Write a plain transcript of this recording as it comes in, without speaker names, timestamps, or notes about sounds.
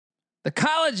The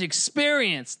college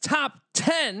experience top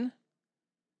 10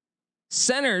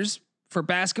 centers for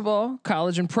basketball,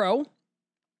 college, and pro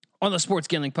on the Sports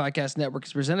Gambling Podcast Network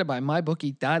is presented by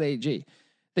MyBookie.ag.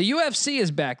 The UFC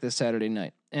is back this Saturday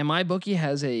night, and MyBookie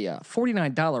has a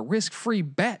 $49 risk-free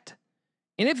bet.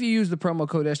 And if you use the promo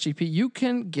code SGP, you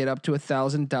can get up to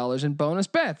 $1,000 in bonus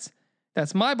bets.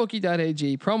 That's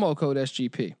MyBookie.ag, promo code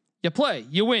SGP. You play,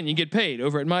 you win, you get paid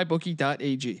over at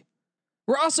MyBookie.ag.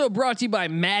 We're also brought to you by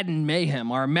Madden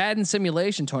Mayhem, our Madden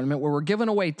simulation tournament where we're giving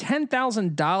away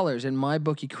 $10,000 in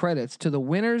MyBookie credits to the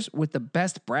winners with the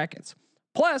best brackets.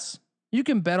 Plus, you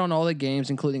can bet on all the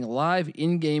games, including live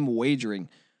in-game wagering.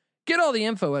 Get all the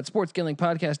info at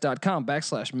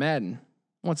sportsgamblingpodcast.com/Madden.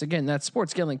 Once again, that's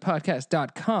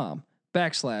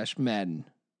sportsgamblingpodcast.com/Madden.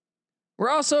 We're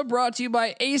also brought to you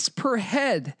by Ace Per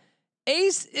Head.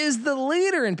 Ace is the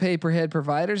leader in pay-per-head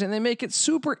providers, and they make it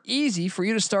super easy for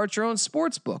you to start your own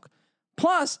sports book.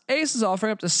 Plus, Ace is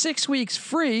offering up to 6 weeks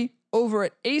free over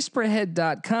at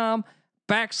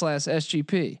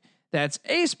aceperhead.com/SGP. That's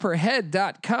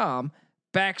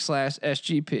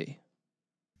aceperhead.com/SGP.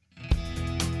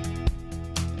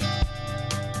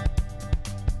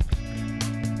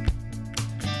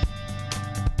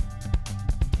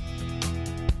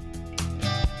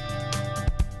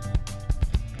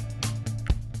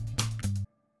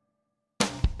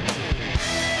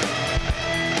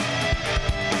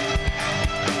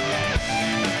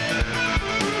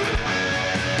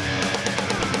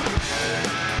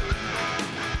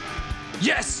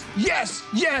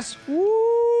 Yes.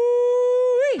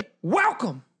 Woo-wee.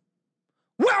 Welcome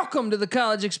to the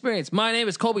college experience. My name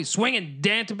is Colby Swinging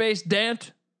Dantabase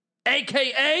Dant,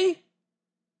 aka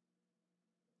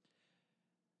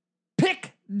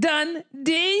Pick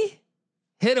Dundee.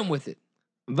 Hit him with it.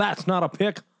 That's not a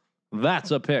pick.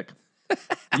 That's a pick.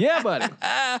 Yeah, buddy.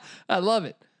 I love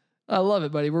it,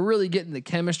 buddy. We're really getting the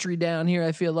chemistry down here,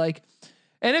 I feel like.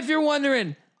 And if you're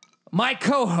wondering, my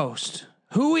co-host,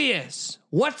 who he is,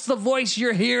 what's the voice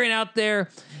you're hearing out there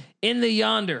in the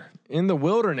yonder? In the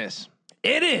wilderness.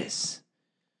 It is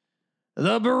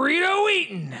the burrito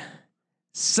eating,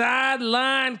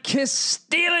 sideline kiss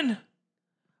stealing,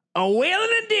 a wheeling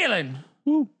and dealing.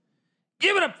 Woo.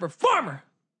 Give it up for former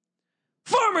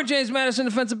James Madison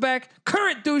defensive back,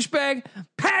 current douchebag,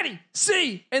 Patty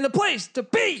C, in the place to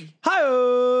be.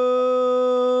 Hi-oh.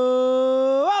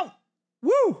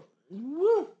 Woo.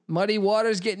 Woo. Muddy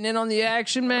Waters getting in on the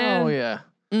action, man. Oh, yeah.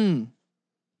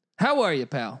 How are you,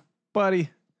 pal? Buddy,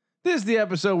 this is the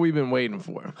episode we've been waiting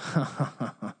for.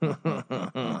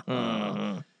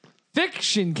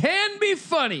 Fiction can be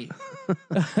funny.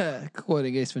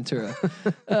 Quoting Ace Ventura.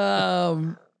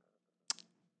 No,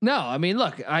 I mean,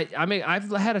 look, I mean,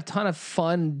 I've had a ton of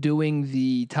fun doing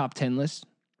the top 10 list.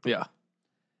 Yeah.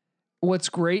 What's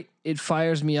great, it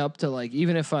fires me up to, like,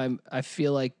 even if I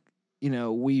feel like, you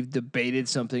know, we've debated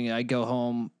something, I go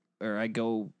home or I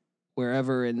go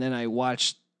wherever, and then I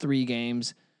watch 3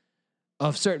 games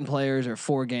of certain players or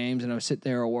 4 games, and I sit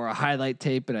there or a highlight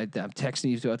tape, and I'm texting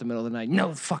you throughout the middle of the night.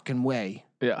 No fucking way.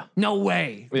 Yeah. No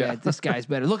way. Yeah. This guy's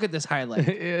better. Look at this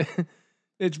highlight.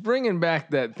 It's bringing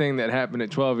back that thing that happened at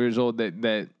 12 years old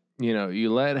that you know,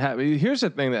 you let happen. Here's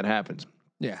the thing that happens.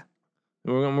 Yeah.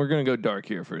 We're going to go dark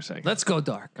here for a second. Let's go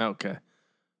dark. Okay.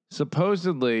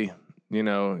 Supposedly, you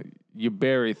know, you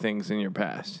bury things in your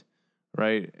past,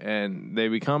 right? And they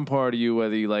become part of you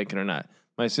whether you like it or not.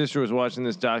 My sister was watching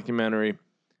this documentary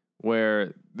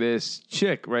where this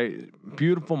chick, right,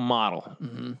 beautiful model,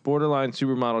 borderline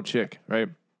supermodel chick, right,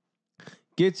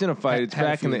 gets in a fight. It's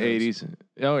back in the 80s.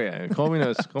 Oh, yeah. Colby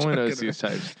knows these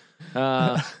types.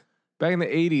 Back in the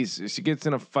 80s, she gets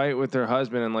in a fight with her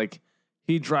husband, and, like,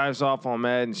 he drives off all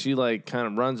mad, and she, like, kind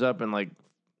of runs up and, like,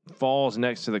 falls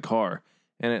next to the car.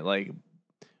 And it, like,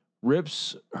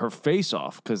 rips her face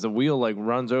off because the wheel, like,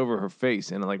 runs over her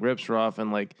face, and it, like, rips her off.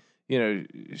 And, like, you know,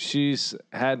 she's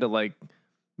had to, like,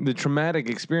 the traumatic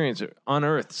experience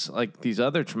unearths, like, these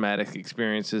other traumatic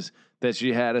experiences that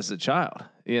she had as a child,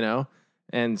 you know?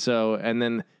 And so, and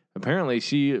then apparently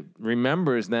she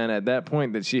remembers then at that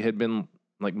point that she had been,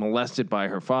 like, molested by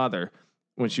her father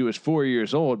when she was 4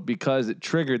 years old because it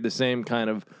triggered the same kind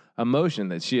of emotion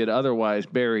that she had otherwise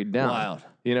buried down. Wild.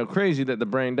 You know, crazy that the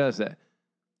brain does that.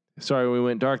 Sorry, we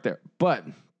went dark there. But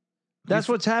that's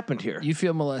what's happened here. You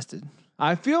feel molested.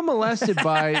 I feel molested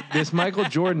by this Michael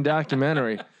Jordan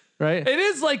documentary, right? It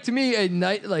is, like, to me, a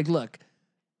night, like, look,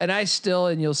 and I still,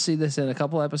 and you'll see this in a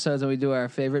couple episodes when we do our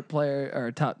favorite player,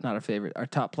 or top, not our favorite, our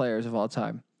top players of all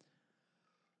time.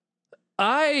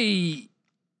 I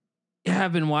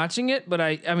have been watching it, but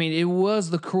I mean, it was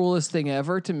the cruelest thing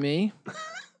ever to me.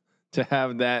 to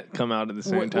have that come out at the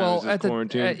same time as this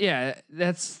quarantine. Yeah,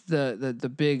 that's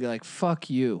the big like fuck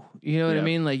you. You know what I Yeah.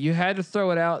 mean? Like you had to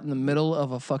throw it out in the middle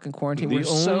of a fucking quarantine. The We're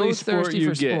so only sport thirsty you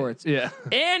for get. sports, Yeah.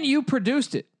 and you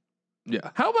produced it.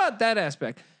 Yeah. How about that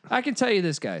aspect? I can tell you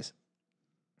this, guys.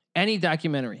 Any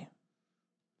documentary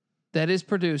that is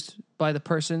produced by the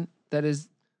person that is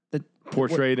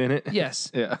Portrayed in it.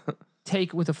 yes, Yeah.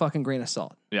 take with a fucking grain of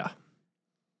salt. Yeah.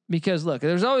 Because look,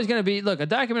 there's always going to be a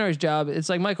documentary's job. It's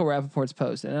like Michael Rappaport's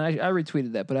post, and I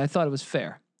retweeted that, but I thought it was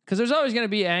fair because there's always going to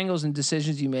be angles and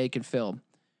decisions you make in film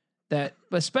that,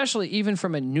 especially even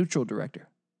from a neutral director,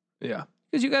 Yeah.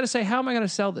 because you got to say, how am I going to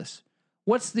sell this?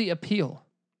 What's the appeal?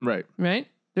 Right. Right?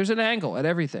 There's an angle at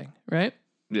everything, right?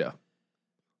 Yeah.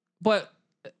 But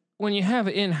when you have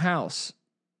it in house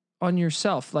on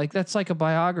yourself, like that's like a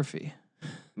biography.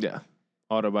 Yeah.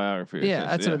 Autobiography. Yeah,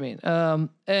 that's what I mean.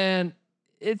 And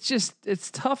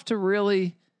it's tough to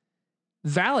really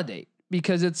validate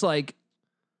because it's like,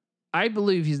 I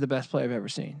believe he's the best player I've ever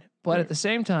seen. But at the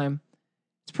same time,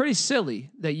 it's pretty silly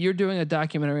that you're doing a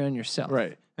documentary on yourself.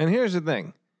 Right. And here's the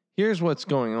thing. Here's what's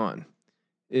going on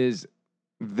is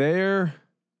they're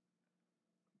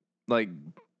like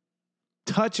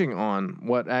touching on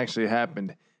what actually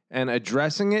happened and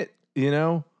addressing it,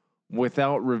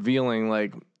 without revealing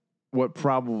like what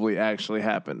probably actually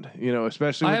happened,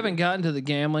 especially. I haven't gotten to the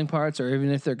gambling parts, or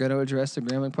even if they're going to address the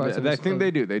gambling parts. I think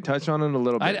they do. They touch on it a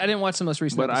little bit. I didn't watch the most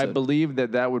recent but episode. I believe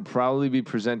that would probably be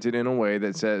presented in a way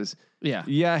that says,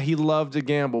 yeah, he loved to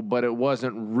gamble, but it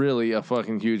wasn't really a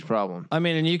fucking huge problem. I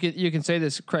mean, and you can say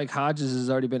this. Craig Hodges has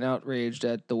already been outraged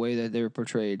at the way that they were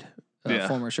portrayed.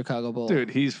 Former Chicago Bull. Dude,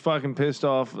 he's fucking pissed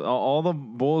off. All the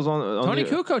Bulls on Tony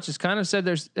Kukoc has kind of said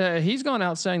he's gone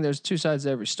out saying there's two sides to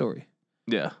every story.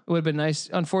 Yeah. It would have been nice.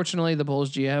 Unfortunately, the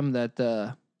Bulls GM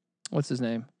that what's his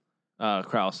name?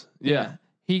 Krause. Yeah.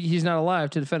 He's not alive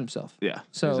to defend himself. Yeah.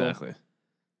 So exactly.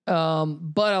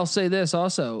 But I'll say this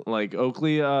also. Like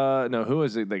Oakley, no, who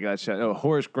is it that got shot? Oh,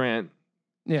 Horace Grant.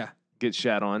 Yeah. Gets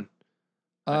shot on.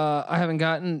 I haven't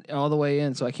gotten all the way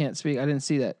in, so I can't speak. I didn't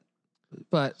see that.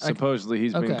 But supposedly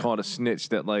he's been called a snitch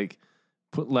that like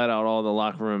let out all the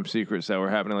locker room secrets that were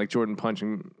happening, like Jordan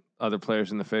punching other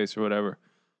players in the face or whatever.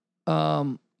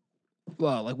 Well,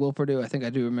 like Will Perdue, I think I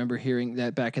do remember hearing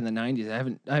that back in the 90s.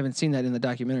 I haven't seen that in the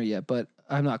documentary yet, but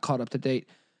I'm not caught up to date.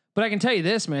 But I can tell you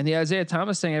this, man, the Isaiah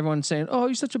Thomas thing, everyone's saying, "Oh,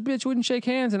 you're such a bitch, wouldn't shake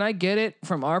hands." And I get it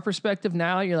from our perspective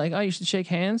now. You're like, "Oh, you should shake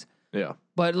hands." Yeah.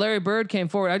 But Larry Bird came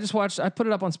forward. I put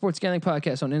it up on Sports Gambling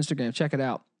Podcast on Instagram. Check it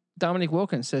out. Dominique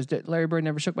Wilkins says that Larry Bird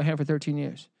never shook my hand for 13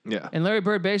 years. Yeah. And Larry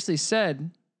Bird basically said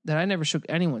that I never shook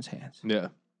anyone's hands. Yeah.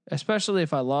 Especially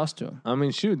if I lost to him. I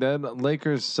mean, shoot, that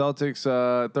Lakers Celtics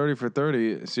 30 for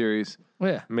 30 series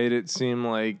made it seem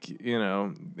like,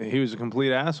 he was a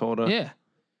complete asshole to. Yeah.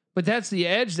 But that's the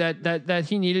edge that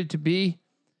he needed to be.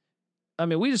 I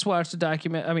mean, we just watched a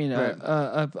document. I mean, Right.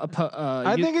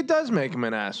 I think it does make him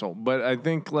an asshole, but I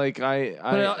think like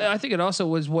I think it also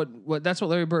was what that's what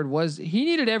Larry Bird was. He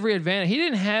needed every advantage. He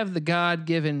didn't have the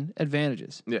God-given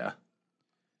advantages. Yeah.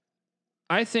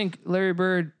 I think Larry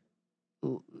Bird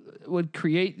would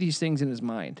create these things in his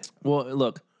mind. Well,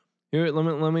 look, here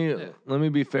let me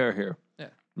be fair here. Yeah.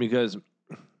 Because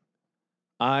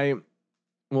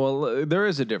there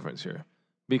is a difference here.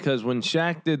 Because when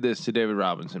Shaq did this to David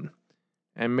Robinson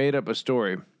and made up a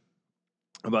story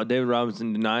about David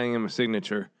Robinson denying him a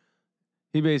signature,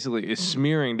 he basically is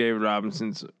smearing David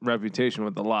Robinson's reputation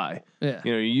with a lie. Yeah.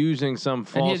 Using some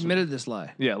false. And he admitted this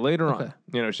lie. Yeah, later on.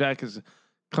 Shaq has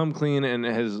come clean and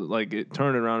has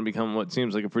turned around and become what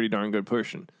seems like a pretty darn good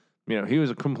person. He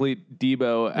was a complete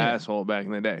Debo asshole back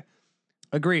in the day.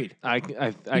 Agreed.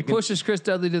 He pushes Chris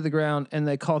Dudley to the ground, and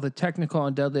they called it technical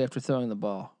on Dudley after throwing the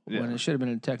ball when Yeah. it should have been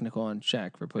a technical on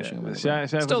Shaq for pushing him.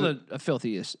 Shaq Still the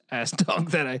filthiest ass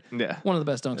dunk that one of the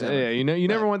best dunks ever. Yeah, you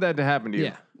never want that to happen to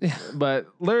you. Yeah. But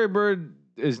Larry Bird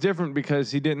is different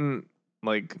because he didn't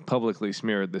publicly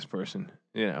smear this person.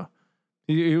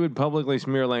 He would publicly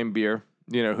smear Lane Beer.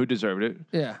 Who deserved it.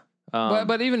 Yeah.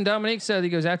 But even Dominique said, he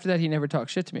goes, after that he never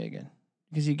talked shit to me again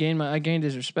because I gained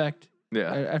his respect.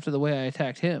 Yeah. After the way I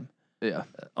attacked him. Yeah.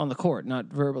 On the court, not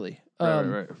verbally.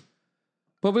 Right.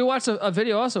 But we watched a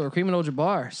video also where Kareem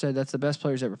Abdul-Jabbar said that's the best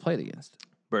player he's ever played against.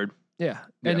 Bird. Yeah.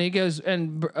 And he goes,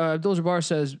 and Abdul-Jabbar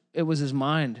says it was his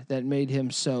mind that made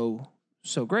him so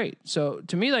great. So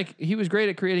to me, he was great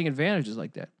at creating advantages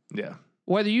like that. Yeah.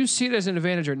 Whether you see it as an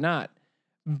advantage or not,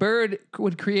 Bird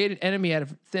would create an enemy out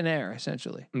of thin air,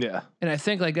 essentially. Yeah. And I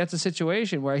think that's a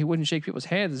situation where he wouldn't shake people's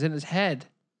hands. It's in his head.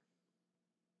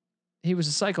 He was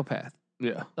a psychopath.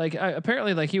 Yeah.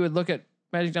 Apparently, he would look at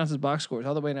Magic Johnson's box scores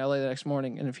all the way in LA the next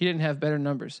morning, and if he didn't have better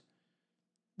numbers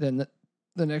then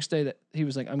the next day that he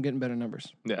was like, I'm getting better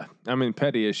numbers. Yeah. I mean,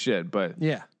 petty as shit, but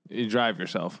Yeah. you drive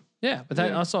yourself. Yeah. But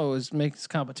that Yeah. also makes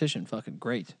competition fucking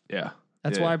great. Yeah.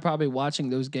 That's Yeah. why probably watching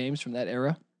those games from that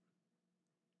era.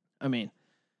 I mean,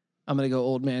 I'm going to go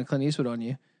old man Clint Eastwood on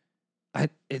you.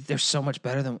 They're so much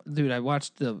better than, dude. I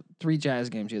watched the 3 Jazz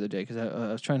games the other day because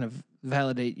I was trying to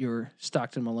validate your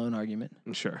Stockton Malone argument.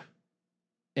 Sure.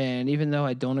 And even though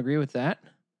I don't agree with that,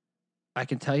 I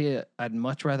can tell you I'd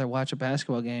much rather watch a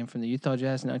basketball game from the Utah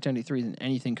Jazz in 1993 than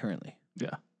anything currently.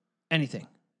 Yeah. Anything.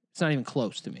 It's not even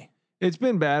close to me. It's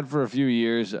been bad for a few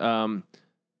years. The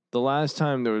last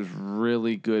time there was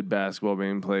really good basketball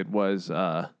being played was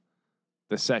the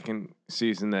second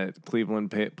season that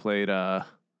Cleveland played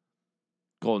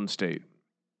Golden State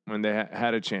when they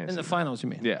had a chance. In the finals, you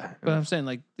mean? Yeah. But I'm saying,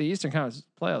 like, the Eastern Conference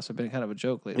playoffs have been kind of a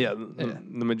joke lately. Yeah.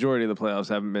 The majority of the playoffs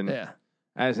haven't been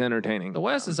as entertaining. The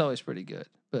West is always pretty good,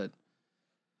 but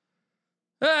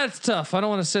it's tough. I don't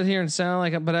want to sit here and sound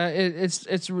like it, but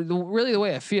it's really the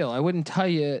way I feel. I wouldn't tell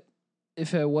you it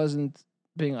if I wasn't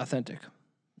being authentic.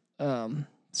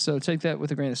 So take that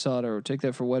with a grain of salt, or take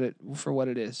that for what it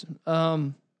is.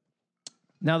 Now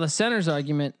the center's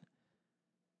argument.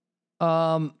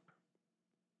 Yeah,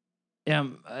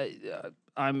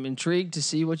 I'm intrigued to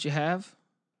see what you have.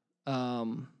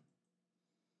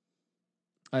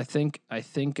 I think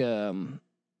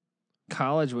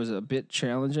college was a bit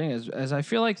challenging, as I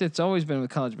feel like it's always been with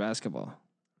college basketball.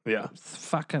 Yeah.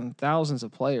 Fucking thousands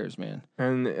of players, man.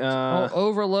 And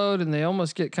Overload, and they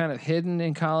almost get kind of hidden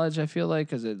in college, I feel like,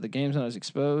 because the game's not as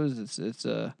exposed.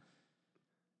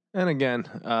 and again,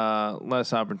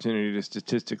 less opportunity to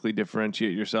statistically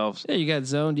differentiate yourselves. Yeah, you got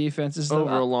zone defenses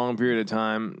Over a long period of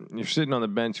time. You're sitting on the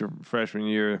bench your freshman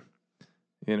year.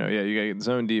 You got to get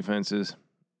zone defenses.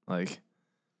 Like,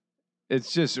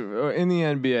 it's just, in the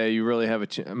NBA, you really have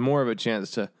more of a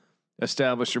chance to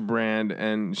establish your brand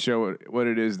and show what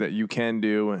it is that you can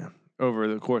do over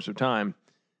the course of time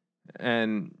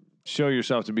and show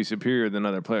yourself to be superior than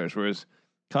other players. Whereas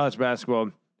college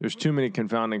basketball, there's too many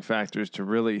confounding factors to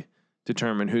really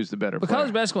determine who's the better player. But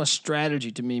college basketball strategy,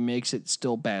 to me, makes it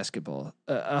still basketball.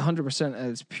 100% at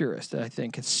its purest, I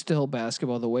think. It's still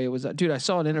basketball the way it was. Dude, I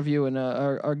saw an interview, and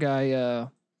our guy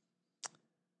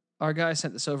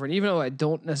sent this over. And even though I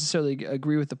don't necessarily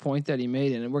agree with the point that he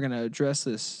made, and we're going to address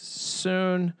this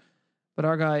soon, but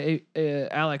our guy,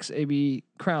 Alex A.B.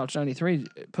 Crouch, 93,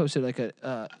 posted like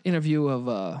a interview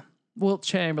of Wilt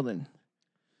Chamberlain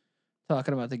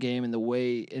talking about the game and the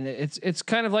way, and it's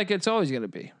kind of like it's always going to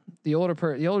be. The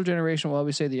older generation will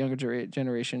always say the younger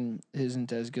generation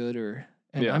isn't as good,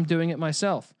 and I'm doing it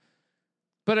myself.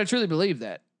 But I truly believe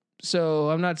that. So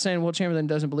I'm not saying Wilt Chamberlain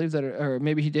doesn't believe that, or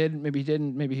maybe he did, maybe he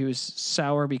didn't, maybe he was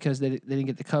sour because they didn't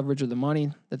get the coverage or the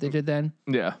money that they did then.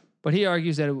 Yeah. But he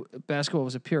argues that basketball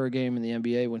was a purer game in the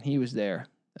NBA when he was there,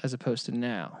 as opposed to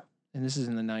now. And this is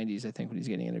in the 90s, I think, when he's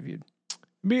getting interviewed.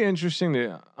 It'd be interesting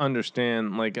to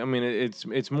understand. Like, I mean,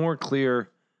 it's more clear,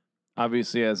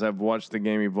 obviously, as I've watched the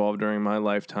game evolve during my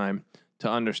lifetime,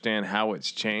 to understand how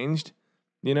it's changed,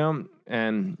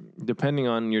 and depending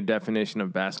on your definition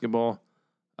of basketball,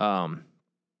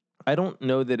 I don't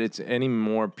know that it's any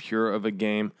more pure of a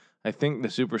game. I think the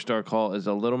superstar call is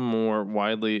a little more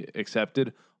widely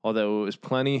accepted, although it was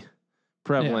plenty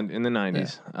prevalent in the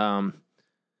 90s. Yeah.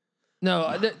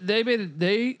 No,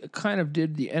 they kind of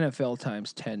did the NFL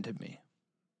times 10 to me.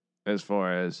 As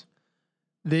far as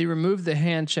they removed the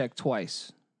hand check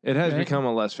twice. It has become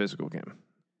a less physical game.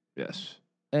 Yes.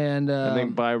 And I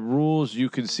think by rules you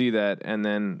could see that, and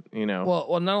then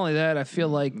Well, not only that, I feel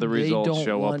like the results don't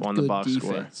show up on the box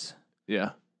defense. score.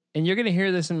 Yeah, and you're going to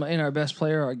hear this in our best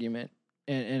player argument,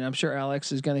 and I'm sure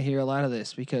Alex is going to hear a lot of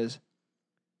this because,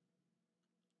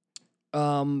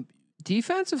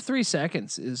 defensive 3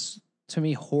 seconds is to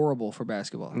me horrible for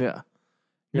basketball. Yeah.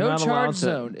 No charge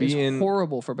zone is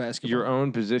horrible for basketball. Your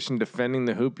own position defending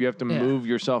the hoop, you have to move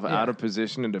yourself out of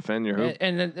position to defend your hoop.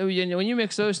 And then, when you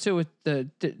mix those two with the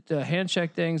hand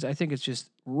check things, I think it's just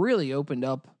really opened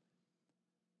up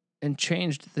and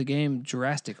changed the game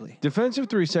drastically. Defensive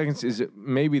 3 seconds is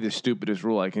maybe the stupidest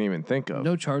rule I can even think of.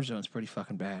 No charge zone is pretty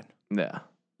fucking bad. Yeah.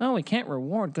 No, we can't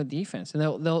reward good defense,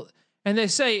 and they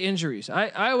say injuries.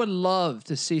 I would love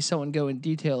to see someone go in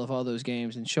detail of all those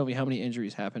games and show me how many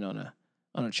injuries happen on a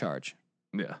charge.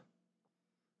 Yeah.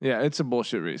 Yeah, it's a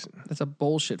bullshit reason. That's a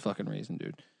bullshit fucking reason,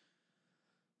 dude.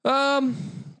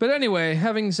 But anyway,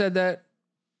 having said that,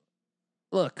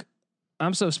 look,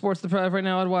 I'm so sports deprived right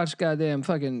now. I'd watch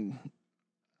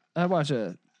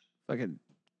a fucking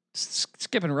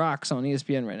skipping rocks on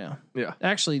ESPN right now. Yeah.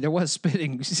 Actually, there was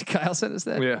spitting. Kyle sent us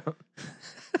that. Yeah.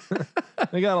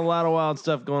 They got a lot of wild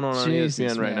stuff going on Jesus,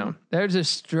 ESPN right man. now. They're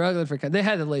just struggling for. They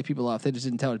had to lay people off. They just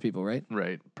didn't tell the people, right?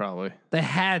 Right. Probably. They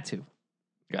had to.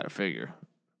 Got to figure.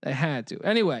 They had to.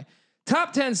 Anyway,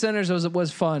 top 10 centers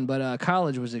was fun, but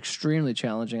college was extremely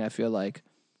challenging. I feel like.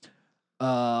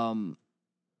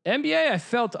 NBA, I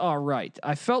felt all right.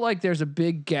 I felt like there's a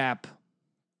big gap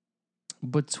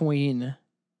between,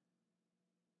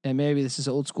 and maybe this is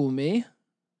old school me.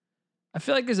 I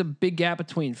feel like there's a big gap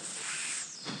between.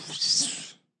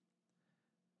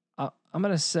 I'm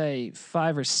gonna say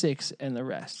 5 or 6 and the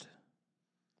rest.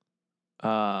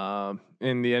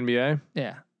 In the NBA?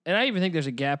 Yeah. And I even think there's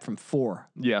a gap from 4.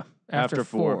 Yeah. After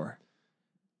 4.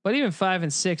 But even 5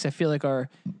 and 6, I feel like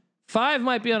 5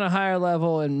 might be on a higher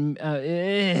level, and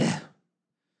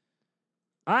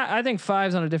I think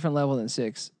 5's on a different level than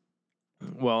 6.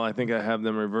 Well, I think I have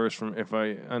them reversed from if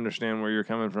I understand where you're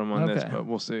coming from on this, but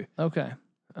we'll see. Okay.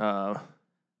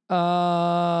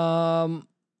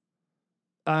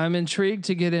 I'm intrigued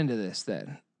to get into this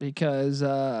then, because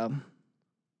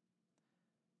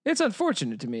it's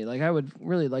unfortunate to me. Like, I would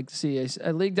really like to see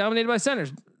a league dominated by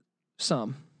centers,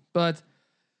 but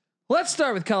let's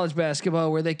start with college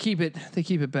basketball, where they keep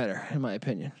it better, in my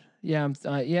opinion. Yeah,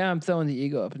 I'm throwing the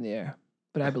ego up in the air,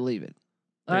 but I believe it.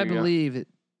 I believe it,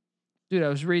 dude. I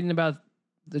was reading about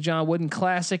the John Wooden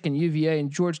Classic and UVA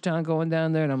and Georgetown going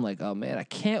down there, and I'm like, oh man, I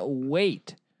can't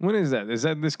wait. When is that? Is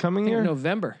that this coming year?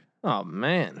 November. Oh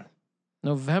man,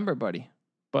 November, buddy.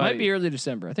 But might be early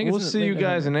December. I think we'll see you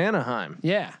guys in Anaheim.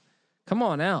 Yeah, come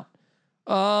on out.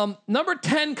 Number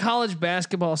 10 college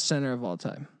basketball center of all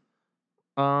time.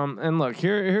 And look,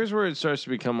 here's where it starts to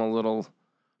become a little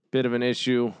bit of an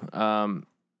issue,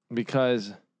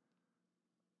 because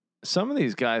some of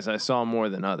these guys I saw more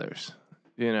than others.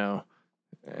 You know,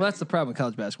 well, that's the problem with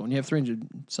college basketball. When you have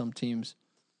 300 some teams,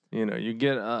 you know, you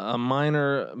get a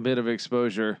minor bit of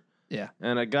exposure. Yeah,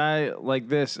 and a guy like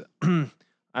this,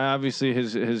 obviously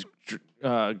his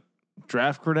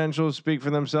draft credentials speak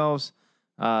for themselves.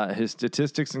 His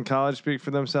statistics in college speak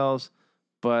for themselves.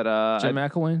 But Jim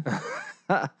McElwain.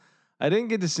 I didn't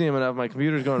get to see him enough. My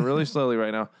computer's going really slowly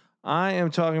right now. I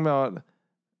am talking about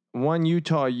one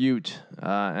Utah Ute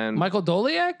and Michael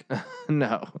Doliak.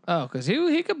 No. Oh, because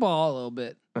he could ball a little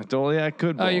bit. Doliak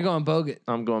could ball. Oh, you're going Bogut.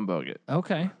 I'm going Bogut.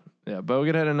 Okay. Yeah,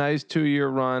 Bogut had a nice 2-year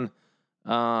run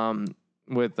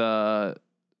with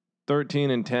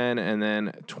 13 and 10 and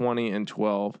then 20 and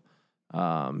 12.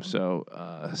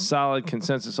 So solid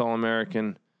consensus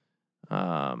All-American.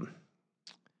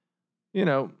 You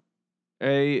know,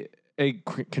 a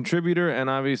contributor, and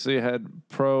obviously had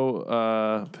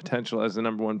pro potential as the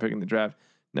number 1 pick in the draft.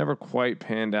 Never quite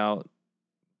panned out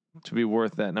to be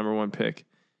worth that number 1 pick.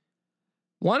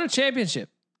 Won a championship,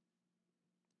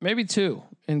 maybe 2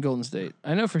 in Golden State.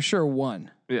 I know for sure 1.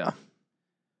 Yeah.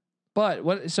 But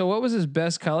what was his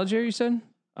best college year? You said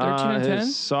 13 and 10.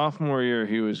 His sophomore year,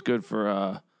 he was good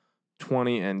for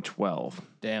 20 and 12.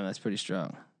 Damn, that's pretty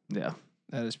strong. Yeah.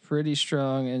 That is pretty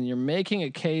strong, and you're making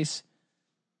a case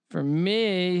for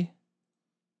me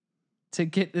to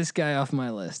get this guy off my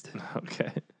list.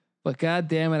 Okay. But God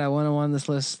damn it, I want him on this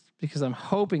list because I'm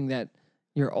hoping that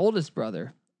your oldest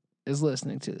brother is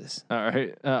listening to this. All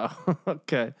right. Oh,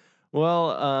 okay.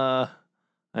 Well,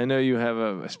 I know you have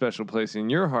a special place in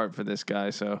your heart for this guy,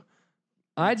 so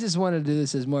I just want to do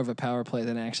this as more of a power play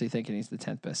than actually thinking he's the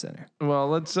 10th best center. Well,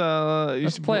 let's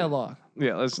play along.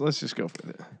 Yeah, let's just go for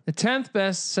it. The 10th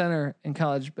best center in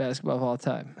college basketball of all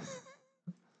time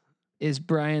is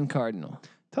Brian Cardinal.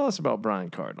 Tell us about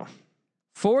Brian Cardinal.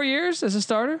 4 years as a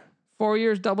starter, 4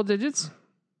 years double digits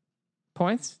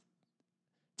points.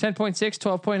 10.6,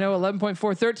 12.0,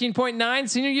 11.4, 13.9.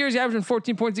 Senior year, he's averaging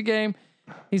 14 points a game.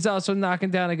 He's also knocking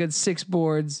down a good 6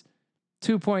 boards,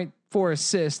 2.4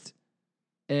 assists,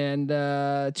 and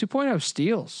 2.0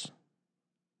 steals.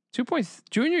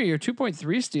 Junior year,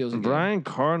 2.3 steals. Brian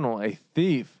Cardinal, a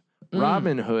thief.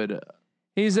 Robin Hood.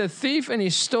 He's a thief, and he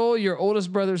stole your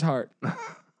oldest brother's heart. All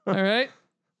right?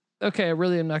 Okay, I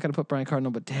really am not going to put Brian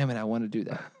Cardinal, but damn it, I want to do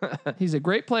that. He's a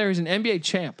great player. He's an NBA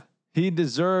champ. He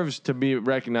deserves to be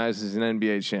recognized as an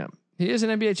NBA champ. He is an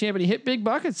NBA champ, and he hit big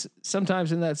buckets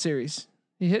sometimes in that series.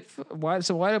 He hit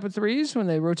some wide open threes when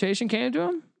the rotation came to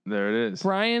him. There it is.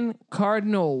 Brian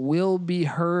Cardinal will be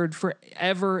heard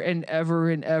forever and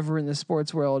ever and ever in the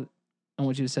sports world. I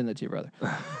want you to send that to your brother.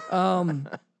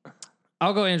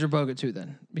 I'll go Andrew Bogut too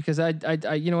then, because I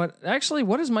you know what? Actually,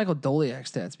 what is Michael Doliak's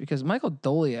stats? Because Michael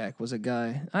Doliak was a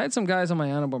guy. I had some guys on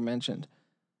my honorable mention,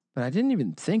 but I didn't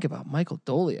even think about Michael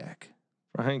Doliak.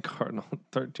 Brian Cardinal,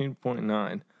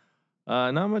 13.9.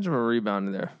 Not much of a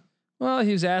rebounder there. Well,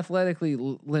 he was athletically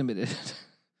limited.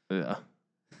 Yeah.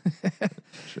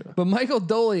 Sure. But Michael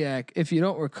Doliak, if you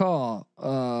don't recall,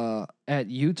 at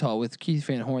Utah with Keith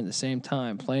Van Horn at the same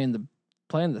time, playing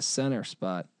the center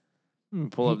spot.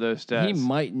 Pull up those stats. He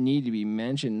might need to be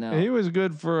mentioned now. He was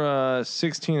good for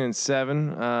 16 and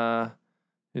 7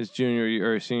 his junior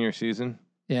year or senior season.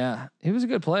 Yeah, he was a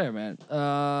good player, man.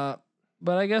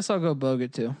 But I guess I'll go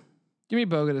Bogut too. Give me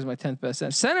Bogut as my 10th best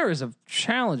center. Center is a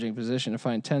challenging position to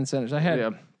find 10 centers.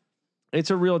 It's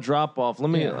a real drop off. Let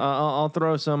me. Yeah. I'll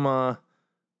throw some.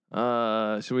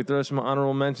 Should we throw some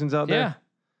honorable mentions out there? Yeah.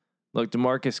 Look,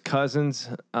 DeMarcus Cousins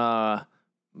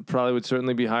probably would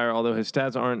certainly be higher, although his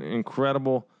stats aren't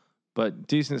incredible, but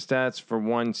decent stats for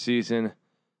one season.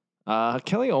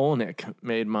 Kelly Olynyk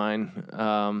made mine.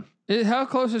 How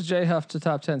close is Jay Huff to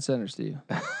top 10 centers to you?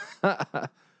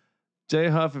 Jay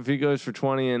Huff, if he goes for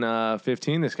 20 and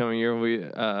 15 this coming year, we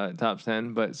top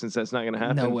 10. But since that's not going to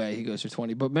happen, No way he goes for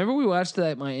 20. But remember we watched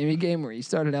that Miami game where he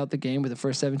started out the game with the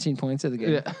first 17 points of the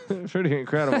game. Yeah, pretty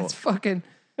incredible. That's fucking.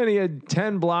 And he had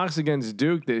 10 blocks against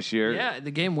Duke this year. Yeah,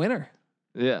 the game winner.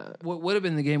 Yeah. What would have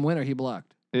been the game winner? He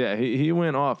blocked. Yeah, he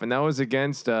went off, and that was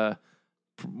against the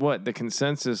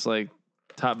consensus like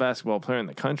top basketball player in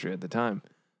the country at the time.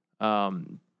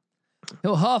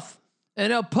 He'll huff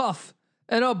and he'll puff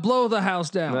and he'll blow the house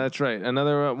down. That's right.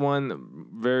 Another one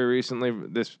very recently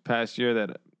this past year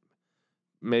that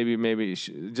maybe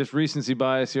just recency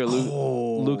bias here.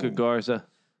 Luka Garza.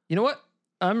 You know what?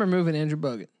 I'm removing Andrew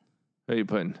Bogut. Who are you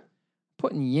putting?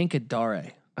 Putting Yinka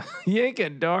Dare.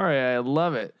 Yinka Dare. I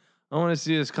love it. I want to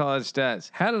see his college stats.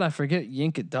 How did I forget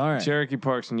Yinka Dare? Cherokee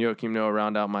Parks and Joakim Noah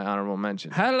round out my honorable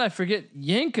mention. How did I forget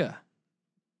Yinka?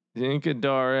 Yinka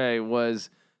Dare was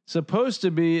supposed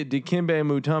to be Dikembe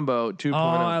Mutombo 2.0. Oh,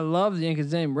 I love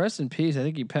Yinka's name. Rest in peace. I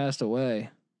think he passed away.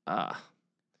 Out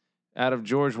of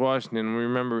George Washington. We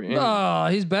remember. Oh,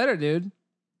 he's better, dude.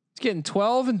 He's getting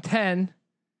 12 and 10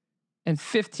 and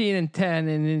 15 and 10,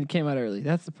 and then he came out early.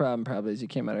 That's the problem, probably, is he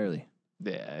came out early.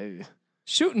 Yeah.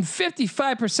 Shooting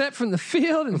 55% from the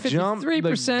field and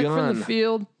 53% from the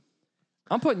field.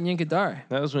 I'm putting Yinka Dare.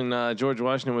 That was when George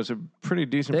Washington was a pretty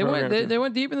decent They program. they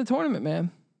went deep in the tournament,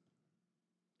 man.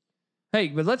 Hey,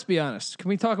 but let's be honest. Can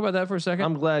we talk about that for a second?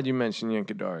 I'm glad you mentioned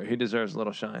Yinka Dare. He deserves a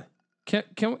little shine.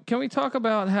 Can we talk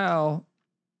about how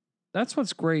that's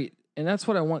what's great, and that's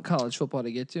what I want college football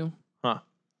to get to? Huh.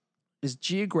 Is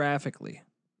geographically.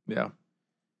 Yeah.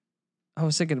 I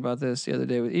was thinking about this the other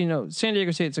day. San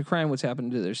Diego State, it's a crime what's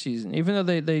happened to their season. Even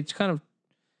though they kind of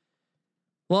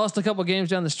lost a couple games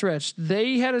down the stretch,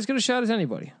 they had as good a shot as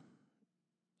anybody.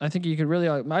 I think you could really,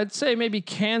 I'd say maybe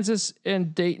Kansas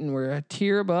and Dayton were a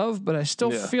tier above, but I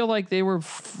still feel like they were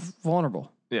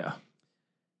vulnerable. Yeah.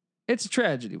 It's a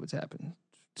tragedy what's happened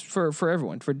for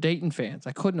everyone, for Dayton fans.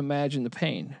 I couldn't imagine the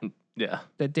pain. Yeah.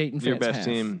 That Dayton fans Your best have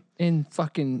team in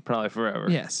fucking probably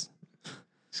forever. Yes.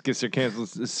 Just gets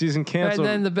their season canceled. And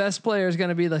then the best player is going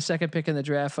to be the second pick in the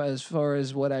draft, as far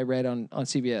as what I read on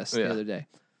CBS the other day.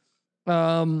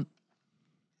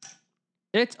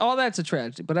 It's all that's a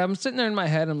tragedy. But I'm sitting there in my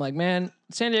head. I'm like, man,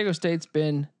 San Diego State's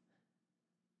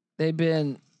they've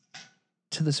been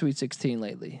to the Sweet 16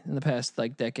 lately in the past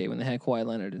decade when they had Kawhi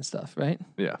Leonard and stuff, right?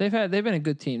 Yeah. They've been a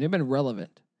good team. They've been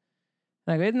relevant.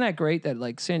 Isn't that great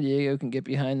that San Diego can get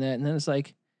behind that? And then it's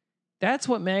that's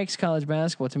what makes college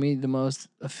basketball to me the most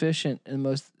efficient and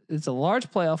it's a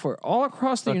large playoff where all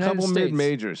across the United States. A couple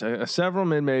mid-majors, several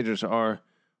mid-majors are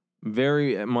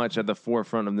very much at the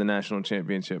forefront of the national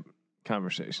championship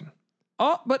conversation.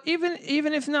 Oh, but even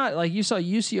if not, you saw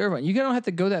UC Irvine, you don't have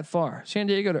to go that far. San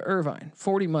Diego to Irvine,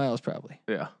 40 miles probably.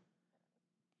 Yeah.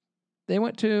 They've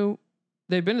been to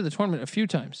the tournament a few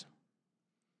times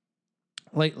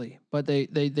lately, but they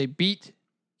beat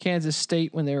Kansas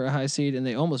State when they were a high seed, and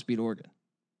they almost beat Oregon.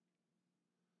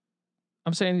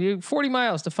 I'm saying you 40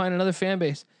 miles to find another fan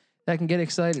base that can get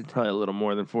excited. Probably a little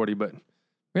more than 40, but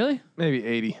really? Maybe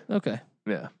 80. Okay.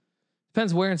 Yeah.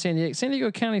 Depends where in San Diego. San Diego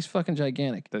County's fucking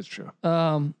gigantic. That's true.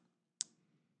 There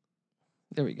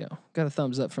we go. Got a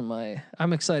thumbs up from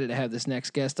I'm excited to have this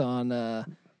next guest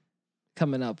on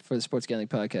coming up for the Sports Gambling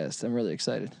Podcast. I'm really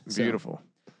excited. Beautiful.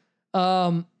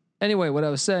 Anyway, what I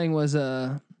was saying was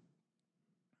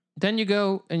then you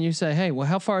go and you say, hey, well,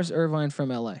 how far is Irvine from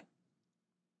LA?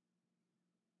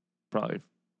 Probably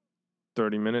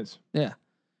 30 minutes. Yeah.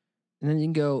 And then you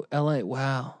can go LA.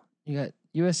 Wow. You got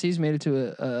USC's made it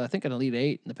to I think an Elite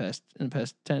 8 in the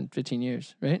past 10, 15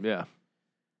 years, right? Yeah.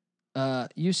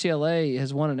 UCLA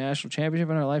has won a national championship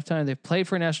in our lifetime. They've played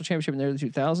for a national championship in the early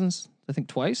 2000s, I think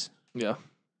twice. Yeah.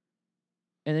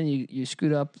 And then you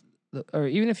scoot up or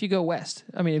even if you go west.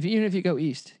 I mean, even if you go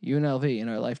east, UNLV in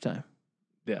our lifetime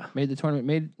Yeah. made the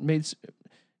tournament.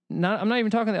 I'm not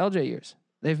even talking the LJ years.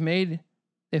 They've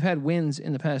had wins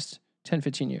in the past 10,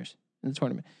 15 years in the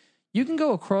tournament. You can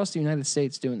go across the United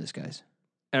States doing this, guys.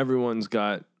 Everyone's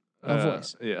got A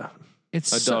voice. Yeah.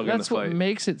 It's A dog in the that's what fight.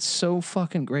 makes it so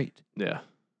fucking great. Yeah.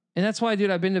 And that's why, dude,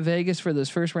 I've been to Vegas for those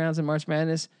first rounds in March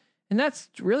Madness, and that's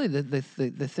really the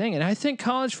thing. And I think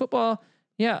college football,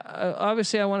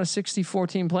 obviously I want a 64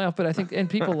 team playoff, but I think, and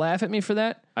people laugh at me for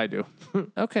that. I do.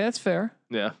 Okay, that's fair.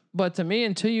 Yeah. But to me,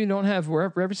 until you don't have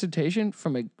representation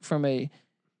from a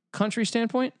country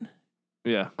standpoint,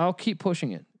 Yeah. I'll keep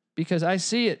pushing it because I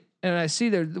see it, and I see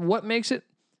what makes it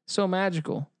so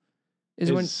magical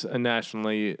is when It's a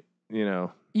nationally,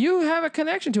 you have a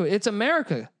connection to it. It's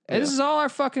America. Yeah. This is all our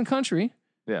fucking country.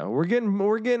 yeah, we're getting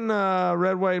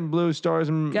red, white, and blue stars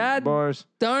and God bars.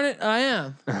 Darn it, I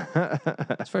am. It's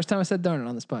the first time I said darn it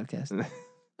on this podcast.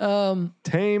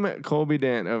 Tame Colby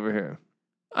Dant over here.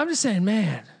 I'm just saying,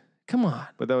 man, come on.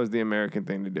 But that was the American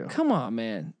thing to do. Come on,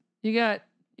 man. You got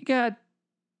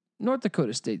North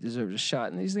Dakota State deserves a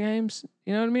shot in these games.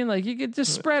 You know what I mean? Like you could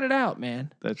just spread it out,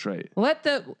 man. That's right.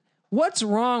 What's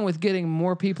wrong with getting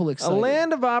more people excited? A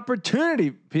land of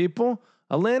opportunity, people.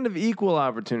 A land of equal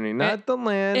opportunity, not the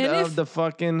land of the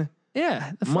fucking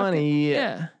money.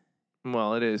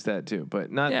 Well, it is that too,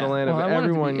 but not the land of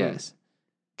everyone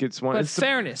gets one. But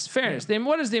fairness. Then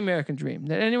what is the American dream?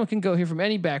 That anyone can go here from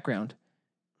any background,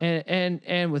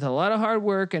 and with a lot of hard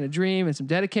work and a dream and some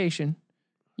dedication,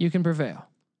 you can prevail,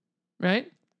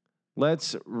 right?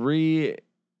 Let's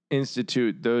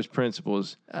reinstitute those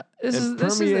principles This is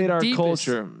permeate the our deepest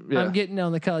culture. Yeah. I'm getting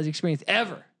on the college experience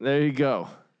ever. There you go.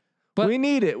 But we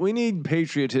need it. We need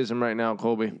patriotism right now,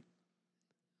 Colby.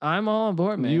 I'm all on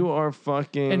board, man. You are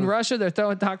fucking. In Russia, they're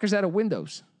throwing doctors out of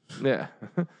windows. Yeah,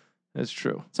 that's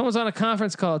true. Someone's on a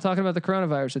conference call talking about the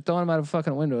coronavirus. They're throwing them out of a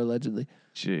fucking window, allegedly.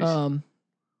 Jeez.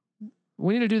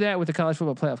 We need to do that with the College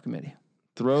Football Playoff Committee.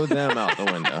 Throw them out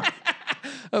the window.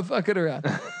 I'm fucking around.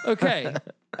 Okay.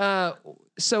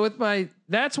 So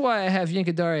that's why I have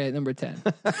Yinka Daria at number 10.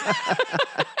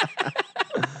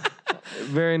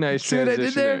 Very nice See what I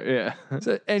did transition there? Yeah.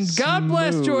 So, and God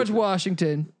bless Smooth. George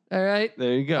Washington. All right.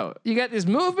 There you go. You got this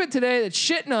movement today that's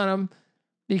shitting on him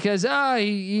because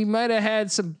he might have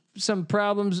had some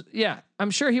problems. Yeah,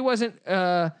 I'm sure he wasn't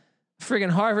friggin'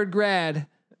 Harvard grad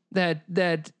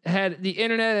that had the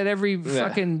internet at every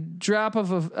fucking drop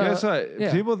of a. Guess what?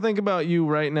 Yeah. People think about you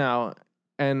right now,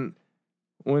 and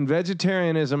when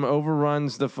vegetarianism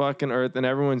overruns the fucking earth, and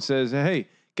everyone says, "Hey,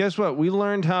 guess what? We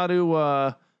learned how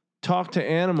to talk to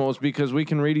animals because we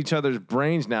can read each other's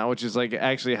brains now," which is like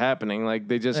actually happening. Like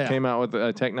they just came out with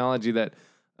a technology that.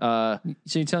 So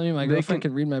you telling me my girlfriend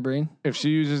can read my brain? If she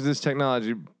uses this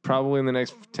technology, probably in the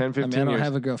next 10, 15 I don't years.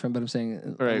 have a girlfriend, but I'm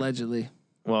saying allegedly.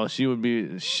 Well, she would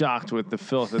be shocked with the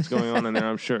filth that's going on in there,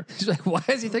 I'm sure. She's like, why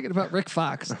is he thinking about Rick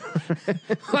Fox?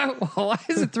 why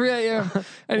is it 3 a.m.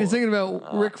 and he's thinking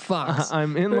about Rick Fox?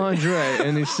 I'm in lingerie,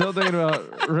 and he's still thinking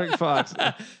about Rick Fox.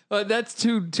 Well, that's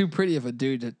too pretty of a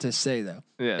dude to say, though.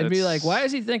 Yeah, It'd be like, why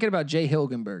is he thinking about Jay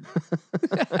Hilgenberg?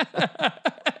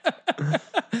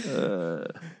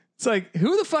 It's like,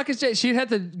 who the fuck is Jay? She'd have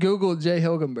to Google Jay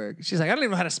Hilgenberg. She's like, I don't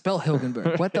even know how to spell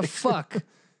Hilgenberg. What the fuck?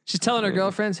 She's telling her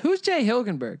girlfriends, who's Jay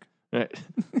Hilgenberg? Right.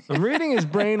 I'm reading his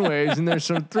brainwaves, and there's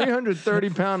some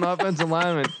 330-pound offensive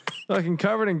lineman fucking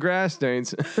covered in grass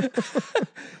stains.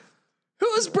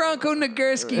 Who's Bronco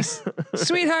Nagurski?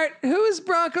 Sweetheart, who's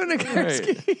Bronco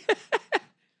Nagurski? Right.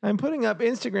 I'm putting up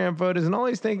Instagram photos, and all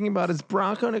he's thinking about is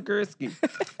Bronco Nagurski.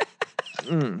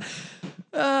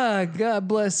 Ah, God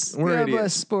bless. We're God idiots.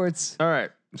 bless sports. All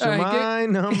right. So All right,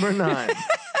 my number 9.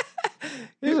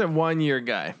 He's a 1-year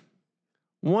guy.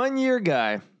 1-year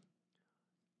guy.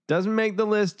 Doesn't make the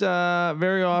list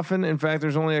very often. In fact,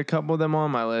 there's only a couple of them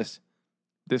on my list.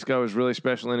 This guy was really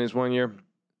special in his 1 year.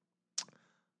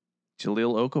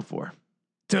 Jahlil Okafor.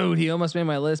 Dude, he almost made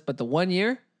my list, but the 1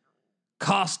 year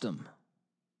cost him.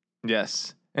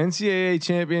 Yes. NCAA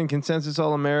champion, consensus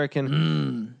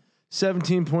All-American.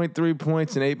 17.3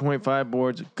 points and 8.5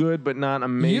 boards. Good, but not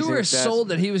amazing. You were stats. sold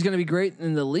that he was going to be great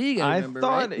in the league. I remember,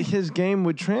 thought right? his game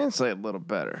would translate a little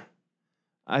better.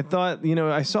 I thought,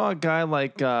 I saw a guy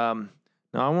like, now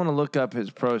I want to look up his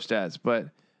pro stats, but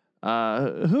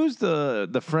who's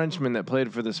the Frenchman that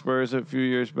played for the Spurs a few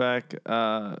years back?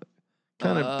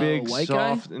 Kind of big, white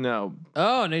soft. guy? No,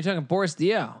 Oh, no, you're talking Boris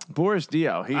Diaw. Boris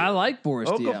Diaw. I like Boris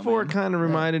Diaw. Okafor man. kind of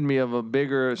reminded me of a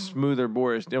bigger, smoother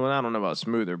Boris. Well, I don't know about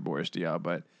smoother Boris Diaw,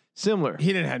 but similar.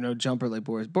 He didn't have no jumper like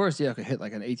Boris. Boris Diaw could hit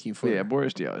like an 18-footer. Yeah,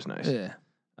 Boris Diaw is nice. Yeah.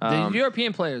 The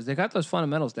European players, they got those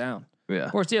fundamentals down. Yeah.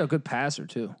 Boris Diaw, good passer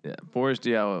too. Yeah. Boris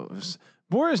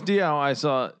Diaw I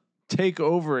saw take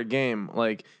over a game.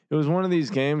 Like it was one of these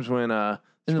games when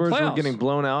Spurs were getting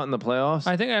blown out in the playoffs.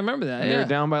 I think I remember that. And they were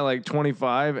down by like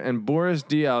 25, and Boris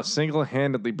Diaw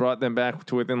single-handedly brought them back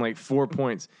to within like 4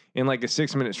 points in like a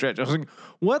 6-minute stretch. I was like,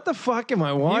 "What the fuck am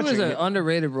I watching?" He was an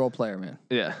underrated role player, man.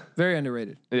 Yeah, very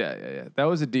underrated. Yeah. That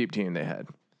was a deep team they had.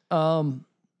 By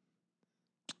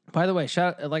the way,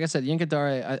 like I said, Yinka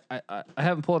Dare. I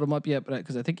haven't pulled him up yet, but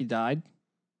because I think he died.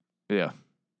 Yeah,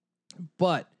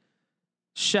 but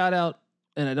shout out,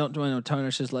 and I don't want to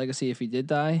tarnish his legacy if he did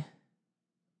die.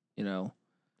 You know,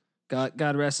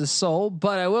 God rest his soul.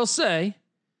 But I will say,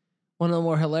 one of the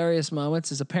more hilarious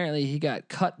moments is apparently he got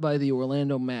cut by the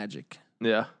Orlando Magic.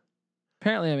 Yeah.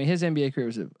 Apparently, I mean, his NBA career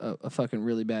was a fucking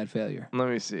really bad failure. Let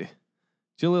me see.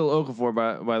 Jahlil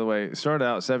Okafor, by the way, started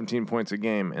out 17 points a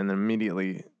game and then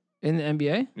immediately in the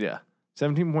NBA. Yeah,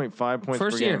 17.5 points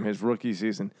per game his rookie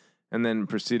season, and then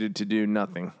proceeded to do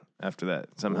nothing after that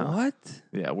somehow. What?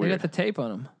 Yeah, weird. We got the tape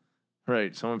on him.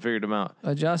 Right, someone figured him out.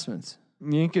 Adjustments.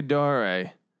 Yinka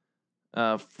Dare,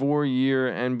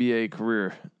 4-year NBA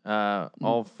career,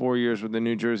 all 4 years with the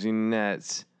New Jersey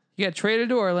Nets. He got traded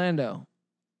to Orlando.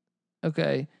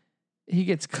 Okay, he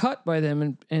gets cut by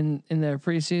them in their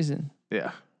preseason.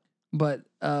 Yeah, but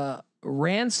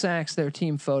ransacks their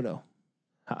team photo.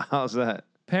 How's that?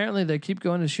 Apparently, they keep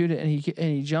going to shoot it,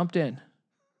 and he jumped in.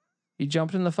 He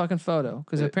jumped in the fucking photo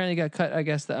because apparently he got cut. I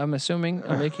guess I'm assuming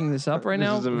I'm making this up right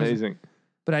now. This is amazing.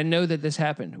 But I know that this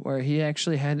happened where he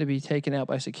actually had to be taken out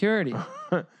by security.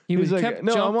 He was like, kept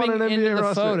no, jumping into the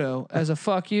roster. photo as a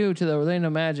fuck you to the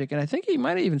Orlando Magic, and I think he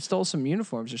might have even stole some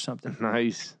uniforms or something.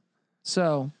 Nice.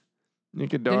 So,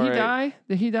 Yinka did he die?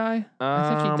 Did he die? I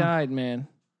think he died, man.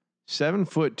 7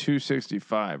 foot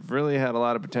 265. Really had a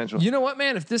lot of potential. You know what,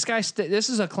 man? If this guy, this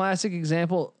is a classic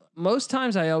example. Most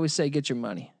times I always say, get your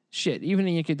money. Shit, even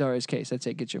in Yinka Dare's case, I'd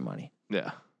say, get your money. Yeah.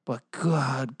 But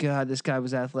God, this guy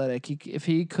was athletic. If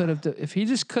he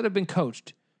just could have been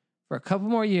coached for a couple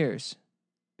more years.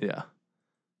 Yeah.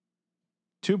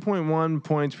 2.1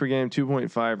 points per game,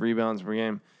 2.5 rebounds per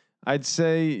game. I'd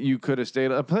say you could have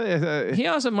stayed up. He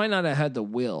also might not have had the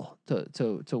will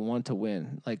to want to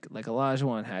win, like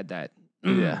Olajuwon had that.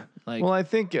 Yeah. Well, I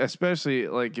think especially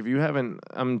like if you haven't,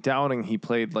 I'm doubting he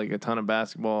played like a ton of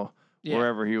basketball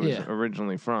wherever he was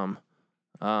originally from.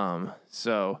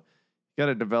 So you got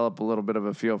to develop a little bit of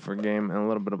a feel for a game and a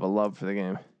little bit of a love for the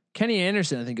game. Kenny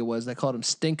Anderson, I think it was, they called him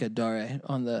Stinka Dare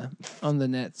on the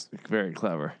Nets. Very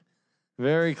clever.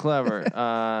 Very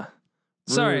clever.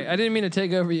 Sorry, I didn't mean to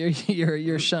take over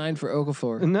your shine for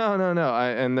Okafor.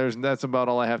 No. That's about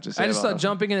all I have to say. I just thought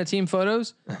jumping into team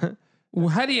photos.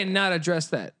 How do you not address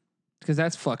that? Because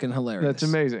that's fucking hilarious. That's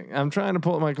amazing. I'm trying to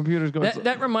pull up my computer's going.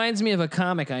 That reminds me of a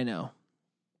comic I know.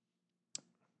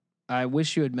 I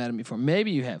wish you had met him before.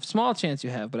 Maybe you have. Small chance you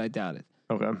have, but I doubt it.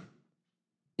 Okay.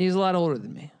 He's a lot older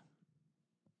than me.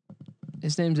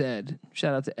 His name's Ed.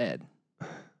 Shout out to Ed.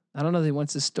 I don't know that he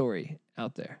wants his story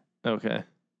out there. Okay.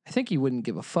 I think he wouldn't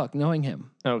give a fuck knowing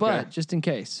him. Okay. But just in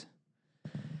case.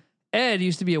 Ed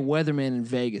used to be a weatherman in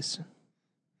Vegas.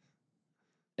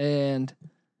 And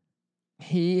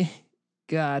he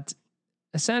got,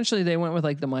 essentially they went with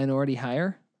like the minority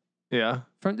hire. Yeah.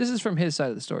 This is from his side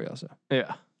of the story also.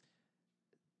 Yeah.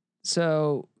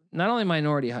 So not only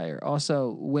minority hire,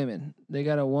 also women. They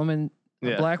got a woman,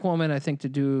 a black woman, I think, to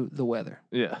do the weather.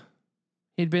 Yeah.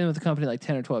 He'd been with the company like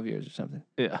 10 or 12 years or something.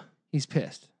 Yeah. He's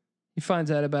pissed. He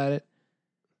finds out about it.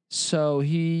 So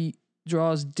he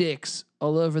draws dicks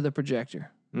all over the projector.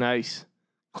 Nice.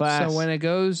 Class. So when it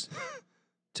goes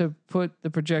to put the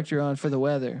projector on for the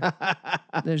weather,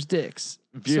 there's dicks.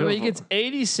 Beautiful. So he gets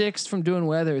 86 from doing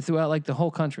weather throughout like the whole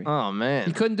country. Oh, man.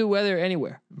 He couldn't do weather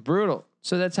anywhere. Brutal.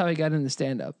 So that's how he got into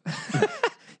stand-up.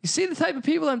 You see the type of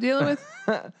people I'm dealing with?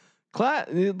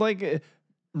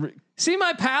 See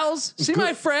my pals? See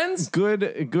my friends?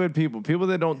 Good people. People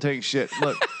that don't take shit.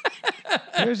 Look,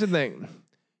 here's the thing.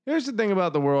 Here's the thing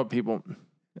about the world, people.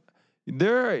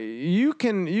 You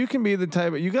can be the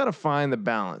type of, you got to find the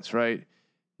balance, right?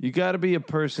 You got to be a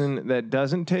person that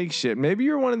doesn't take shit. Maybe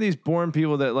you're one of these born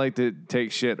people that like to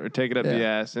take shit or take it up the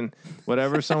ass and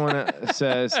whatever someone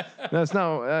says. That's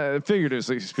not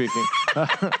figuratively speaking.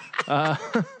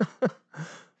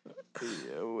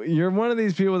 You're one of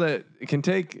these people that can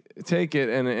take it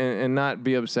and not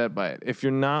be upset by it. If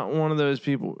you're not one of those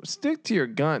people, stick to your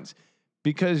guns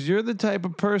because you're the type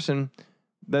of person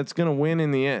that's going to win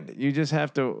in the end. You just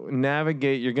have to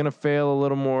navigate. You're going to fail a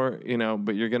little more,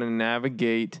 but you're going to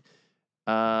navigate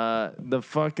the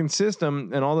fucking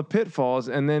system and all the pitfalls.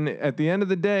 And then at the end of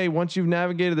the day, once you've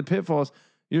navigated the pitfalls,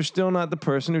 you're still not the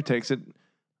person who takes it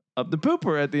up the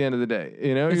pooper at the end of the day.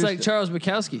 You know, it's like Charles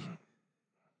Bukowski.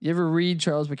 You ever read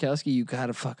Charles Bukowski? You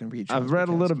gotta fucking read. Charles I've read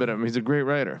Bukowski. a little bit of him. He's a great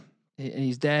writer. And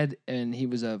he's dead, and he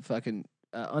was a fucking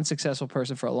unsuccessful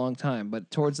person for a long time.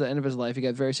 But towards the end of his life, he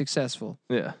got very successful.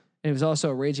 Yeah. And he was also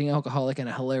a raging alcoholic and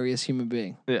a hilarious human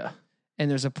being. Yeah.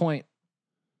 And there's a point,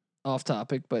 off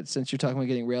topic, but since you're talking about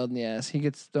getting railed in the ass, he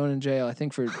gets thrown in jail, I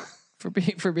think,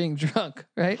 for being drunk,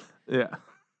 right? Yeah.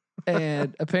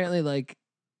 And apparently, like,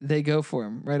 they go for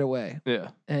him right away. Yeah.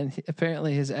 And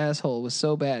apparently his asshole was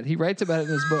so bad. He writes about it in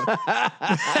his book.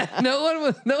 no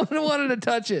one wanted to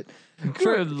touch it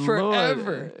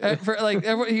forever.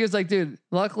 He was like, dude,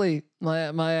 luckily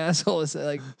my asshole is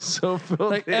like so filthy.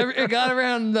 like it got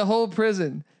around the whole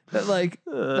prison. That like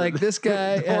this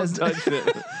guy has touched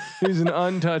it. He's an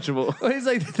untouchable. Well, he's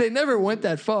like, they never went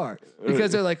that far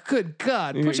because they're like, good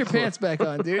God, put your pants back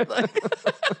on, dude. Like,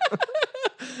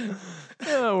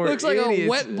 looks like a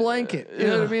wet blanket. You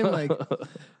know what I mean? Like,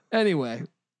 anyway.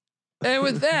 And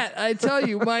with that, I tell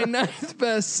you, my ninth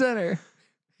best center.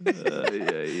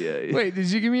 Yeah. Wait,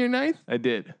 did you give me your ninth? I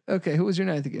did. Okay, who was your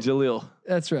ninth again? Jaleel.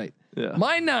 That's right. Yeah.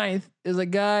 My ninth is a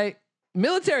guy,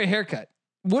 military haircut,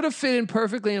 would have fit in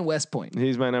perfectly in West Point.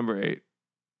 He's my number 8.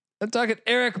 I'm talking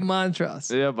Eric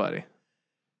Montross. Yeah, buddy.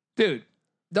 Dude,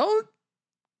 don't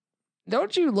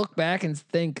you look back and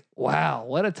think, wow,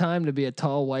 what a time to be a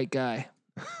tall white guy.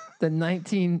 The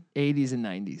 1980s and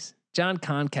 90s. John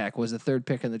Koncak was the 3rd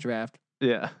pick in the draft.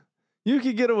 Yeah. You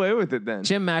could get away with it then.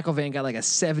 Jim McElvain got like a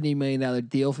 $70 million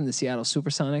deal from the Seattle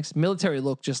Supersonics. Military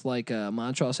looked just like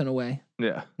Montross in a way.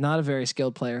 Yeah. Not a very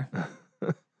skilled player.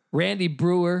 Randy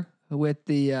Brewer with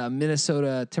the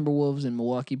Minnesota Timberwolves and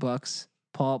Milwaukee Bucks.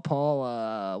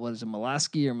 Paul, what is it,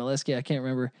 Molaski or Molesky? I can't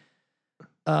remember.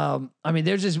 I mean,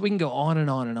 we can go on and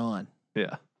on and on.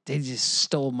 Yeah. They just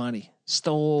stole money. I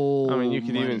mean, you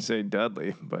could even say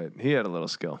Dudley, but he had a little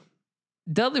skill.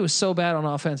 Dudley was so bad on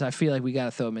offense, I feel like we got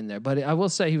to throw him in there. But I will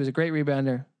say he was a great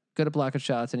rebounder, good at blocking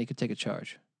shots, and he could take a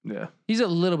charge. Yeah. He's a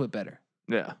little bit better.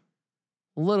 Yeah.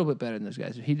 A little bit better than those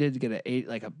guys. He did get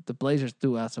the Blazers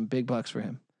threw out some big bucks for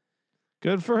him.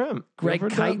 Good for him. Greg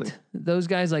Kite, those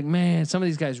guys, like, man, some of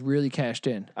these guys really cashed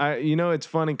in. It's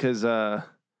funny because I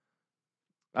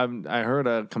heard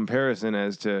a comparison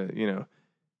as to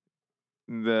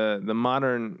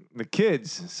the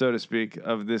kids, so to speak,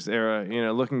 of this era.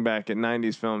 Looking back at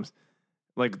 90s films,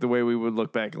 like the way we would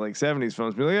look back at like 70s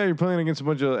films, be like, yeah, you're playing against a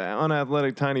bunch of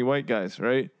unathletic, tiny white guys,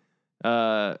 right?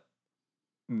 The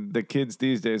kids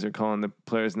these days are calling the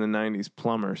players in the 90s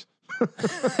plumbers.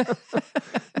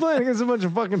 Playing against a bunch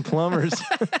of fucking plumbers.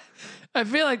 I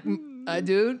feel like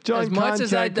John as much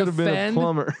as I could have been a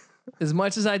plumber. As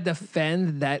much as I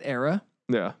defend that era,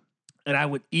 yeah, and I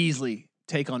would easily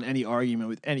take on any argument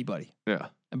with anybody, yeah,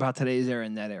 about today's era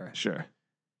and that era. Sure,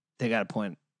 they got a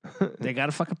point. They got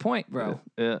a fucking point, bro.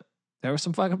 Yeah, there were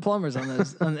some fucking plumbers in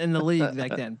the league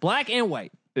back then, black and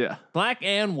white. Yeah, black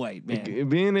and white, man.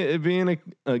 Being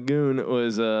a goon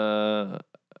was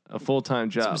a full-time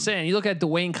job. That's what I'm saying. You look at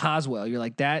Dwayne Coswell, you're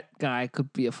like, that guy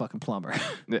could be a fucking plumber.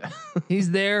 Yeah.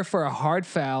 He's there for a hard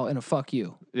foul and a fuck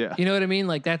you. Yeah. You know what I mean?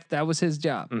 Like that was his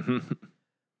job. Mm-hmm.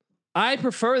 I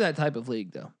prefer that type of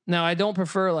league though. Now I don't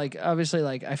prefer obviously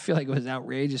I feel like it was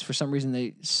outrageous for some reason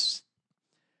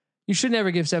you should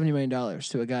never give $70 million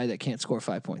to a guy that can't score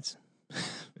 5 points.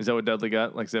 Is that what Dudley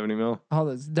got? Like 70 mil?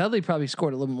 Dudley probably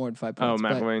scored a little more than 5 points. Oh,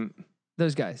 McElwain.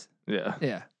 Those guys. Yeah.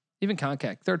 Yeah. Even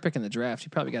Koncak, 3rd pick in the draft, he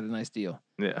probably got a nice deal.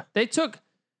 Yeah. They took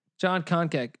John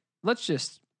Koncak. Let's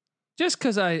just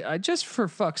because I just for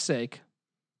fuck's sake,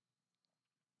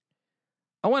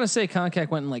 I want to say Koncak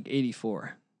went in like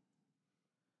 84.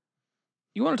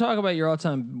 You want to talk about your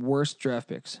all-time worst draft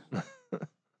picks? Let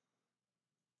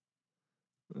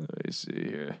me see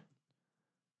here.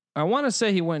 I want to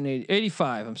say he went in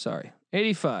 85. I'm sorry.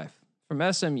 85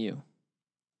 from SMU.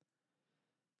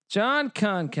 John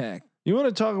Koncak. You want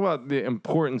to talk about the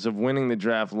importance of winning the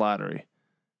draft lottery?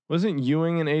 Wasn't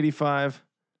Ewing in 85?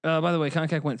 By the way,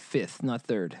 Koncak went 5th, not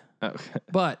 3rd. Okay.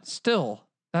 But still,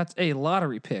 that's a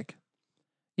lottery pick.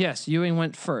 Yes, Ewing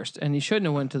went 1st, and he shouldn't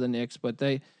have went to the Knicks, but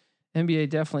NBA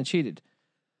definitely cheated.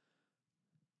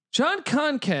 John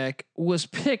Koncak was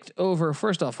picked over,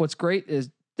 first off, what's great is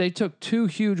they took 2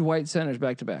 huge white centers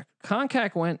back to back.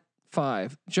 Koncak went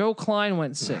 5. Joe Klein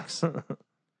went 6.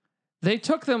 They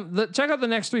took them. Check out the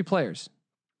next 3 players: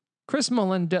 Chris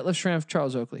Mullin, Detlef Schrempf,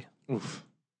 Charles Oakley. Oof.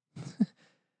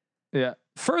 Yeah.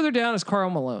 Further down is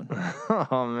Karl Malone.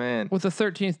 Oh man, with the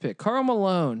 13th pick, Karl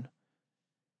Malone.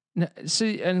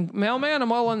 See, and Mailman,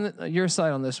 I'm all on your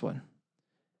side on this one.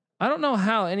 I don't know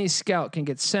how any scout can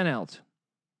get sent out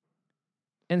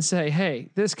and say, hey,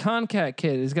 this Concat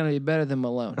kid is going to be better than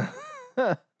Malone.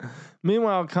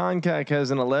 Meanwhile, Koncak has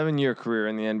an 11-year career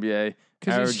in the NBA.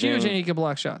 Because he's huge and he can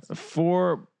block shots.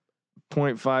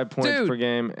 4.5 points per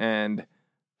game and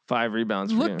 5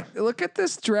 rebounds per game. Look at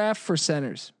this draft for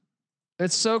centers.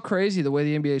 It's so crazy the way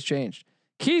the NBA's changed.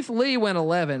 Keith Lee went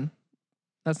 11.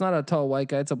 That's not a tall white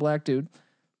guy. It's a black dude.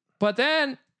 But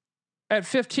then at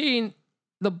 15,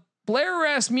 the Blair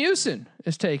Rasmussen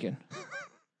is taken.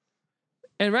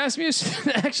 And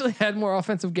Rasmussen actually had more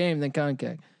offensive game than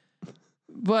Koncak.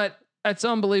 But it's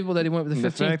unbelievable that he went with the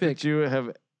 15th pick. The fact that you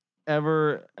have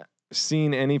ever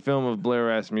seen any film of Blair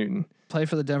Rasmussen play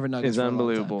for the Denver Nuggets is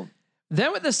unbelievable.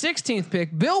 Then with the 16th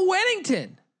pick, Bill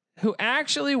Wennington, who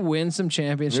actually wins some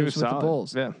championships with the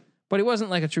Bulls. Yeah. But he wasn't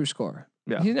like a true scorer.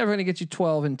 Yeah. He's never going to get you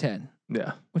 12 and 10.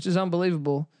 Yeah. Which is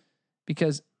unbelievable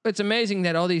because it's amazing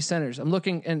that all these centers, I'm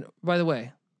looking, and by the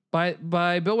way, by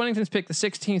Bill Wennington's pick, the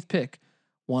 16th pick,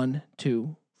 1,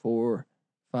 2, 4,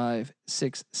 5,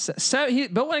 6,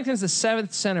 7. Bill Wennington's the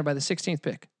 7th center by the 16th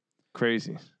pick.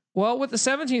 Crazy. Well, with the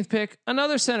 17th pick,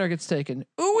 another center gets taken.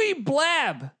 Uwe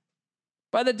Blab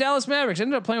by the Dallas Mavericks.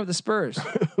 Ended up playing with the Spurs.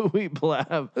 Uwe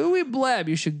Blab. Uwe Blab.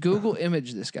 You should Google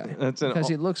image this guy. That's because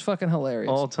he looks fucking hilarious.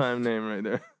 All-time name right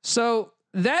there. So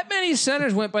that many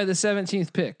centers went by the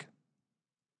 17th pick.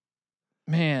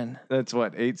 Man. That's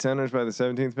what, 8 centers by the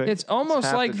 17th pick? It's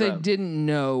almost like they didn't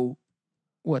know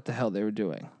what the hell they were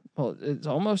doing. Well,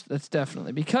 that's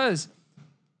definitely because,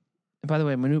 and by the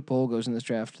way, Manute Bol goes in this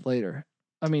draft later.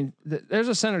 I mean, there's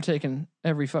a center taken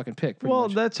every fucking pick. Well,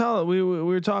 much. That's how we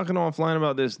were talking offline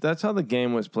about this. That's how the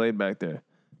game was played back there.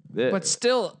 But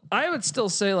still, I would still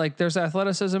say like there's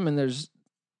athleticism and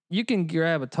you can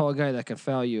grab a tall guy that can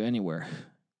foul you anywhere.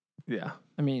 Yeah.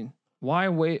 I mean, why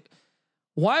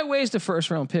waste a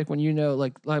first round pick when you know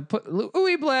like put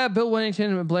Uwe Blab, Bill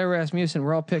Wennington, and Blair Rasmussen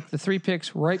were all picked the 3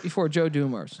 picks right before Joe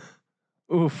Dumars.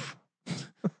 Oof.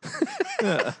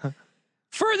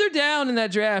 Further down in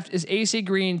that draft is AC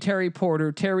Green, Terry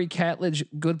Porter, Terry Catledge,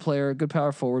 good player, good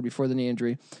power forward before the knee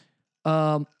injury.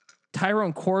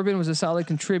 Tyrone Corbin was a solid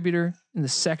contributor in the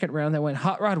 2nd round that went.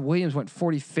 Hot Rod Williams went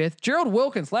 45th. Gerald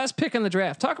Wilkins, last pick in the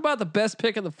draft. Talk about the best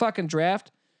pick in the fucking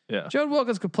draft. Yeah. Gerald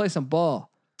Wilkins could play some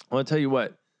ball. Well, I'll tell you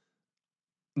what.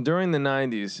 During the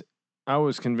 90s, I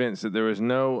was convinced that there was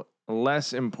no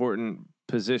less important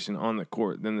position on the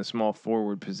court than the small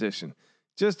forward position.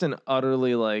 Just an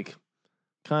utterly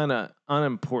kind of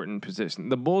unimportant position.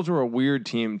 The Bulls were a weird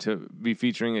team to be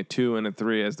featuring a 2 and a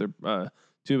 3 as their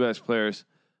 2 best players.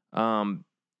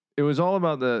 It was all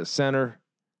about the center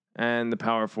and the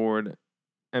power forward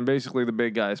and basically the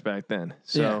big guys back then.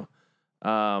 So,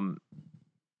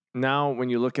 now when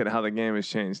you look at how the game has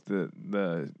changed,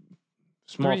 the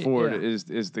small forward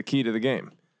is the key to the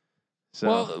game. So,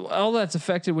 well, all that's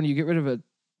affected when you get rid of a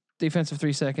defensive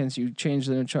 3 seconds, you change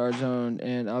the charge zone,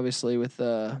 and obviously with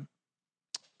the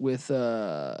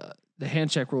hand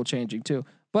check rule changing too.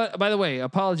 But by the way,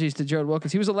 apologies to Gerald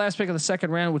Wilkins. He was the last pick of the 2nd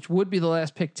round, which would be the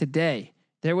last pick today.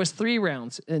 There was 3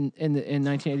 rounds in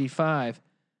 1985,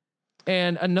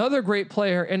 and another great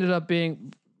player ended up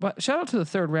being. But shout out to the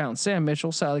 3rd round, Sam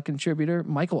Mitchell, solid contributor.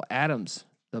 Michael Adams,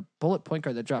 the bullet point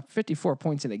guard that dropped 54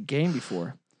 points in a game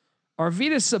before.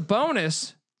 Arvydas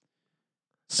Sabonis.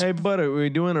 Hey, buddy, we're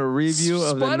doing a review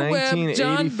of the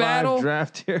 1985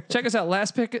 draft here. Check us out.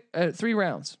 Last pick at 3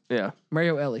 rounds. Yeah.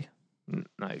 Mario Elie.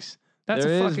 Nice. That's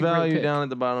there a is fucking value great down at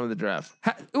the bottom of the draft.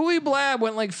 Uwe Blab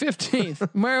went like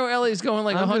 15th. Mario Ellie's going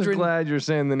like 100. I'm just glad you're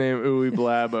saying the name Uwe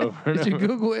Blab over. Did you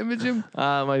Google image him?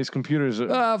 My computer's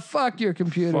fuck your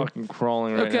computer. Fucking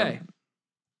crawling right now. Okay.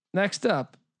 Next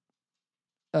up.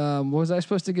 Was I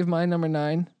supposed to give my number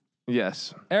 9?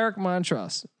 Yes. Eric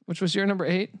Montross, which was your number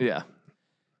 8? Yeah.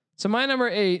 So my number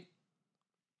 8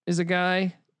 is a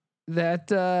guy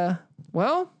that,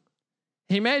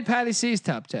 he made Patty C's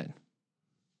top 10.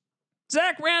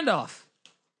 Zach Randolph.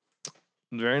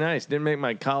 Very nice. Didn't make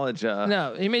my college.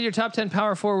 No, he made your top 10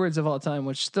 power forwards of all time,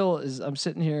 which still is, I'm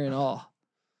sitting here in awe.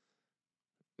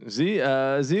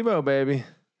 Zebo, baby.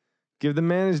 Give the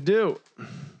man his due.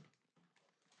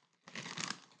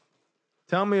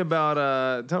 Tell me about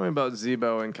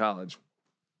Zebo in college.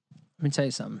 Let me tell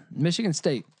you something. Michigan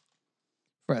State,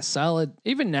 for a solid,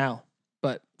 even now,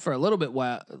 but for a little bit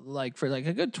while, for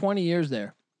a good 20 years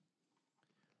there,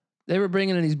 they were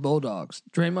bringing in these Bulldogs.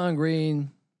 Draymond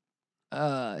Green,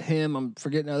 I'm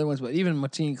forgetting other ones, but even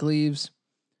Martine Cleaves.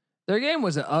 Their game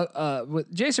was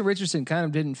with Jason Richardson kind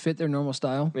of didn't fit their normal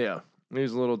style. Yeah, he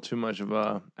was a little too much of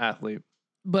a athlete.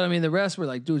 But I mean, the rest were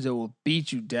like dudes that will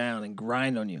beat you down and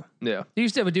grind on you. Yeah. They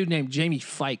used to have a dude named Jamie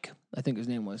Fike, I think his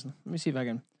name was. Let me see if I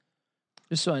can,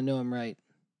 just so I know I'm right.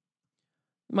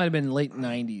 It might have been late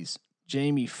 90s.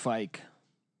 Jamie Fike.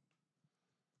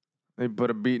 They put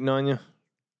a beating on you.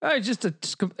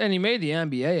 And he made the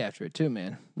NBA after it too,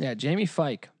 man. Yeah, Jamie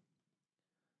Fike.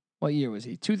 What year was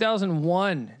he?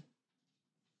 2001.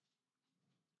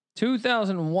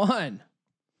 2001.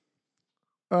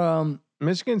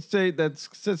 Michigan State, that's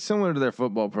similar to their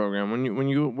football program. When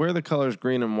you wear the colors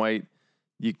green and white,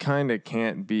 you kind of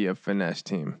can't be a finesse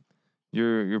team.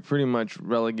 You're pretty much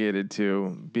relegated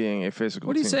to being a physical team.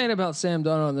 What are you saying about Sam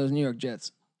Darnold and those New York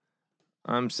Jets?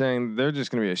 I'm saying they're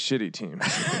just going to be a shitty team.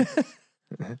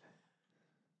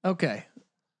 Okay.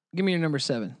 Give me your number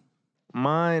 7.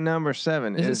 My number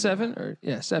 7 is it 7 or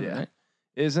 7, yeah, right?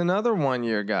 Is another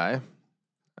 1-year guy.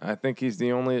 I think he's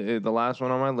the last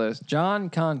one on my list. John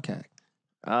Koncak.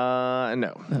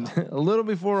 No. A little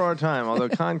before our time, although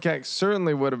Koncak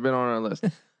certainly would have been on our list.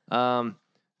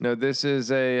 No, this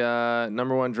is a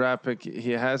number 1 draft pick.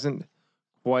 He hasn't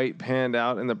quite panned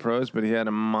out in the pros, but he had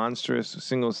a monstrous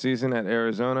single season at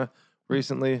Arizona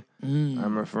recently.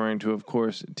 I'm referring to, of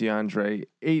course, DeAndre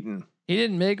Ayton. He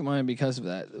didn't make mine because of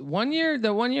that. The 1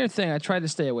 year thing, I tried to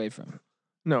stay away from.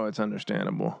 No, it's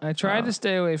understandable. I tried to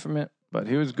stay away from it. But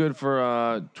he was good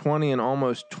for 20 and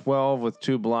almost 12 with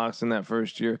 2 blocks in that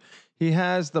first year. He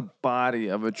has the body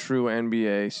of a true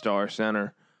NBA star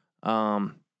center.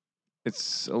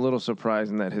 It's a little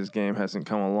surprising that his game hasn't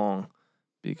come along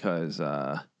because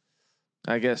I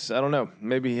guess, I don't know,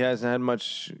 maybe he hasn't had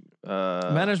much.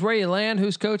 Matters where you land,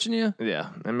 who's coaching you. Yeah,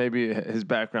 and maybe his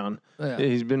background. Yeah.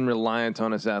 He's been reliant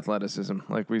on his athleticism.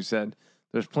 Like we've said,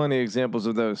 there's plenty of examples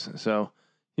of those. So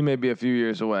he may be a few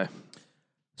years away.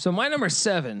 So my number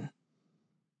 7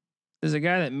 is a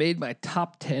guy that made my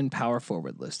top 10 power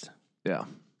forward list. Yeah.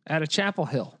 Out of Chapel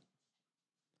Hill.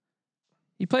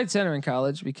 He played center in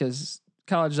college because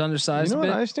college is undersized. You know a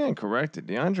bit. what? I stand corrected.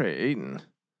 DeAndre Ayton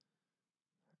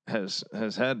has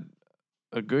had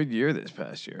a good year this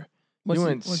past year. He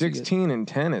went 16 and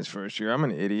 10 his first year. I'm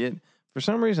an idiot. For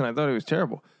some reason, I thought he was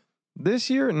terrible. This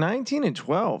year, 19 and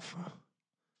 12.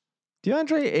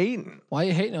 DeAndre Ayton. Why are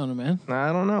you hating on him, man?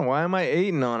 I don't know. Why am I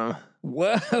hating on him?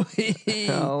 Whoa.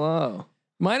 Hello.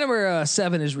 My number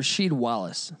 7 is Rasheed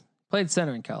Wallace. Played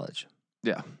center in college.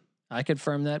 Yeah. I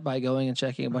confirmed that by going and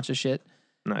checking a bunch of shit.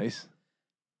 Nice.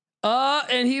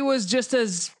 And he was just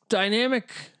as dynamic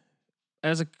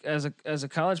as a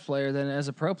college player than as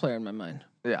a pro player in my mind.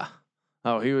 Yeah.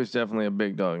 Oh, he was definitely a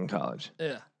big dog in college.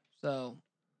 Yeah. So,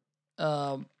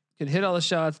 could hit all the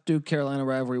shots. Duke Carolina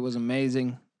rivalry was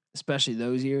amazing, especially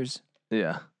those years.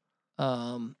 Yeah.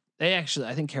 I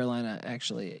think Carolina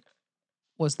actually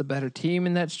was the better team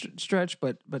in that stretch,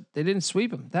 but they didn't sweep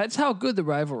them. That's how good the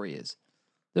rivalry is.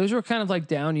 Those were kind of like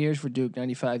down years for Duke,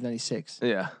 95, 96.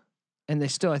 Yeah. And they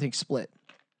still, I think, split.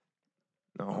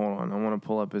 No, hold on. I want to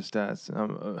pull up his stats.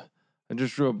 I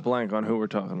just drew a blank on who we're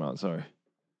talking about. Sorry.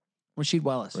 Rasheed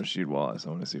Wallace. Rasheed Wallace. I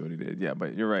want to see what he did. Yeah,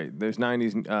 but you're right. There's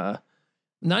 90s.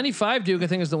 95 Duke, I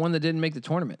think, is the one that didn't make the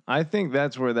tournament. I think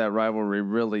that's where that rivalry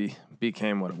really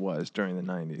became what it was during the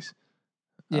 90s.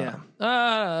 Yeah.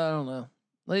 I don't know.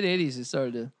 Late 80s, it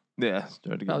started to. Yeah,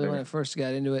 started to get probably bigger. when I first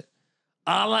got into it.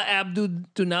 Ala Abdul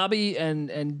Dunabi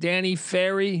and Danny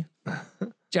Ferry,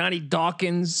 Johnny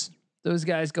Dawkins, those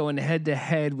guys going head to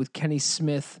head with Kenny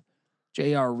Smith,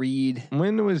 J.R. Reed.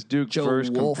 When was Duke Joe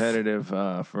first Wolf. competitive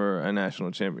for a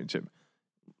national championship?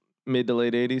 Mid to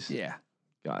late 80s? Yeah.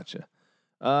 Gotcha.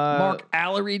 Mark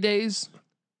Allery days.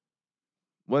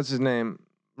 What's his name?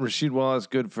 Rasheed Wallace,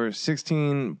 good for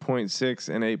 16.6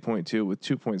 and 8.2 with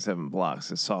 2.7 blocks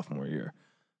his sophomore year.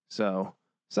 So,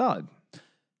 solid.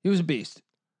 He was a beast.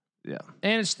 Yeah.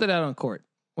 And it stood out on court.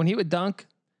 When he would dunk,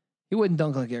 he wouldn't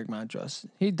dunk like Eric Montross.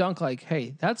 He'd dunk like,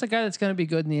 hey, that's a guy that's going to be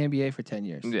good in the NBA for 10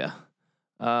 years. Yeah.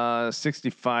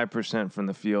 65% from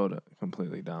the field,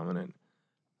 completely dominant.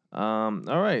 All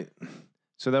right.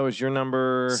 So that was your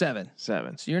number 7.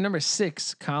 7. So you're number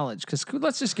 6, college. Because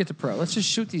let's just get to pro. Let's just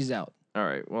shoot these out. All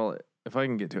right. Well, if I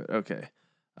can get to it. Okay.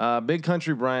 Big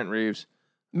Country Bryant Reeves.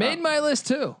 Made my list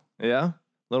too. Yeah? A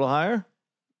little higher?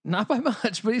 Not by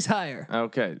much, but he's higher.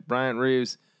 Okay. Bryant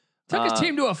Reeves. Took his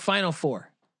team to a Final Four.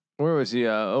 Where was he?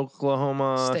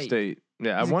 Oklahoma State.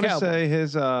 Yeah. He's I want to Cowboy. say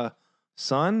his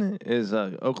son is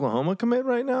Oklahoma commit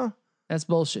right now. That's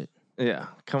bullshit. Yeah.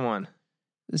 Come on.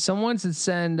 Someone should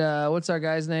send, what's our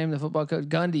guy's name, the football coach,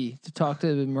 Gundy, to talk to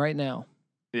him right now.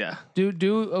 Yeah.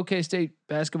 Do OK State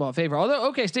basketball a favor. Although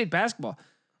OK State basketball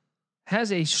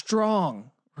has a strong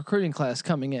recruiting class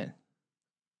coming in.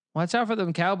 Watch out for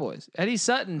them Cowboys. Eddie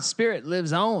Sutton's spirit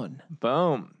lives on.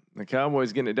 Boom. The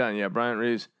Cowboys getting it done. Yeah. Bryant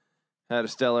Reeves had a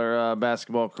stellar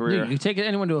basketball career. Dude, you take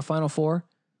anyone to a Final Four,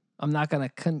 I'm not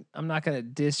gonna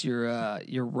diss your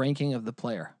ranking of the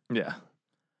player. Yeah.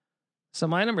 So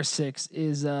my number 6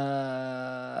 is where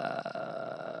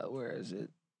is it?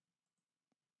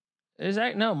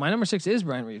 My number 6 is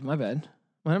Bryant Reeves. My bad.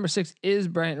 My number 6 is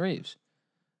Bryant Reeves.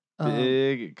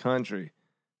 Big country.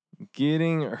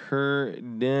 Getting her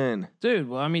done. Dude,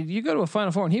 well, I mean, you go to a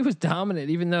Final Four and he was dominant,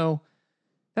 even though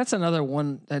that's another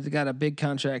one that got a big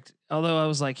contract. Although I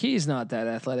was like, he's not that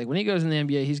athletic. When he goes in the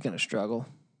NBA, he's going to struggle.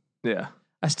 Yeah.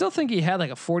 I still think he had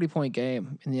like a 40-point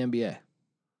game in the NBA.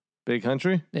 Big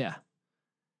country? Yeah.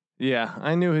 Yeah.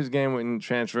 I knew his game wouldn't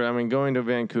transfer. I mean, going to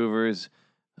Vancouver is,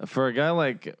 for a guy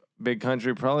like Big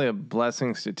country, probably a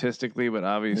blessing statistically, but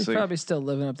obviously. He's probably still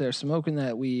living up there smoking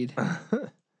that weed.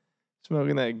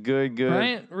 Smoking that good.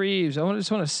 Bryant Reeves, I just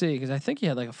want to see because I think he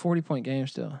had like a 40-point game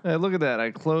still. Hey, look at that.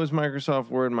 I close Microsoft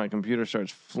Word. My computer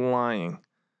starts flying.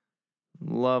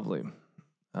 Lovely.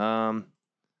 Bryant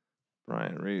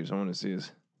Reeves. I want to see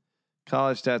his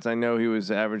college stats. I know he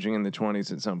was averaging in the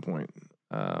 20s at some point.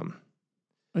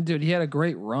 Dude, he had a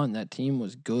great run. That team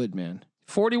was good, man.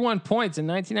 41 points in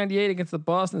 1998 against the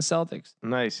Boston Celtics.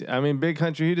 Nice. I mean, big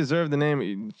country. He deserved the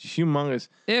name. Humongous.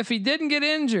 If he didn't get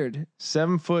injured,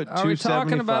 7 foot. Are we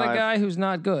talking about a guy who's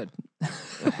not good?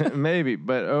 Maybe,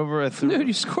 but over a. Dude,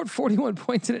 you scored 41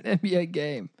 points in an NBA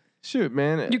game. Shoot,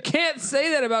 man. You can't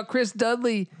say that about Chris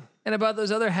Dudley and about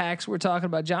those other hacks we're talking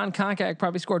about. John Koncak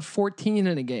probably scored 14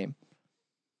 in a game.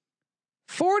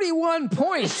 41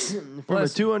 points from a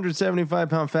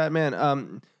 275-pound fat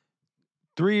man.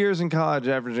 3 years in college,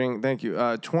 averaging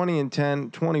 20 and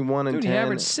 10, 21 and 10, he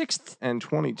averaged 6 and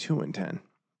 22 and 10.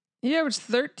 He averaged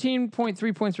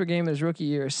 13.3 points per game in his rookie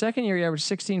year. Second year, he averaged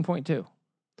 16.2.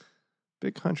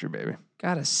 Big country, baby.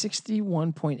 Got a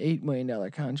 $61.8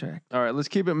 million contract. All right, let's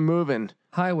keep it moving.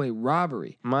 Highway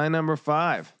robbery. My number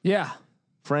 5. Yeah,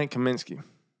 Frank Kaminsky.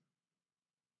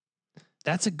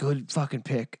 that's a good fucking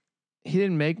pick. He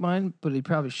didn't make mine, but he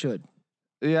probably should.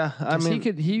 Yeah, I mean,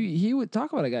 he would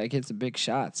talk about a guy who gets the big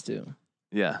shots too.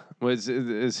 Yeah,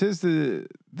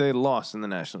 they lost in the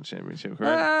national championship,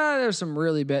 correct? There's some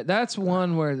really bad. That's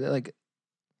one where like,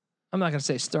 I'm not gonna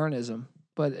say Sternism,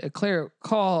 but a clear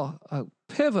call, a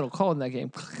pivotal call in that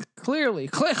game, clearly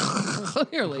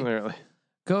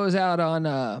goes out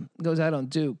on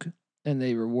Duke, and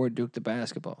they reward Duke the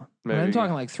basketball. I'm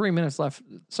talking like 3 minutes left,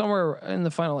 somewhere in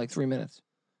the final, like 3 minutes.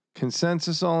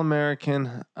 Consensus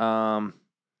All-American.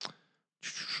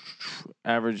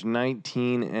 Averaged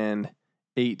 19 and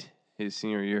 8 his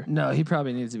senior year. No, he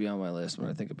probably needs to be on my list when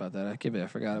I think about that. I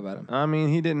forgot about him. I mean,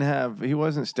 he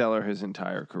wasn't stellar his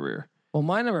entire career. Well,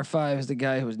 my number 5 is the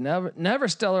guy who was never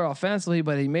stellar offensively,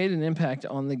 but he made an impact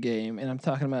on the game, and I'm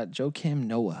talking about Joakim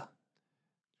Noah.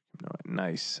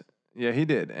 Nice. Yeah, he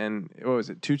did. And what was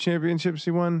it? 2 championships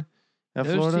he won at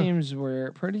Those Florida? teams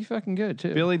were pretty fucking good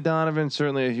too. Billy Donovan,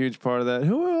 certainly a huge part of that.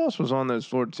 Who else was on those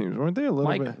Florida teams? Weren't they a little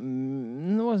bit?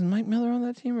 Wasn't Mike Miller on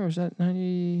that team, or was that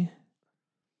 90?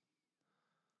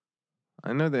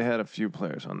 I know they had a few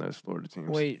players on those Florida teams.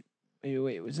 Wait.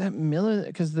 Was that Miller?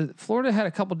 Because the Florida had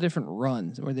a couple different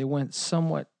runs where they went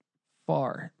somewhat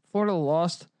far. Florida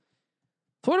lost.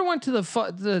 Florida went to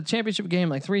the championship game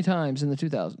like 3 times in the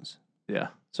 2000s. Yeah.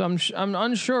 So I'm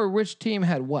unsure which team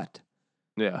had what.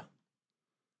 Yeah.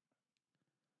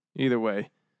 Either way,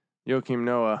 Joakim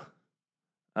Noah,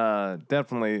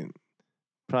 definitely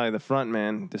probably the front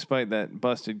man, despite that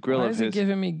busted grill Why of is his. it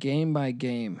giving me game by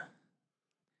game?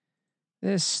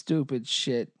 This stupid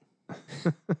shit.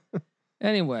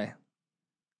 Anyway,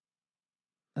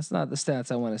 that's not the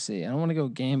stats I want to see. I don't want to go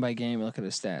game by game and look at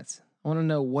his stats. I want to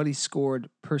know what he scored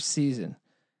per season.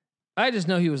 I just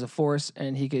know he was a force,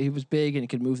 and he was big and he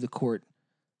could move the court.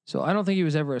 So I don't think he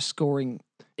was ever a scoring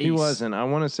ace. He wasn't. I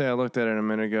want to say I looked at it a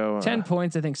minute ago. 10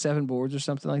 points, I think 7 boards or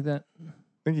something like that. I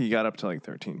think he got up to like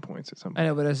 13 points at some point. I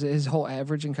know, but his whole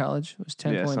average in college was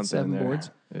 10 points, 7 boards.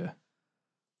 Yeah.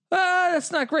 That's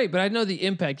not great, but I know the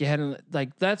impact you had on,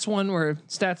 like, that's one where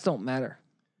stats don't matter.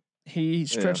 He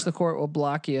stretched the court, will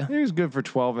block you. He was good for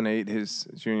 12 and 8 his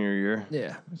junior year.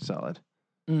 Yeah. Solid.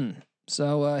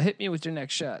 So hit me with your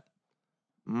next shot.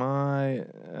 Slide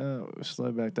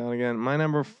back down again. My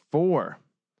number 4.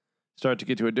 Start to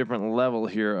get to a different level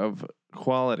here of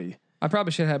quality. I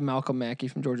probably should have Malcolm Mackey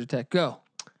from Georgia Tech. Go.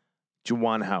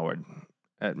 Juwan Howard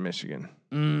at Michigan.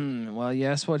 Well,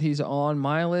 yes, he's on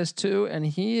my list too, and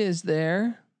he is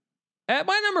there at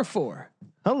my number 4.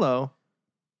 Hello.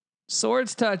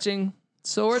 Swords touching.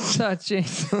 Huh.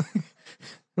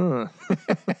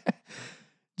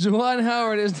 Juwan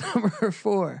Howard is number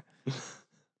 4.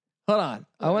 Hold on.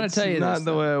 I want to tell you not this.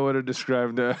 The way I would have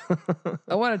described it.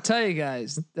 I want to tell you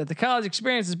guys that the college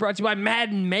experience is brought to you by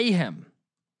Madden Mayhem.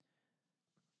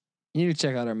 You need to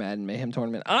check out our Madden Mayhem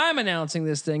tournament. I'm announcing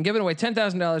this thing, giving away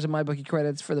 $10,000 in MyBookie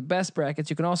credits for the best brackets.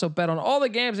 You can also bet on all the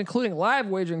games, including live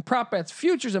wagering, prop bets,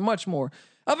 futures, and much more.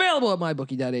 Available at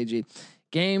mybookie.ag.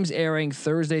 Games airing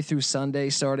Thursday through Sunday,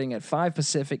 starting at 5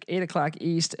 Pacific, 8 o'clock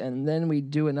East, and then we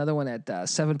do another one at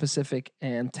 7 Pacific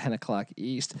and 10 o'clock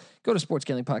East. Go to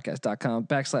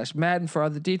sportsgamblingpodcast.com/Madden for all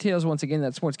the details. Once again,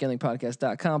 that's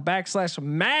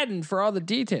sportsgamblingpodcast.com/Madden for all the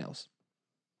details.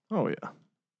 Oh, yeah.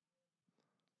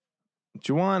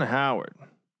 Juwan Howard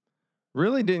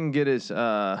really didn't get his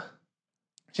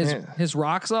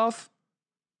rocks off.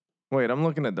 Wait, I'm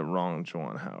looking at the wrong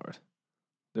Juwan Howard.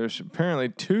 There's apparently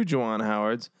 2 Juwan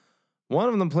Howards. One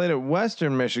of them played at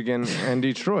Western Michigan and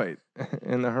Detroit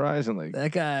in the Horizon League.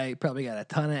 That guy probably got a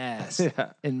ton of ass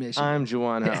in Michigan. I'm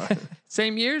Juwan Howard.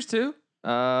 Same years too?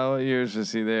 What years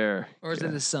was he there? Or is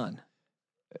it his son?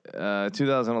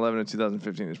 2011 and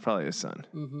 2015 is probably his son.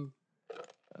 Mm-hmm.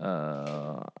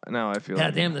 Now I feel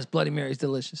God damn, this Bloody Mary's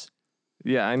delicious.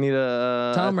 Yeah, I need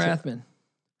a Tom Rathman.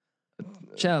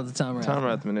 Shout out to Tom Rathman. Tom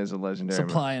Rathman is a legendary.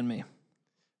 Supplying me.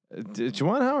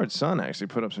 Juwan Howard's son actually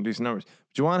put up some decent numbers.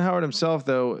 Juwan Howard himself,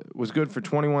 though, was good for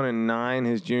 21-9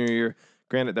 his junior year.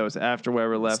 Granted, that was after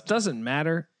Weber left. It doesn't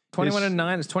matter.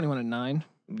 21-9 is 21-9.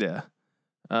 Yeah.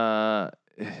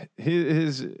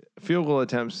 His field goal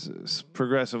attempts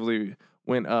progressively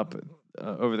went up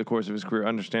over the course of his career,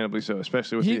 understandably so,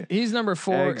 especially with he's number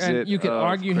 4, and you could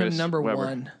argue Chris him number Weber.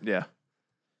 1. Yeah.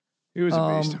 He was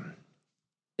a beast.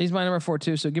 He's my number 4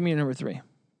 too, so give me a number 3.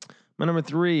 My number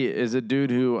 3 is a dude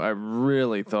who I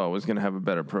really thought was going to have a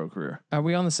better pro career. Are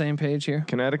we on the same page here?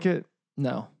 Connecticut?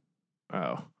 No.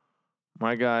 Oh.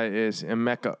 My guy is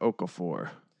Emeka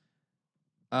Okafor.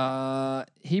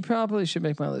 He probably should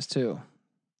make my list too.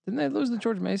 Didn't they lose to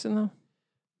George Mason though?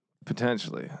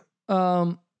 Potentially.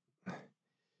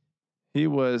 He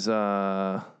was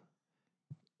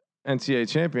NCAA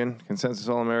champion, consensus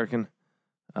All-American,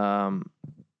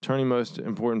 turning most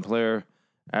important player,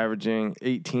 averaging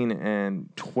 18 and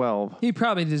 12. He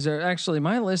probably deserves. Actually,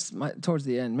 my list towards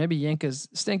the end. Maybe Yanka's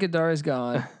Stinkadar is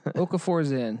gone.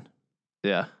 Okafor's in.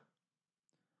 Yeah.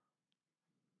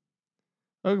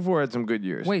 Okafor had some good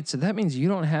years. Wait, so that means you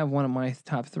don't have one of my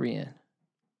top 3 in?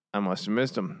 I must have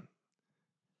missed him.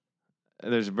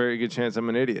 There's a very good chance I'm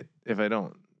an idiot if I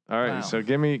don't. All right, Wow. So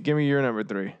give me your number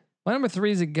 3. My number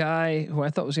 3 is a guy who I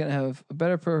thought was going to have a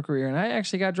better pro career, and I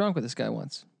actually got drunk with this guy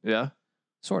once. Yeah?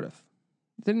 Sort of.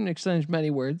 Didn't exchange many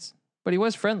words, but he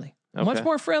was friendly. Okay. Much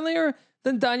more friendlier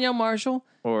than Danielle Marshall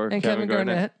Or and Kevin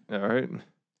Garnett. All right. And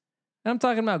I'm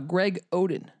talking about Greg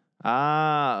Oden,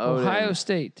 Ohio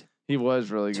State. He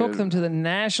was really Took good. them to the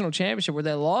national championship where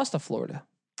they lost to Florida.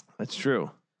 That's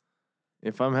true.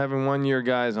 If I'm having 1-year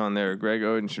guys on there, Greg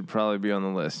Oden should probably be on the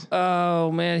list.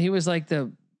 Oh, man. He was like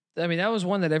that was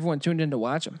one that everyone tuned in to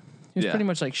watch him. He was pretty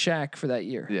much like Shaq for that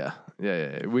year. Yeah.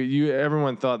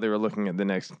 Everyone thought they were looking at the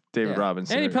next David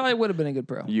Robinson. And he probably would have been a good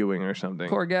pro. Ewing or something.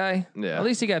 Poor guy. Yeah. At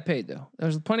least he got paid, though.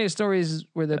 There's plenty of stories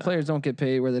where the players don't get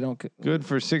paid, where they don't get. Good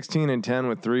for 16 and 10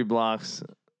 with 3 blocks.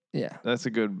 Yeah. That's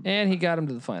a good. And he got him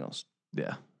to the finals.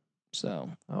 Yeah. So,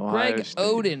 Ohio Greg State.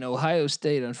 Oden, Ohio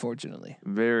State, unfortunately.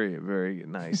 Very, very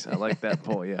nice. I like that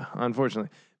poll. Yeah. Unfortunately.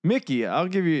 Mickey, I'll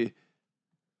give you.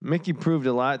 Mickey proved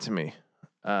a lot to me.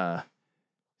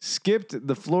 Skipped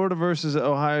the Florida versus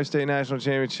Ohio State national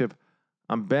championship.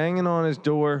 I'm banging on his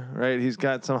door, right? He's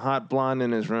got some hot blonde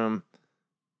in his room.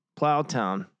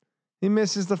 Plowtown. He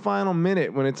misses the final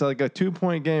minute when it's like a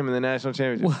 2-point game in the national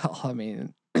championship. Well, I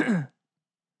mean,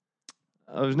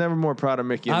 I was never more proud of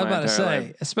Mickey in I was my about to entire say,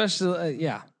 life. especially,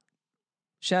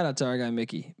 shout out to our guy,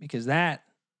 Mickey, because that's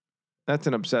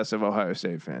an obsessive Ohio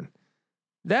State fan.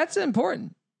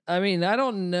 important. I mean, I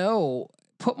don't know.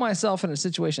 Put myself in a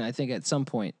situation, I think at some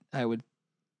point I would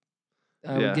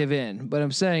give in. But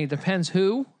I'm saying it depends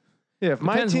who. Yeah, if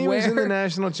my Depends team was in the where.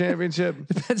 national championship,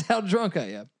 Depends how drunk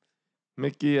I am.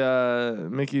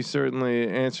 Mickey certainly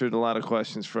answered a lot of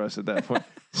questions for us at that point.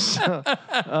 So,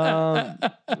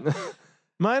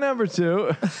 my number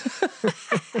 2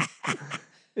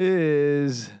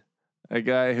 is a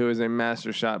guy who is a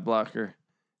master shot blocker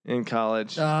in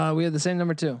college. We have the same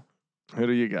number 2. Who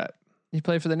do you got? He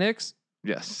played for the Knicks.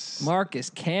 Yes.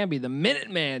 Marcus Camby, the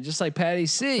Minuteman, just like Patty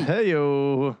C. Hey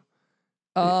yo.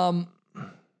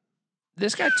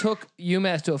 This guy took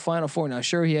UMass to a Final Four. Now,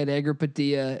 sure, he had Edgar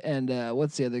Padilla and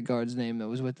what's the other guard's name that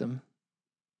was with them?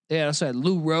 Yeah, also had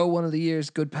Lou Rowe one of the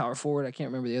years, good power forward. I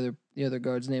can't remember the other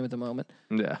guard's name at the moment.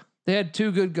 Yeah. They had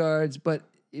 2 good guards, but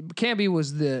Camby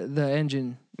was the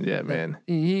engine. Yeah, man.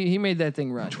 He made that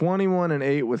thing run. 21 and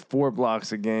 8 with 4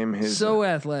 blocks a game. So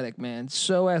athletic, man.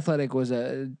 So athletic was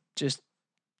just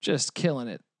killing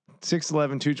it.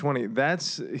 6'11",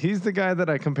 220. He's the guy that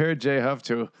I compared Jay Huff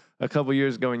to a couple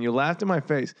years ago, and you laughed in my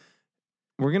face.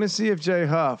 We're gonna see if Jay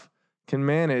Huff can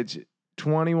manage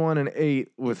 21-8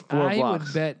 with 4 blocks. I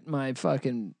would bet my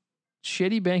fucking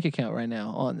shitty bank account right now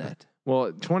on that.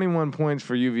 Well, 21 points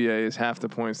for UVA is half the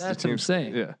points. That's the what I'm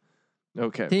saying. Yeah.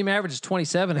 Okay. Team average is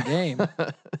 27 a game.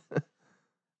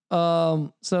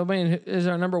 So I mean, is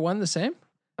our number one the same?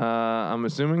 I'm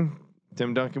assuming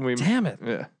Tim Duncan. Damn it.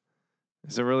 Yeah.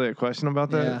 Is there really a question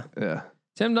about that? Yeah.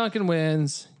 Tim Duncan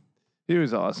wins. He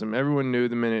was awesome. Everyone knew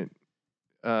the minute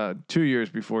 2 years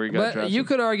before he got drafted. You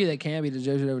could argue that Camby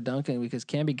deserves it over Duncan because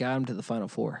Camby got him to the Final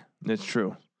Four. That's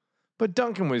true. But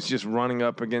Duncan was just running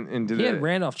up again into He the had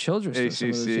Randolph Childress for some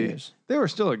of those ACC. years. They were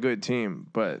still a good team,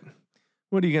 but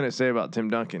what are you going to say about Tim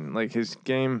Duncan? Like his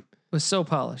game Was so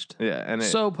polished. Yeah, and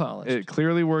Polished. it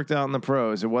clearly worked out in the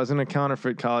pros. It wasn't a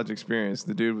counterfeit college experience.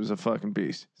 The dude was a fucking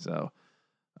beast. So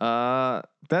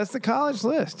that's the college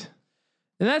list.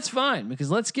 And that's fine because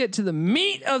let's get to the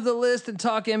meat of the list and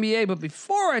talk NBA. But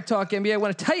before I talk NBA, I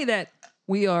want to tell you that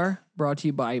we are brought to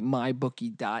you by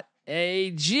MyBookie.ag.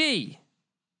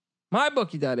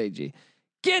 MyBookie.ag.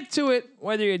 Get to it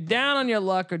whether you're down on your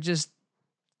luck or just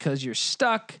because you're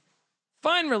stuck.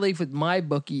 Find relief with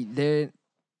MyBookie.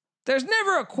 There's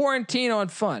never a quarantine on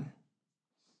fun.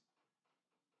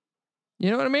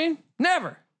 You know what I mean?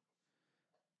 Never.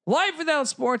 Life without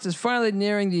sports is finally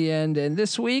nearing the end. And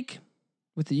this week,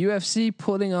 with the UFC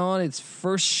putting on its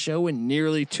first show in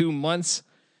nearly 2 months,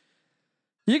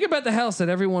 you can bet the house that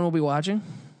everyone will be watching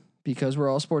because we're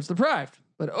all sports deprived.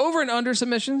 But over and under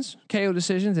submissions, KO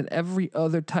decisions, and every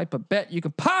other type of bet you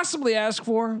could possibly ask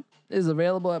for is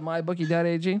available at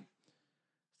MyBookie.ag.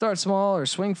 Start small or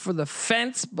swing for the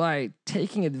fence by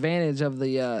taking advantage of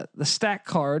the stack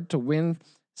card to win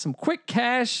some quick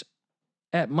cash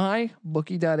at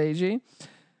MyBookie.ag.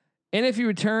 And if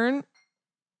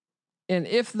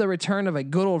the return of a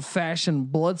good old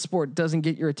fashioned blood sport doesn't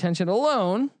get your attention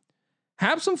alone,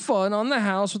 have some fun on the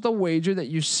house with a wager that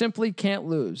you simply can't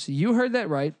lose. You heard that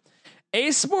right.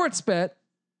 A sports bet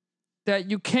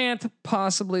that you can't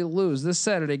possibly lose. This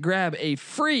Saturday, grab a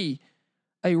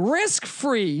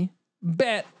risk-free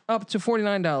bet up to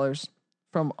 $49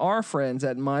 from our friends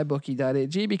at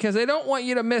MyBookie.ag because they don't want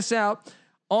you to miss out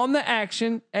on the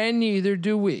action, and neither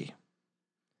do we.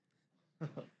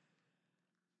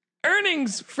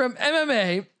 Earnings from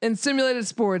MMA and simulated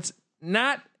sports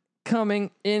not coming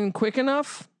in quick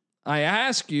enough? I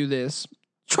ask you this.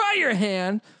 Try your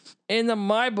hand in the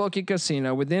MyBookie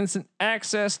casino with instant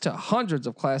access to hundreds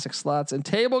of classic slots and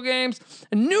table games,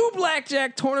 and new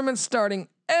blackjack tournaments starting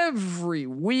every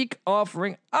week,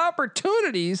 offering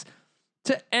opportunities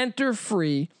to enter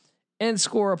free and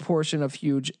score a portion of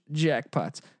huge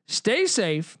jackpots. Stay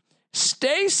safe,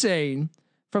 stay sane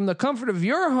from the comfort of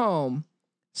your home.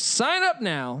 Sign up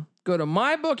now. Go to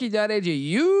MyBookie.ag.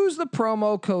 Use the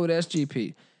promo code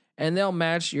SGP, and they'll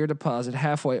match your deposit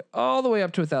halfway, all the way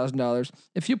up to $1,000.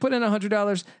 If you put in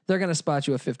 $100, they're going to spot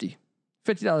you a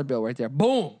 $50 bill right there.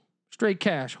 Boom. Straight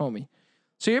cash, homie.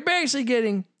 So you're basically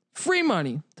getting free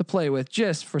money to play with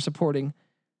just for supporting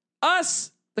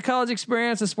us, the College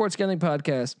Experience, the Sports Gambling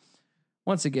Podcast.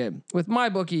 Once again, with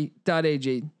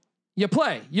MyBookie.ag, you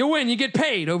play, you win, you get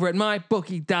paid over at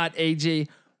MyBookie.ag.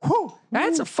 Whew,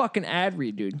 that's a fucking ad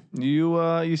read, dude.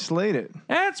 You slayed it.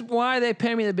 That's why they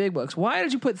pay me the big bucks. Why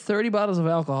did you put 30 bottles of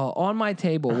alcohol on my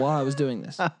table while I was doing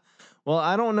this? Well,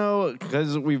 I don't know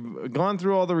because we've gone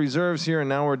through all the reserves here, and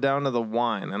now we're down to the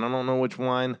wine, and I don't know which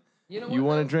wine you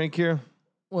want to drink here.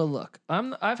 Well, look,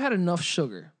 I've had enough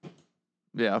sugar.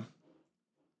 Yeah,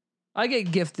 I get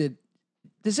gifted.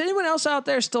 Does anyone else out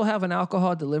there still have an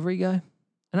alcohol delivery guy?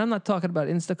 And I'm not talking about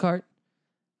Instacart.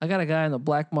 I got a guy in the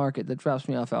black market that drops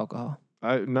me off alcohol.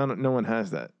 No one has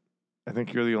that. I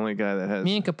think you're the only guy that has.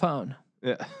 Me and Capone.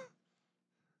 Yeah.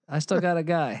 I still got a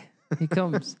guy. He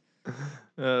comes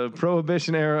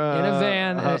Prohibition era in a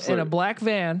van, hustler. in a black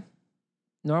van.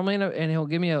 Normally, and he'll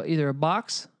give me either a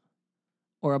box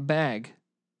or a bag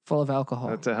full of alcohol.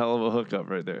 That's a hell of a hookup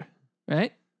right there.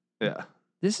 Right? Yeah.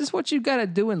 This is what you got to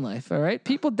do in life. All right.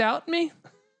 People doubt me.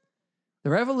 The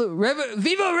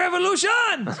Viva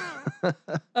Revolution!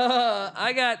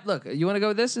 Look, you want to go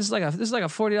with this? This is like a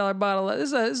 $40 bottle.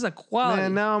 This is a quality.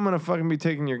 Man, now I'm gonna fucking be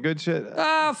taking your good shit.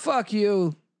 Fuck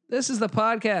you. This is the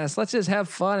podcast. Let's just have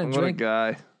fun and drink. What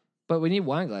a guy. But we need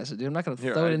wine glasses, dude. I'm not gonna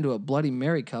throw it into a Bloody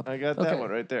Mary cup. I got that one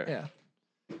right there.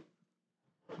 Yeah.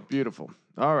 Beautiful.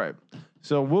 All right.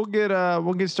 So we'll get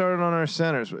started on our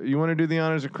centers. You want to do the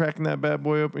honors of cracking that bad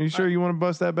boy open? You sure you want to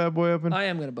bust that bad boy open? I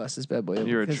am gonna bust this bad boy open.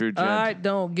 You're a true gent. I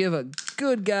don't give a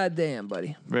good goddamn,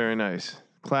 buddy. Very nice.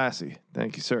 Classy.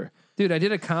 Thank you, sir. Dude, I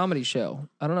did a comedy show.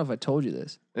 I don't know if I told you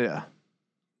this. Yeah.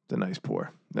 It's a nice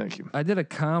pour. Thank you. I did a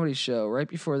comedy show right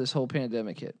before this whole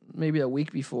pandemic hit, maybe a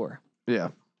week before, Yeah.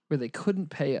 where they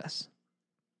couldn't pay us.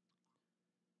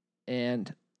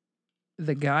 And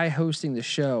the guy hosting the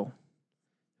show,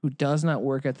 who does not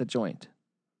work at the joint,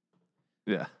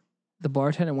 Yeah. the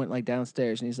bartender went like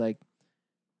downstairs and he's like,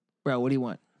 bro, what do you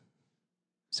want?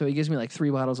 So he gives me like 3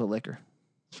 bottles of liquor.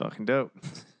 It's fucking dope.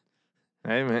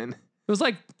 Hey, man. It was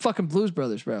like fucking Blues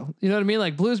Brothers, bro. You know what I mean?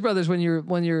 Like Blues Brothers when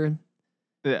you're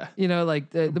Yeah. you know, like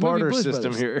the barter movie Blues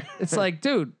system Brothers. here. It's like,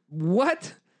 dude,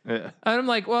 what? Yeah. And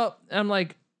I'm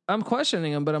like, I'm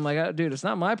questioning him, but I'm like, dude, it's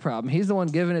not my problem. He's the one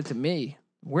giving it to me.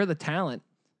 We're the talent.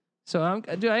 So I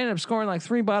ended up scoring like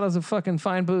 3 bottles of fucking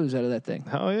fine booze out of that thing.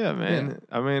 Hell yeah, man.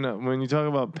 I mean, when you talk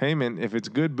about payment, if it's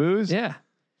good booze, Yeah.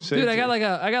 Dude, I got like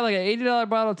a $80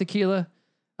 bottle of tequila,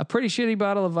 a pretty shitty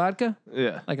bottle of vodka,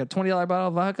 like a $20 bottle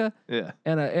of vodka,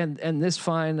 and this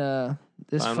fine wine.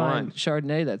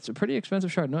 Chardonnay that's a pretty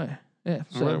expensive Chardonnay. Yeah.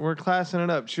 So We're classing it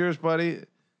up. Cheers, buddy,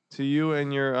 to you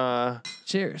and your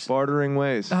cheers. bartering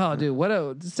ways. Oh, dude,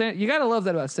 you gotta love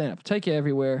that about stand up. Take you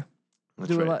everywhere. That's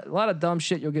Do right. a lot of dumb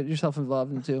shit you'll get yourself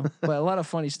involved into, but a lot of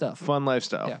funny stuff. Fun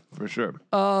lifestyle, Yeah. for sure.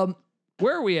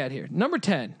 Where are we at here? Number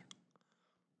 10.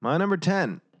 My number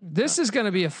 10. This is going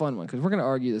to be a fun one because we're going to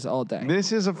argue this all day.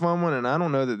 This is a fun one, and I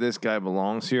don't know that this guy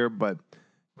belongs here, but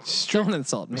Don't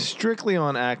insult me. strictly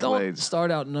on Don't accolades.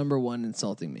 start out number 1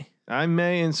 insulting me. I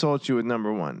may insult you with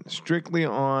number 1. Strictly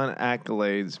on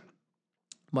accolades.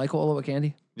 Michael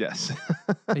Olowokandi? Yes.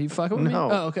 Are you fucking with No.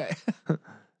 me? Oh, okay.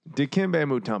 Dikembe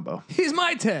Mutombo. He's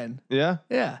my 10. Yeah?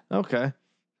 Yeah. Okay.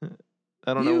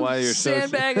 I don't know why you're so...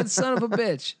 sandbagging son of a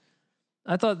bitch.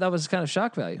 I thought that was kind of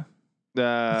shock value.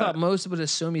 I thought most would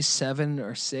assume he's 7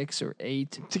 or 6 or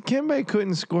 8. Dikembe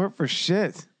couldn't score for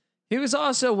shit. He was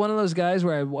also one of those guys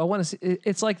where I want to see.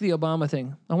 It's like the Obama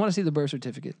thing. I want to see the birth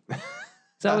certificate.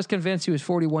 So I was convinced he was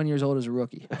 41 years old as a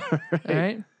rookie. All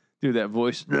right? Dude, that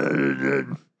voice.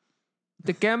 Dikembe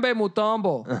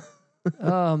Mutombo.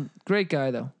 Great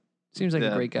guy, though. Seems like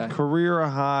a great guy. Career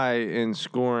high in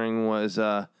scoring was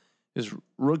his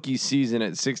rookie season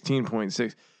at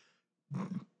 16.6.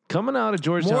 Coming out of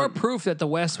Georgetown. More proof that the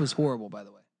West was horrible, by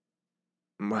the way.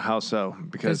 How so?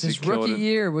 Because his rookie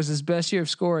year was his best year of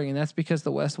scoring, and that's because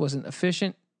the West wasn't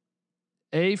efficient,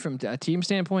 from a team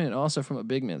standpoint and also from a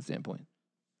big man standpoint.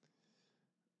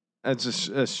 That's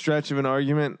a stretch of an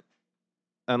argument.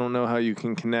 I don't know how you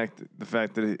can connect the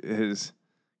fact that his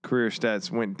career stats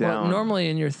went down. Well, normally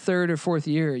in your 3rd or 4th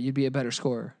year, you'd be a better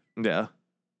scorer. Yeah.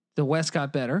 The West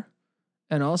got better,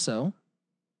 and also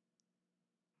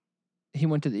he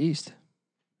went to the East.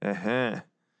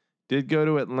 Did go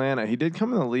to Atlanta. He did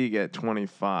come in the league at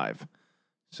 25.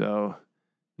 So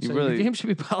your game should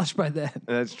be polished by then.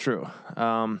 That's true.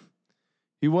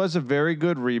 He was a very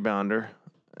good rebounder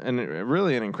and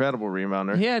really an incredible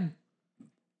rebounder. He had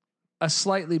a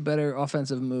slightly better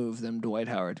offensive move than Dwight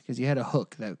Howard because he had a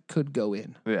hook that could go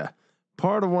in. Yeah.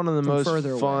 Part of one of the most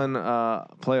fun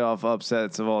playoff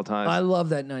upsets of all time. I love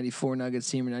that 94 Nuggets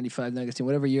team or 95 Nuggets team,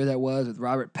 whatever year that was with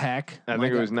Robert Pack. I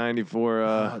think it was 94.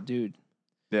 Oh, dude.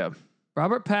 Yeah.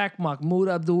 Robert Pack, Mahmoud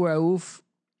Abdul-Rauf,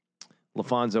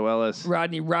 LaFonso Ellis,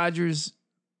 Rodney Rogers,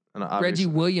 and Reggie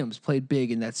Williams played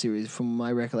big in that series from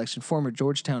my recollection. Former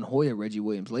Georgetown Hoya Reggie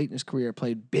Williams, late in his career,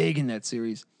 played big in that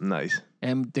series. Nice.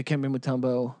 And Dikembe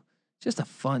Mutombo, just a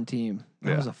fun team.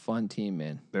 That was a fun team,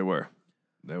 man. They were.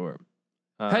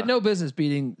 Had no business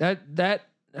beating that. That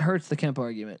hurts the Kemp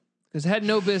argument because had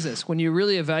no business. When you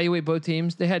really evaluate both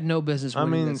teams, they had no business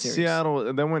winning that series.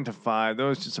 Seattle, they went to 5. That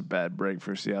was just a bad break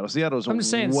for Seattle. Seattle's I'm just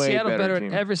saying, way Seattle better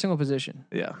team. at every single position.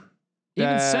 Yeah.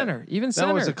 Even center.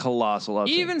 That was a colossal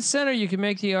upset. Even center, you can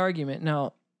make the argument.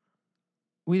 Now,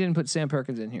 we didn't put Sam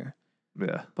Perkins in here.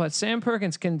 Yeah. But Sam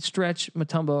Perkins can stretch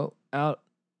Mutombo out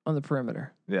on the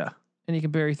perimeter. Yeah. And he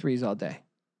can bury threes all day.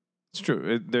 It's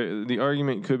true. The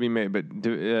argument could be made, but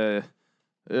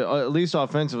at least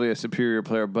offensively, a superior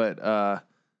player. But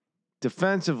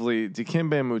defensively,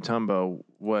 Dikembe Mutombo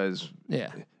was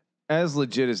as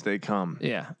legit as they come.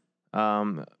 Yeah.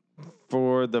 Came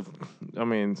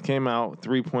out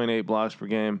 3.8 blocks per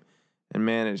game and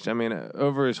managed.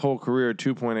 Over his whole career,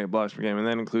 2.8 blocks per game, and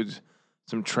that includes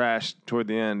some trash toward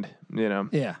the end.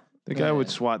 Yeah. The guy would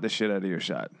swat the shit out of your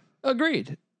shot.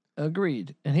 Agreed.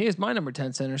 And he is my number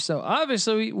 10 center. So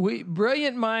obviously, we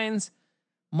brilliant minds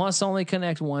must only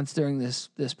connect once during this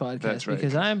podcast. That's right.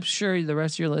 Because I'm sure the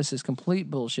rest of your list is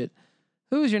complete bullshit.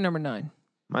 Who's your number 9?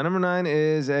 My number 9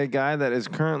 is a guy that is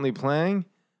currently playing.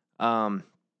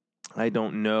 I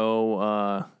don't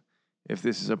know if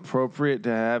this is appropriate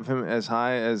to have him as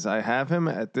high as I have him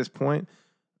at this point.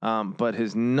 But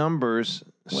his numbers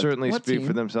certainly what speak team?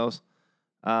 for themselves.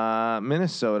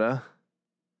 Minnesota.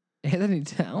 Anthony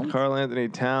Towns. Karl Anthony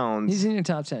Towns. He's in your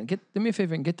top 10. Do me a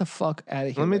favor and get the fuck out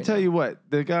of here. Let me right tell now. you what.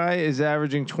 The guy is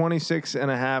averaging 26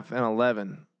 and a half and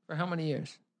 11. For how many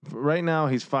years? Right now,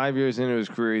 he's 5 years into his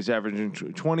career. He's averaging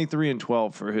 23 and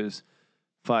 12 for his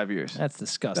 5 years. That's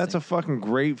disgusting. That's a fucking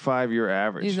great 5-year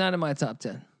average. He's not in my top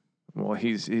 10. Well,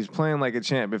 he's playing like a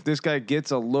champ. If this guy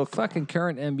gets a look, Fucking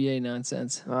current NBA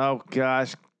nonsense. oh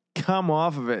gosh, come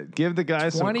off of it. Give the guy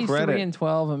some 23 credit. and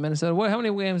 12 in Minnesota. What? How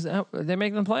many games? Are they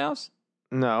making the playoffs?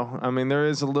 No, I mean there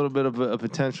is a little bit of a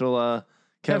potential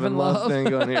Kevin Love thing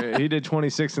going here. He did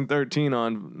 26 and 13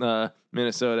 on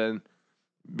Minnesota and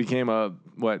became a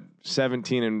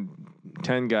 17 and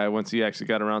 10 guy once he actually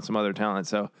got around some other talent.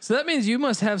 So that means you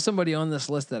must have somebody on this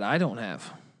list that I don't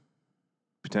have,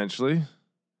 potentially,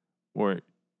 or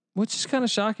which is kind of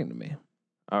shocking to me.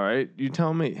 all right, you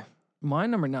tell me. My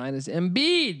number 9 is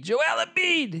Embiid, Joel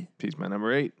Embiid. He's my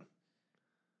number 8.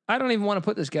 I don't even want to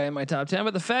put this guy in my top 10,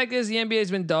 but the fact is the NBA has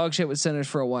been dog shit with centers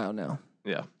for a while now.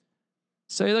 Yeah.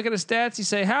 So you look at his stats, you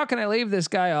say, how can I leave this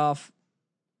guy off?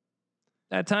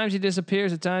 At times he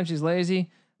disappears, at times he's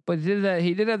lazy, but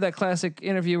he did have that classic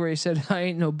interview where he said, I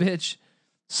ain't no bitch.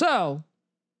 So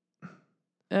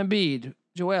Embiid,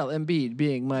 Joel Embiid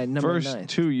being my number 9. First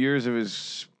 2 years of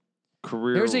his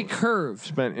career. There's a curve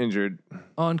spent injured.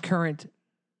 on current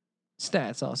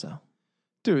stats also.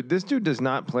 Dude, this dude does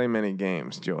not play many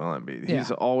games, Joel Embiid. Yeah. He's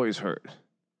always hurt.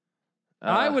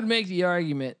 I would make the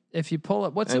argument if you pull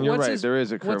up and you're right. his, There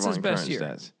is a curve what's his on best current year?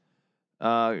 stats.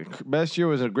 Best year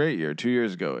was a great year 2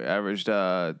 years ago. He averaged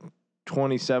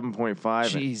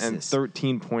 27.5 and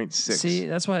 13.6. See,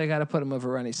 that's why I got to put him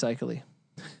over Ronnie Cycli.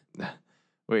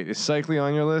 Wait, is Cycli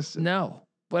on your list? No,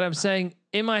 but I'm saying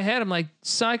in my head, I'm like,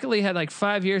 Cycli had like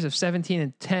 5 years of 17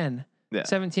 and 10, Yeah.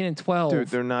 17 and 12. Dude,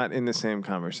 they're not in the same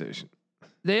conversation.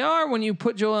 They are when you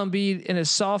put Joel Embiid in a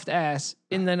soft ass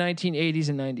in the 1980s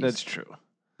and 90s. That's true.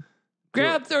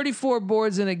 Grab 34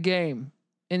 boards in a game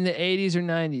in the 80s or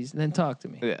 90s and then talk to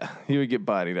me. Yeah, he would get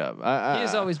bodied up.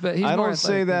 He's always been. He's I more don't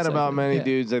say athletic than that about Cycli. many Yeah.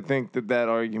 dudes. I think that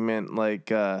argument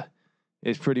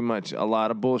is pretty much a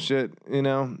lot of bullshit. You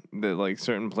know, that like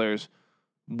certain players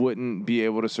wouldn't be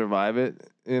able to survive it.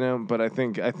 You know, but I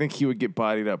think he would get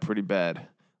bodied up pretty bad.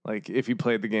 Like if he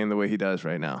played the game the way he does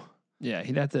right now. Yeah,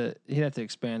 he'd have to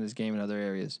expand his game in other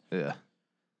areas. Yeah.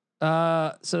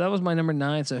 So that was my number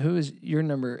 9. So who is your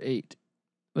number 8?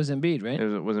 It was Embiid, right?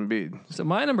 It was Embiid. So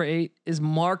my number 8 is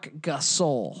Marc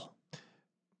Gasol.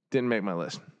 Didn't make my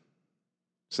list.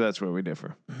 So that's where we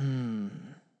differ.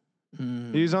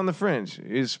 He's on the fringe.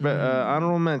 He's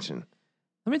honorable mention.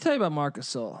 Let me tell you about Marc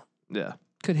Gasol. Yeah.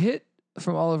 Could hit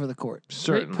from all over the court.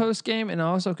 Certainly. Great post game and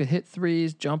also could hit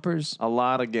threes, jumpers. A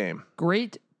lot of game.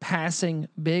 Great passing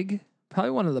big.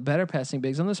 Probably one of the better passing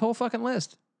bigs on this whole fucking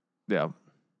list. Yeah.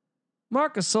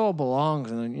 Marc Gasol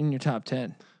belongs in your top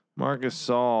 10. Marc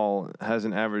Gasol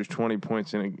hasn't averaged 20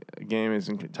 points in a game his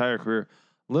entire career.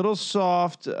 Little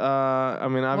soft. I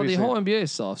mean, obviously. Well, the whole NBA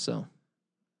is soft, so.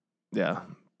 Yeah.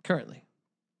 Currently.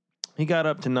 He got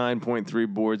up to 9.3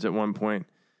 boards at one point.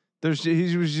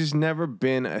 He was just never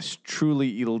been a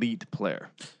truly elite player.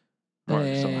 Marc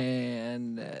Gasol.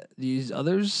 And these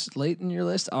others late in your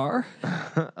list are?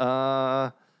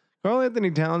 Karl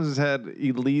Anthony Towns has had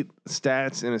elite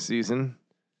stats in a season.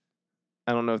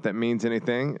 I don't know if that means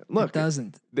anything. Look, It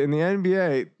doesn't. In the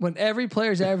NBA, When every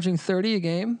player's averaging 30 a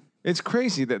game. it's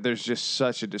crazy that there's just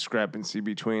such a discrepancy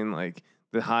between like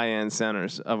the high end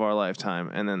centers of our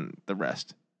lifetime and then the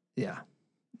rest. Yeah.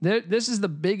 This is the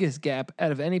biggest gap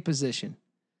out of any position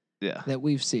Yeah. that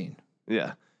we've seen.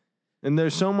 Yeah. And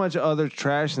there's so much other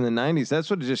trash in the 90s. That's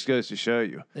what it just goes to show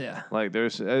you. Yeah. Like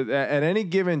there's at any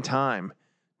given time,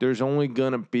 there's only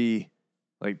going to be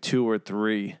like 2 or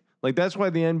 3. Like that's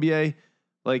why the NBA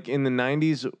like in the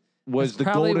 90s was That's the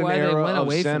probably golden why they era went of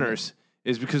away from centers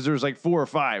is because there was like 4 or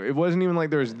 5. It wasn't even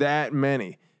like there was that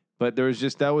many, but there was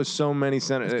just that was so many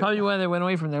centers. Probably why they went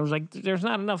away from there. It was like, there's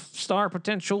not enough star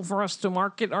potential for us to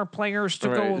market our players to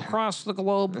go Right. across the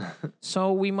globe.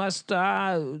 So we must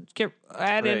add in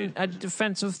Right. a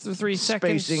defensive 3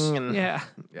 seconds. Spacing and- yeah.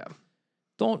 Yeah.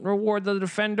 Don't reward the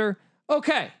defender.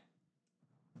 Okay.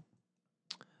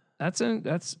 That's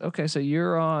okay. So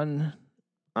you're on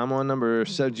I'm on number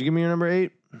 7. Did you give me your number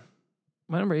 8?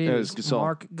 my number 8 It is was Gasol.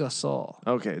 Marc Gasol.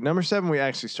 Okay, number 7. We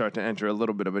actually start to enter a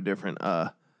little bit of a different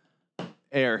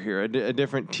air here, a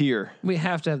different tier. We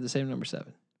have to have the same number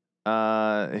 7.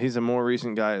 He's a more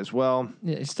recent guy as well.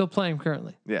 Yeah, he's still playing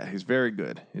currently. Yeah, he's very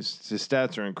good. His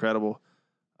stats are incredible.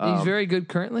 He's very good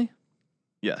currently.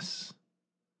 Yes.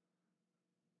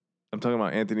 I'm talking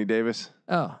about Anthony Davis.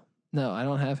 Oh, no, I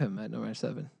don't have him at number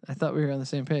 7. I thought we were on the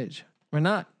same page. We're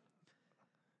not.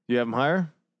 You have him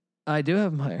higher? I do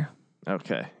have him higher.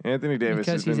 Okay. Anthony Davis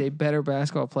because he's a better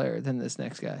basketball player than this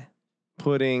next guy.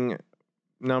 Putting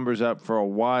numbers up for a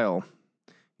while.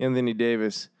 Anthony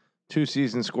Davis, 2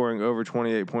 seasons scoring over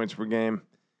 28 points per game.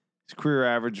 His career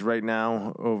average right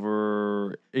now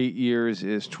over 8 years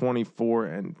is 24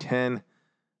 and 10.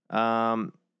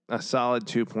 A solid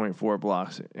 2.4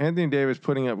 blocks. Anthony Davis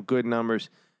putting up good numbers.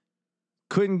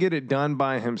 Couldn't get it done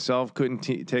by himself. Couldn't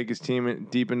take his team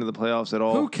deep into the playoffs at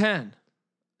all. Who can?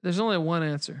 There's only one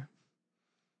answer.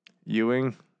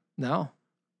 Ewing. No.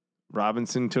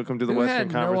 Robinson took him to the Who Western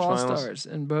had Conference no Finals. All-Stars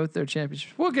in both their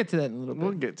championships. We'll get to that in a little bit.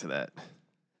 We'll get to that.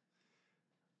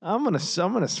 I'm gonna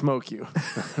smoke you.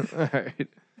 All right.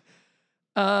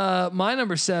 My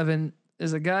number 7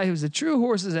 is a guy who's a true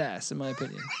horse's ass, in my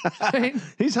opinion. Right?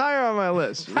 He's higher on my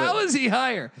list. How is he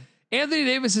higher? Anthony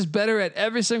Davis is better at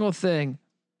every single thing.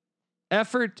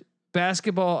 Effort,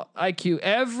 basketball, IQ,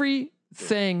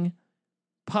 everything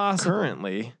possible.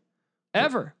 Currently.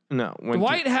 Ever. No.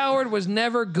 Dwight Howard was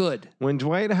never good. When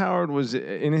Dwight Howard was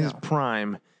in his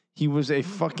prime, he was a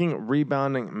fucking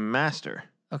rebounding master.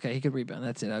 Okay, he could rebound.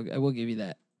 That's it. I will give you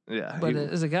that. Yeah. But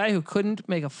as a guy who couldn't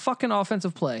make a fucking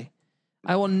offensive play,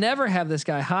 I will never have this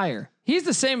guy higher. He's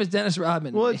the same as Dennis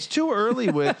Rodman. Well, it's too early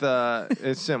with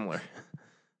it's similar.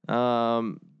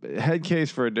 Head case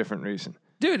for a different reason.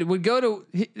 Dude, it would go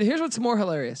to here's what's more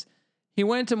hilarious. He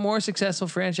went to more successful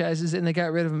franchises and they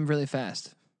got rid of him really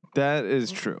fast. That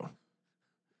is true.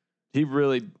 He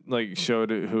really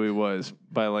showed who he was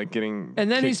by getting.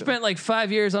 And then he spent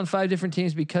 5 years on 5 different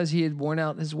teams because he had worn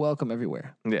out his welcome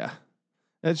everywhere. Yeah,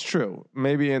 that's true.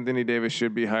 Maybe Anthony Davis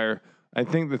should be higher. I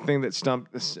think the thing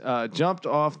that jumped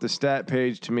off the stat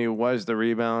page to me was the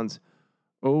rebounds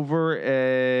over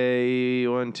a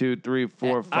 1, 2, 3,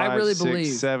 4, 5,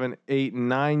 6, 7, 8,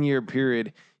 9 year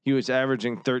period. He was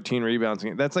averaging 13 rebounds.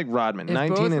 That's like Rodman. If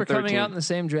 19 both and were 13. coming out in the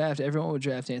same draft, everyone would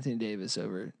draft Anthony Davis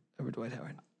over Dwight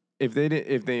Howard. If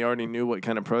they already knew what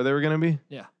kind of pro they were going to be.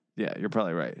 Yeah. Yeah, you're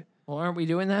probably right. Well, aren't we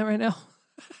doing that right now?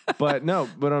 But no,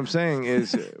 what I'm saying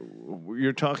is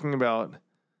you're talking about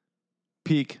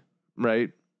peak,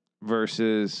 right,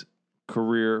 versus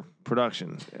career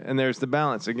production. And there's the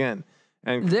balance again.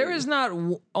 And there is not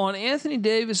on Anthony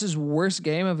Davis's worst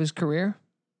game of his career,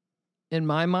 in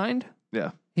my mind.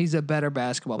 Yeah. He's a better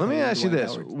basketball player. Let me ask you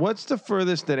this. Howard. What's the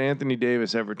furthest that Anthony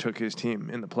Davis ever took his team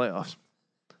in the playoffs?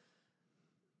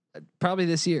 Probably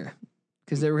this year,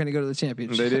 because they were going to go to the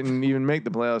championship. They didn't even make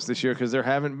the playoffs this year because there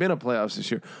haven't been a playoffs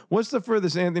this year. What's the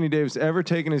furthest Anthony Davis ever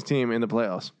taken his team in the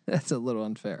playoffs? That's a little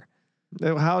unfair.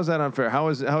 How is that unfair? How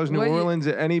is New Orleans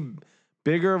any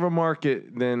bigger of a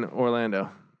market than Orlando,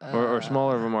 or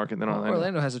smaller of a market than Orlando?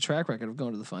 Orlando has a track record of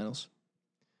going to the finals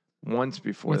Once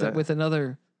before that, with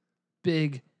another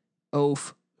big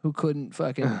oaf who couldn't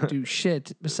fucking do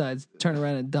shit besides turn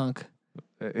around and dunk.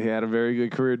 He had a very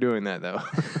good career doing that, though.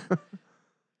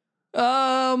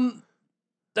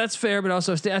 That's fair, but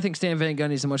also I think Stan Van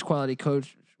Gundy's a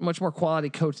much more quality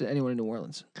coach than anyone in New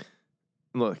Orleans.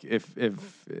 Look, if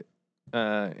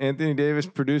Anthony Davis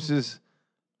produces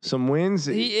some wins,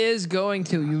 he is going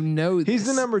to. You know, he's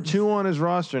the number 2 on his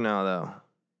roster now, though.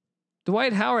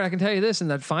 Dwight Howard, I can tell you this: in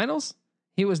that finals,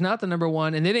 he was not the number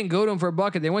 1, and they didn't go to him for a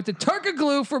bucket. They went to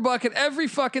Turkoglu for a bucket every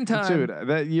fucking time. Dude,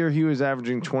 that year he was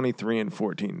averaging 23 and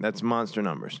 14. That's monster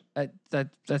numbers.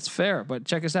 That's fair, but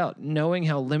check us out. Knowing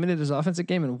how limited his offensive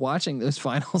game and watching those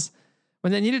finals,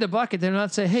 when they needed a bucket, they're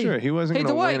not say, "Hey, sure, he wasn't. Hey,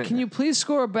 Dwight, can you please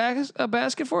score a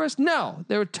basket for us?" No,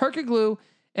 they were Turkoglu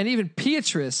and even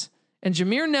Pietrus and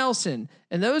Jameer Nelson,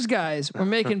 and those guys were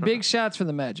making big shots for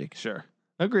the Magic. Sure,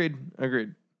 agreed.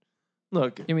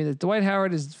 Look, I mean, Dwight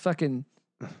Howard is fucking.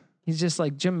 He's just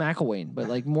like Jim McElwain,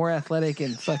 but more athletic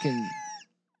and fucking.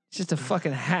 Just a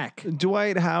fucking hack.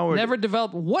 Dwight Howard never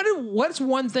developed. What's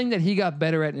one thing that he got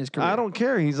better at in his career? I don't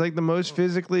care. He's the most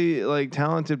physically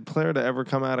talented player to ever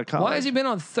come out of college. Why has he been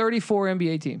on 34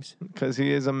 NBA teams? Because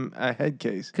he is a head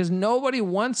case. Because nobody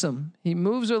wants him. He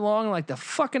moves along like the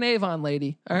fucking Avon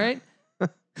lady. All right.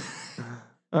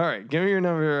 All right. Give me your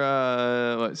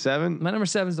number. 7? My number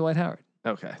 7 is Dwight Howard.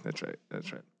 Okay, that's right.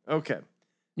 Okay.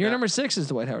 Your number 6 is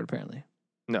Dwight Howard, apparently.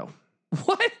 No.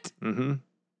 What? Mm-hmm.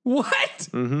 What?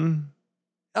 Mm-hmm.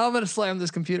 I'm gonna slam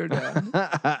this computer down.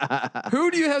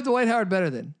 Who do you have Dwight Howard better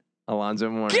than?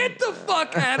 Alonzo Mourning. Get the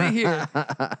fuck out of here.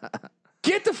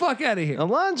 Get the fuck out of here.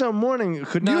 Alonzo Mourning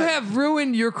could not. You have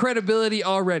ruined your credibility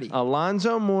already.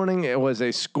 Alonzo Mourning, it was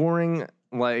a scoring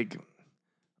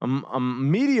a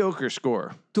mediocre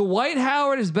score. Dwight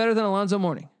Howard is better than Alonzo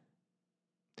Mourning.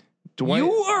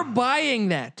 You are buying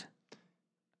that.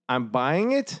 I'm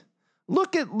buying it.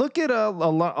 Look at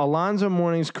Alonzo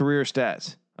Mourning's career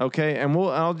stats. Okay, and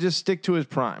I'll just stick to his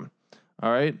prime.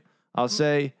 All right, I'll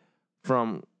say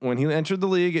from when he entered the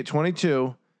league at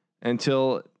 22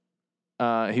 until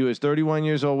he was 31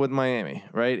 years old with Miami,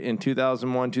 right, in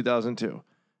 2001, 2002.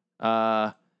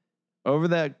 Over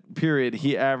that period,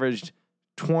 he averaged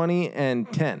 20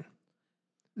 and 10.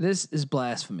 This is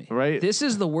blasphemy. Right? This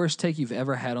is the worst take you've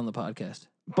ever had on the podcast.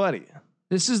 Buddy.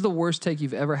 This is the worst take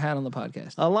you've ever had on the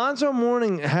podcast. Alonzo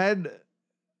Mourning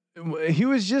he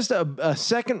was just a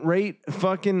second-rate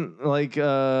fucking, like,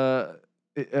 I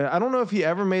don't know if he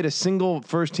ever made a single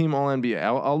first-team All-NBA.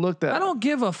 I'll look that. I don't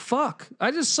give a fuck.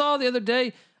 I just saw the other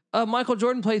day Michael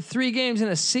Jordan played 3 games in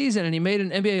a season, and he made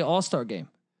an NBA All-Star game.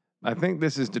 I think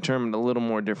this is determined a little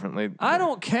more differently. I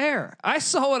don't care. I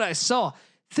saw what I saw.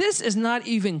 This is not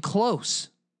even close.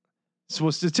 So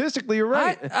statistically, you're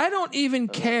right. I don't even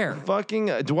care. Fucking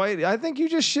Dwight, I think you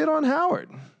just shit on Howard.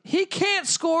 He can't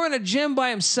score in a gym by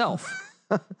himself.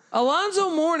 Alonzo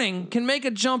Mourning can make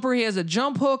a jumper. He has a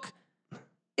jump hook.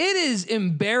 It is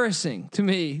embarrassing to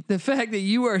me, the fact that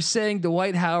you are saying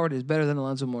Dwight Howard is better than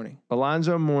Alonzo Mourning.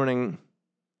 Alonzo Mourning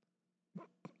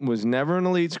was never an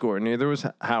elite scorer. Neither was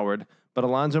Howard. But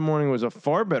Alonzo Mourning was a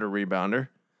far better rebounder.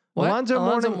 What?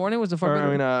 Alonzo Mourning was a far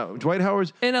better. I mean, Dwight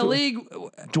Howard's in a league.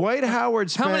 Dwight Howard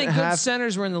spent how many good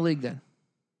centers were in the league then?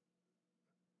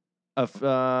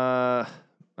 I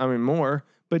mean more,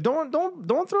 but don't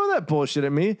throw that bullshit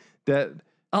at me. That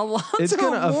Alonzo it's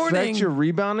going to Mourning affect your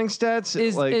rebounding stats.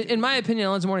 Is, like, in my opinion,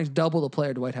 Alonzo Mourning's double the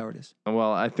player Dwight Howard is.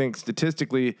 Well, I think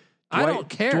statistically, I don't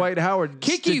care. Dwight Howard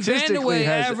Kiki statistically Vandeweghe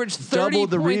has averaged 30 double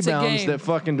the points a rebounds game. that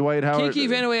fucking Dwight Howard. Kiki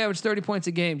Vandeweghe averaged 30 points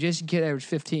a game. Jason Kidd averaged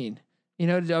 15. You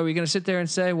know, are we going to sit there and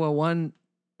say, well, one?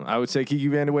 I would say Kiki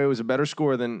Vandeweghe was a better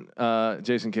scorer than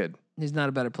Jason Kidd. He's not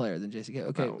a better player than Jason Kidd.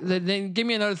 Okay, then give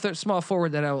me another small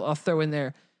forward that I'll throw in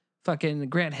there. Fucking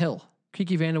Grant Hill.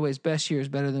 Kiki Vandeweghe's best year is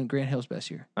better than Grant Hill's best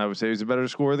year. I would say he's a better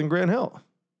scorer than Grant Hill.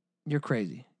 You're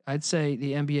crazy. I'd say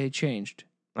the NBA changed.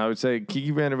 I would say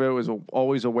Kiki Vandeweghe was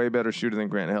always a way better shooter than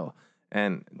Grant Hill.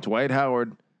 And Dwight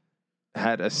Howard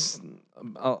had a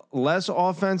less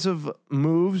offensive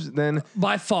moves than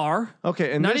by far.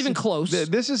 Okay, and not even close.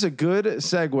 This is a good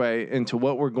segue into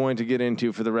what we're going to get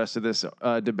into for the rest of this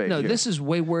debate. No, here. This is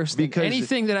way worse than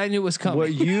anything that I knew was coming.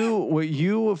 What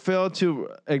you fail to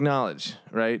acknowledge,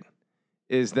 right,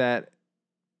 is that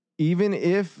even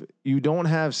if you don't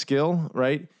have skill,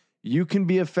 right, you can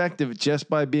be effective just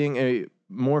by being a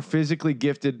more physically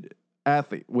gifted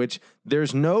athlete, which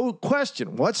there's no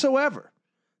question whatsoever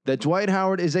that Dwight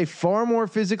Howard is a far more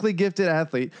physically gifted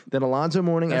athlete than Alonzo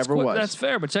Mourning ever was. That's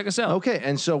fair, but check us out. Okay,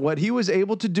 and so what he was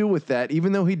able to do with that,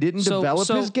 even though he didn't develop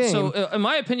his game. So, in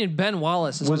my opinion, Ben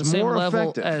Wallace is on the same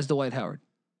level as Dwight Howard.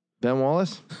 Ben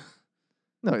Wallace?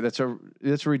 No, that's a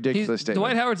ridiculous statement.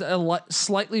 Dwight Howard's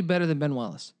slightly better than Ben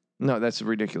Wallace. No, that's a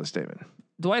ridiculous statement.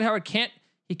 Dwight Howard can't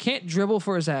dribble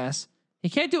for his ass. He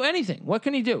can't do anything. What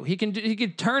can he do? He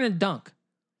can turn and dunk.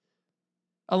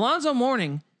 Alonzo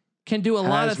Mourning can do a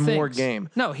lot of things. More game.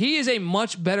 No, he is a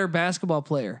much better basketball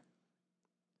player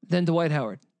than Dwight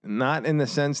Howard. Not in the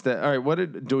sense that, all right, what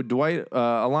did Dwight,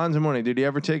 Alonzo Mourning, did he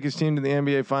ever take his team to the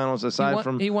NBA Finals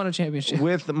he won a championship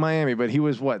with Miami, but he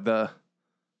was what, the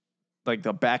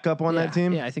backup on that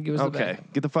team? Yeah, I think it was okay.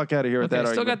 Get the fuck out of here with that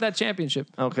still argument. Got that championship.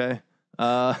 Okay.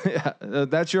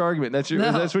 That's your argument.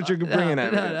 That's what you're bringing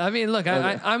at me. I mean, look,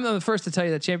 okay. I'm the first to tell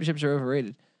you that championships are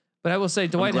overrated. But I will say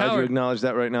Dwight Howard. You acknowledge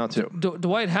that right now too.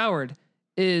 Dwight Howard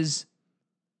is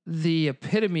the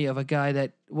epitome of a guy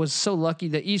that was so lucky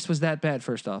the East was that bad.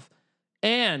 First off,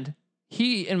 and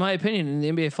he, in my opinion, in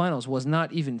the NBA Finals was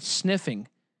not even sniffing.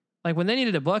 Like when they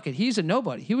needed a bucket, he's a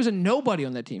nobody. He was a nobody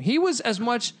on that team. He was as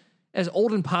much as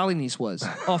Olden Polynice was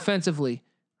offensively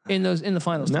in the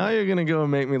finals. Now you're gonna go and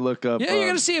make me look up. Yeah, you're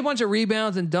gonna see a bunch of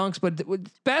rebounds and dunks, but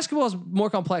basketball is more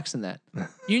complex than that.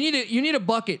 You need a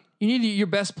bucket. You need your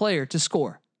best player to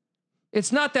score.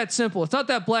 It's not that simple. It's not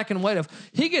that black and white of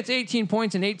he gets 18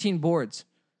 points and 18 boards.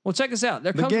 Well, check us out.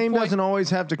 The game doesn't always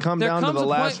have to come down to the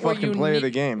last fucking play of the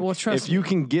game. Well, if you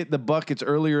can get the buckets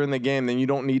earlier in the game, then you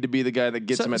don't need to be the guy that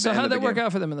gets them at the end of the game. So how'd that work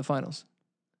out for them in the finals?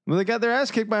 Well, they got their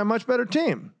ass kicked by a much better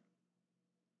team.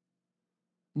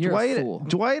 You're a fool.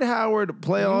 Dwight Howard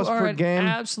playoffs per game.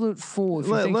 Absolute fool. If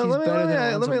you think he's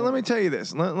better than let me tell you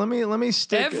this. Let me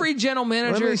stick. Every general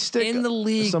manager in the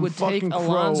league would take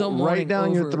Alonzo Mourning right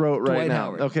down your throat right Dwight now.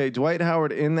 Howard. Okay, Dwight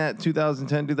Howard in that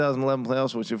 2010-2011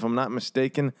 playoffs, which if I'm not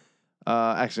mistaken,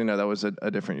 actually no, that was a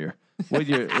different year. What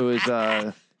year? It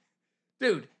was.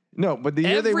 Dude, No, but the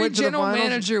year they Every went to the general finals,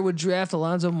 manager would draft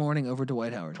Alonzo Mourning over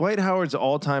Dwight Howard. Dwight Howard's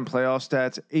all-time playoff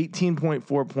stats: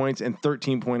 18.4 points and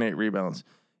 13.8 rebounds.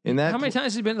 In that, How many times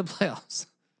has he been in the playoffs?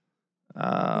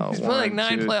 He's played 1, like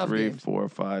 9 2, playoff 3, games. 4,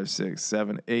 5, 6,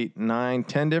 7, 8, 9,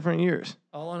 10 different years.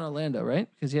 All on Orlando, right?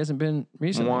 Because he hasn't been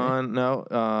recently. Right?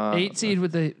 No. 8 seed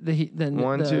with the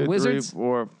 1, the 2, 3, Wizards.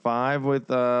 4, 5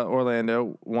 with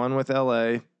Orlando, 1 with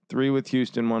LA, 3 with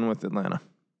Houston, 1 with Atlanta.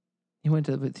 He went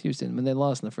with Houston when they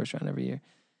lost in the first round every year.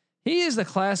 He is the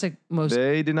classic most.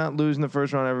 They did not lose in the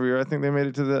first round every year. I think they made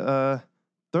it to the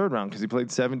third round because he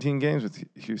played 17 games with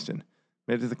Houston.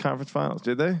 Made it to the conference finals.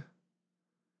 Did they?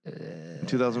 In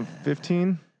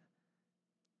 2015?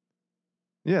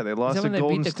 Yeah, they lost to when they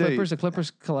Golden beat the State. Clippers? The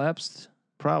Clippers collapsed.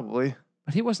 Probably.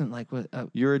 But he wasn't like what.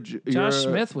 You're Josh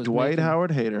Smith was Dwight making-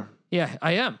 Howard hater. Yeah,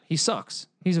 I am. He sucks.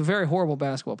 He's a very horrible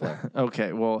basketball player.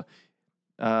 Okay, well,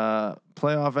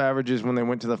 playoff averages when they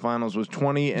went to the finals was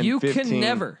 20 and You 15. can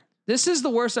never. This is the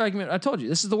worst argument. I told you,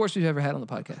 this is the worst we've ever had on the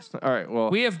podcast. All right, well,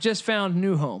 We have just found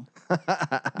new home.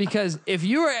 Because if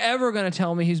you are ever going to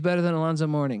tell me he's better than Alonzo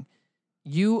Mourning,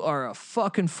 you are a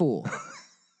fucking fool.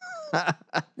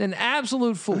 An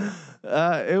absolute fool.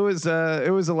 it was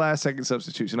a last second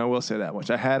substitution. I will say that much.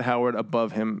 I had Howard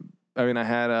above him. I mean, I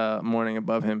had Mourning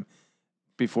above him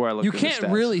before I looked. You at can't the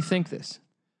stats. really think this.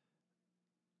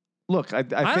 Look, I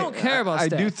don't care about I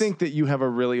do stats. think that you have a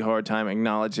really hard time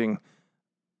acknowledging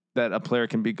that a player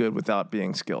can be good without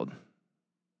being skilled.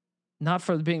 Not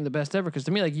for being the best ever. Because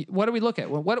to me, like, what do we look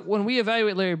at? When we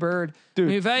evaluate Larry Bird, Dude,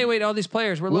 when we evaluate all these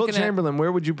players, we're Will looking at. Chamberlain,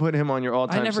 where would you put him on your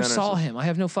all-time? I never centers saw list? him. I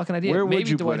have no fucking idea. Where would Maybe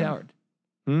you Dwight put him?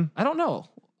 Howard. I don't know.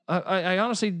 I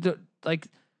honestly like.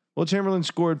 Will Chamberlain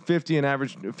scored 50 and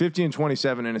averaged 50 and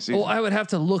 27 in a season. Oh, I would have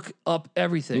to look up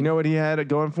everything. You know what he had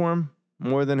going for him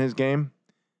more than his game?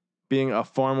 Being a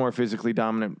far more physically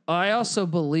dominant. I also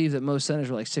believe that most centers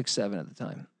were like 6'7" at the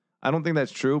time. I don't think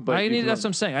that's true, but That's what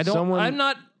I'm saying. I'm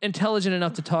not intelligent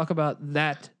enough to talk about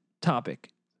that topic.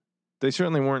 They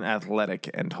certainly weren't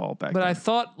athletic and tall back But then. I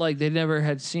thought like they never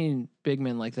had seen big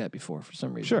men like that before for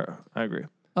some reason. Sure, I agree.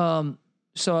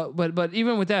 So, but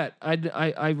even with that,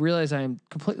 I realize I am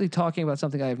completely talking about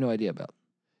something I have no idea about.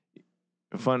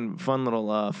 Fun little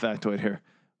factoid here.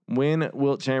 When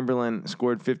Wilt Chamberlain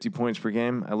scored 50 points per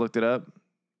game, I looked it up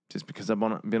just because I've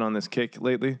been on this kick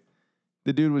lately.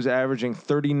 The dude was averaging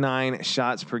 39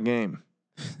 shots per game.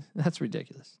 That's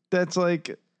ridiculous. That's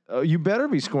like, you better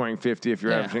be scoring 50 if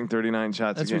you're Yeah. averaging 39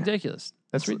 shots That's a game. ridiculous.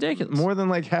 That's ridiculous. More than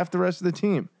like half the rest of the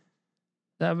team.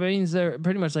 That means they're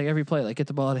pretty much like every play. Like get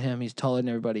the ball to him. He's taller than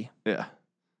everybody. Yeah,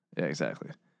 exactly.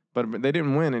 But they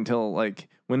didn't win until like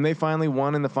when they finally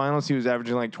won in the finals. He was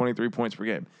averaging like 23 points per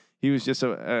game. He was just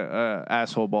a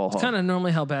asshole ball hog. It's kind of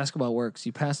normally how basketball works.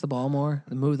 You pass the ball more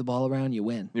and move the ball around, you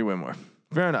win. You win more.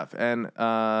 Fair enough. And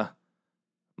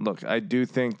look, I do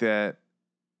think that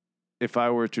if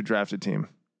I were to draft a team,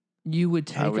 You would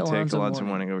take I would take Alonzo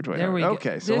Mourning over Dwight There Howard. we go.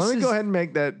 Okay, so This let me is- go ahead and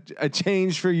make that a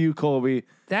change for you, Colby.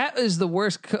 That is the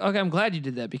worst. Okay, I'm glad you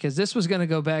did that because this was going to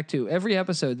go back to every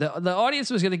episode. The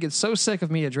audience was going to get so sick of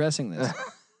me addressing this.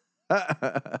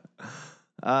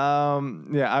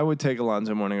 Yeah, I would take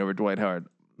Alonzo Mourning over Dwight Howard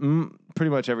pretty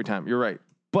much every time. You're right.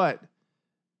 But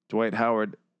Dwight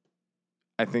Howard,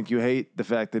 I think you hate the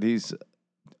fact that he's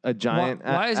a giant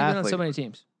Why has he been on so athlete. many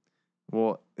teams?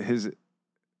 Well, his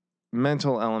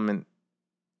mental element.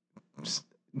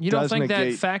 You don't does think that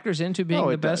negate- factors into being Oh,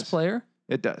 the it best does. player?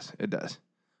 It does. It does.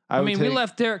 I would mean, we take-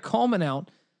 left Derek Coleman out.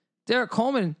 Derek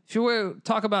Coleman, if you were to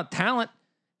talk about talent,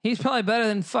 he's probably better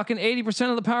than fucking 80%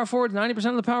 of the power forwards,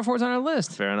 90% of the power forwards on our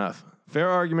list. Fair enough. Fair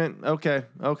argument. Okay.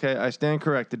 I stand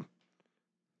corrected.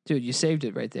 Dude, you saved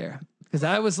it right there. Because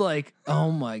I was like,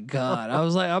 oh my God. I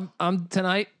was like, I'm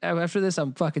tonight, after this,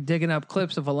 I'm fucking digging up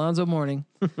clips of Alonzo Mourning,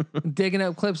 digging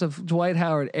up clips of Dwight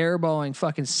Howard airballing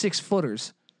fucking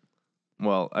 6-footers.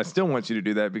 Well, I still want you to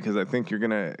do that because I think you're going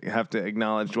to have to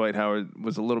acknowledge Dwight Howard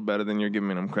was a little better than you're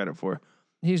giving him credit for.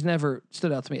 He's never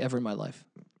stood out to me ever in my life.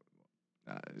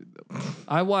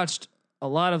 I watched a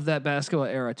lot of that basketball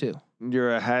era too.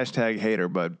 You're a hashtag hater,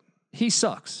 bud. He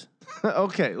sucks.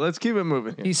 Okay, let's keep it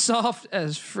moving here. He's soft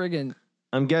as friggin'.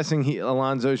 I'm guessing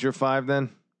Alonzo's your 5 then?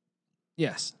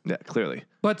 Yes. Yeah, clearly.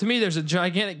 But to me, there's a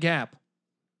gigantic gap.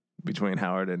 Between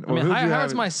Howard and... I mean, who'd you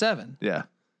Howard's have- my 7. Yeah,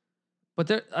 But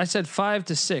there, I said 5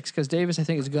 to 6 because Davis, I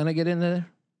think, is going to get in there.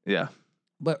 yeah.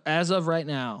 But as of right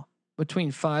now,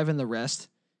 between 5 and the rest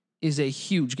is a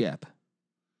huge gap.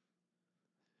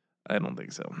 I don't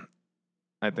think so.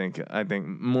 I think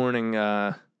Mourning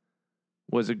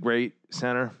was a great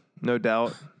center, no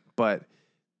doubt. But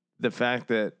the fact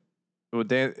that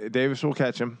Davis will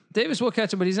catch him. Davis will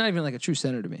catch him, but he's not even like a true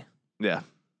center to me. Yeah.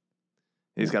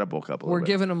 He's got to bulk up a little We're bit.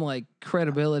 giving him like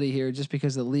credibility here just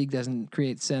because the league doesn't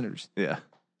create centers. Yeah.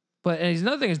 But and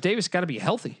another thing is Davis got to be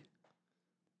healthy.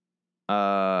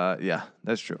 Yeah,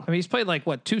 that's true. I mean, he's played like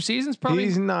what 2 seasons probably.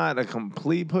 He's not a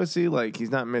complete pussy. Like he's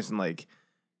not missing like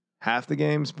half the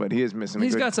games, but he is missing.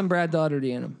 He's got some Brad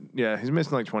Daugherty in him. Yeah, he's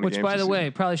missing like 20 Which, games. by the this way,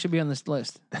 probably should be on this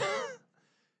list. season.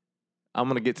 I'm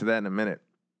gonna get to that in a minute.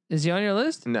 Is he on your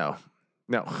list? No.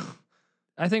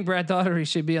 I think Brad Daugherty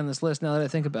should be on this list now that I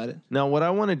think about it. Now, what I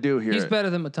want to do here, He's better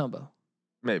than Mutombo.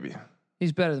 maybe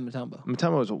He's better than Mutombo.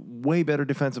 Mutombo is a way better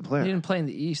defensive player. He didn't play in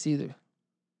the East either.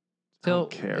 I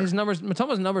don't care. His numbers,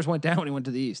 Mutombo's numbers went down when he went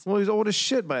to the East. Well, he's old as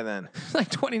shit by then.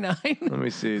 Like 29. Let me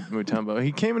see Mutombo.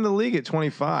 He came into the league at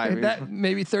 25. That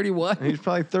maybe 31. He's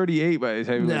probably 38 by the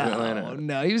time he went to No, Atlanta.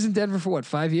 no, he was in Denver for what?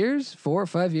 5 years? 4 or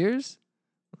 5 years?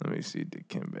 Let me see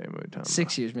Dikembe Mutombo.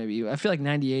 6 years maybe. I feel like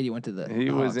 98 he went to the.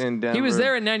 He was Hawks. in Denver. He was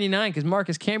there in 99 because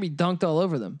Marcus Camby dunked all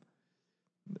over them.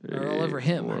 Or all over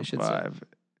him, 4, I should 5.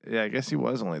 Yeah, I guess he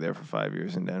was only there for 5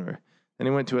 years in Denver. Then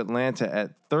he went to Atlanta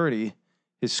at 30.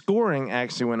 His scoring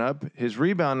actually went up. His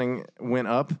rebounding went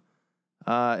up.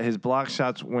 His block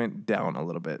shots went down a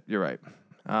little bit. You're right.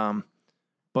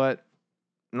 But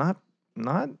not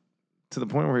to the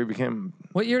point where he became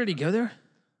What year did he go there?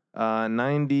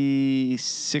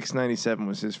 96, 97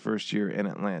 was his first year in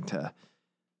Atlanta.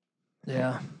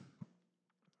 Yeah.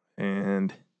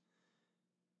 And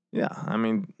yeah, I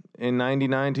mean, in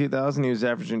 99, 2000, he was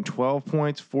averaging 12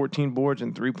 points, 14 boards,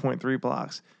 and 3.3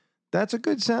 blocks. That's a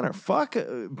good center. Fuck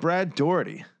Brad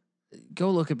Daugherty. Go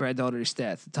look at Brad Daugherty's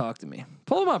stats and talk to me.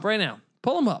 Pull him up right now.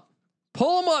 Pull him up.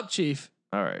 Pull him up, Chief.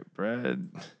 All right, Brad.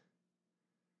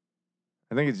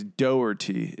 I think it's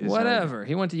Doherty. Whatever.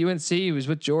 He went to UNC. He was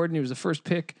with Jordan. He was the first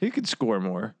pick. He could score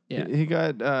more. Yeah. He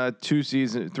got 3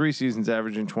 seasons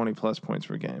averaging 20 plus points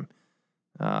per game.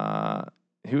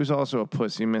 He was also a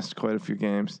puss. He missed quite a few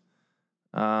games.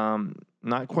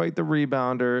 Not quite the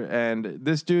rebounder. And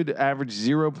this dude averaged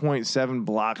 0.7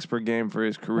 blocks per game for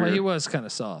his career. Well, he was kind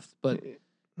of soft, but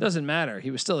doesn't matter.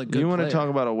 He was still a good You want player. to talk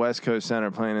about a West Coast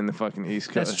center playing in the fucking East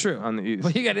Coast? That's true. On the East.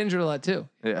 But he got injured a lot too.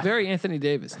 Yeah. Very Anthony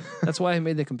Davis. That's why I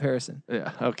made the comparison.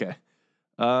 Yeah. Okay.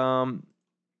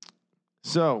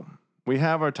 So we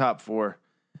have our top 4,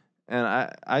 and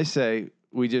I say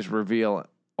we just reveal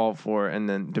all 4 and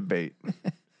then debate.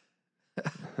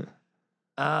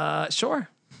 Sure.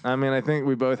 I mean, I think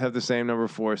we both have the same number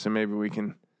 4, so maybe we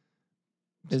can.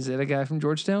 Is it a guy from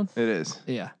Georgetown? It is.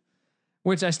 Yeah.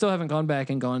 Which I still haven't gone back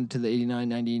and gone to the 89,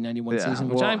 90, 91 Yeah, season,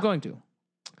 which well, I'm going to.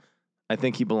 I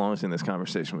think he belongs in this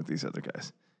conversation with these other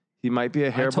guys. He might be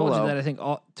a hair I told below. you that I think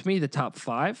to me the top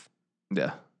 5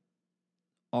 Yeah.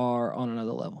 are on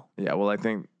another level. Yeah. Well, I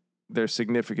think there's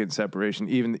significant separation,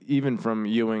 even from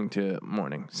Ewing to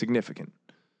Mourning. Significant.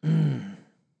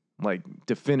 Like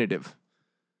definitive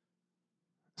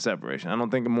separation. I don't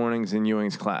think Mourning's in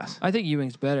Ewing's class. I think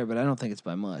Ewing's better, but I don't think it's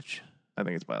by much. I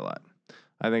think it's by a lot.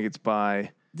 I think it's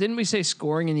by. Didn't we say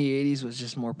scoring in the 80s was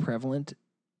just more prevalent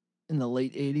in the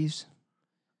late 80s?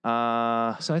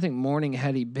 So I think Mourning,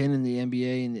 had he been in the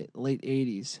NBA in the late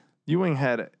 80s. Ewing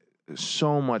had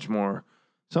so much more,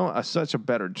 such a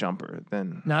better jumper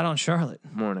than Not on Charlotte.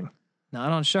 Mourning.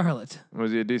 Not on Charlotte.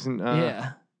 Was he a decent?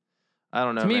 Yeah. I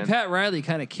don't know. To me, man. Pat Riley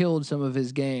kind of killed some of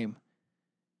his game.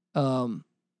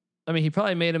 I mean, he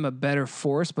probably made him a better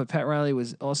force, but Pat Riley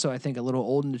was also, I think, a little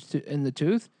old in the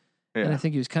tooth. Yeah. And I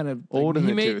think he was kind of Old in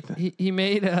the made, tooth. He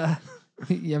made yeah,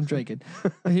 I'm drinking.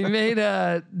 he made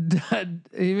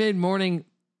Mourning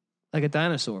like a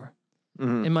dinosaur,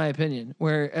 Mhm. in my opinion.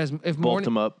 Whereas if Bulked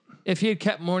him up. if he had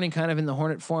kept Mourning kind of in the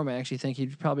Hornet form, I actually think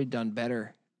he'd probably done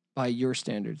better by your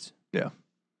standards. Yeah.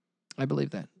 I believe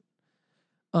that.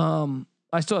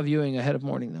 I still have Ewing ahead of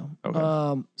Mourning though.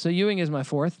 Okay. So Ewing is my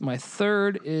 4th. My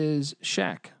 3rd is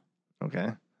Shaq. Okay.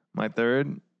 My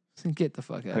 3rd, Get the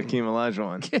fuck out of here. Hakeem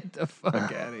Olajuwon. Get the fuck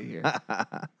out of here.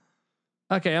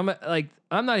 Okay,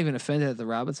 I'm not even offended at the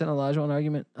Robinson Olajuwon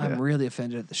argument. I'm Yeah. really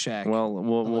offended at the Shaq. Well,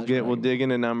 we'll dig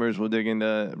into numbers. We'll dig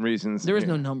into reasons. there is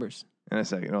here no numbers. in a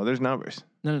second. No, there's numbers.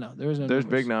 No. There is no. There's numbers.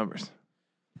 big numbers.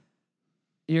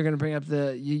 You're gonna bring up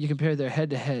you compare their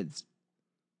head to heads.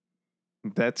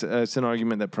 That's an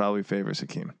argument that probably favors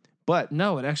Hakeem. But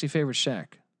No, it actually favors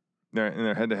Shaq. they're in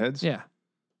their head to heads. Yeah,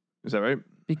 Is that right?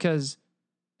 because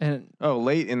Oh,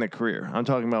 late in the career. I'm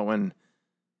talking about when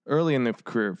early in the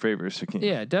career favors Hakeem.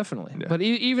 yeah, definitely. Yeah. But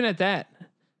even at that,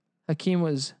 Hakeem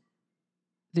was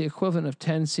the equivalent of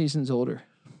 10 seasons older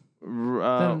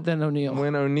than O'Neal.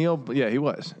 When O'Neal, yeah, he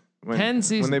was. 10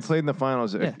 seasons. When they played in the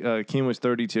finals, Yeah. Hakeem was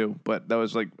 32, but that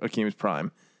was like Hakeem's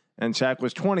prime. And Shaq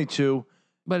was 22.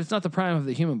 But it's not the prime of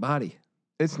the human body.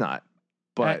 It's not.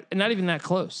 But Not even that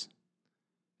close.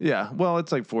 Yeah, well,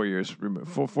 it's like 4 years,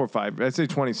 4 or 5. I'd say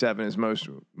 27 is most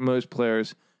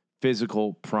players'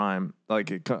 physical prime.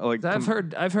 I've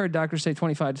heard doctors say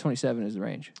 25 to 27 is the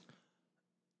range.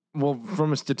 Well,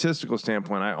 from a statistical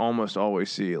standpoint, I almost always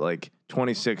see like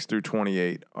 26 through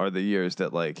 28 are the years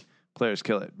that like players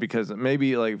kill it, because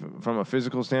maybe like from a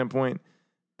physical standpoint,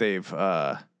 they've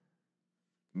regressed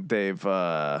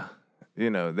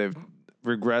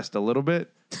a little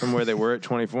bit from where they were at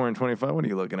 24 and 25. What are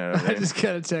you looking at over there? I just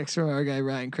got a text from our guy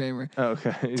Ryan Kramer.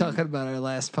 Okay. Talking about our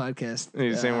last podcast.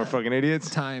 He's saying we're fucking idiots?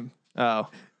 Time. Oh.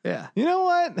 Yeah. You know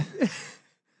what?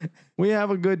 We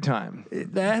have a good time.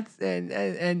 That's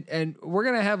and we're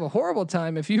gonna have a horrible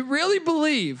time if you really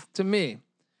believe, to me,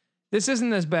 this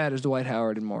isn't as bad as Dwight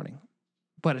Howard in Morning,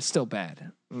 but it's still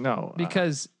bad. No.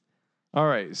 Because all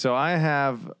right, so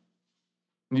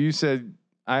you said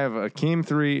I have Akeem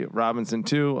 3, Robinson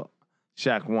 2,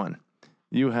 Shaq 1.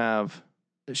 You have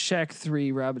Shaq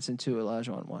 3, Robinson 2,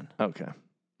 Olajuwon 1. Okay.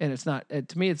 And it's not,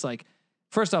 to me, it's like,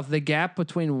 first off, the gap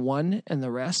between 1 and the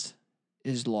rest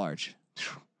is large.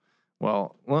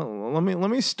 Well, let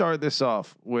me start this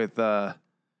off with where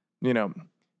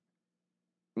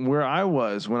I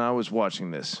was when I was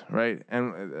watching this, right?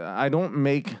 And I don't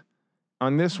make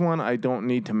on this one, I don't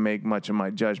need to make much of my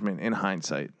judgment in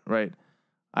hindsight, right?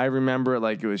 I remember it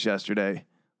like it was yesterday.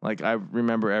 Like I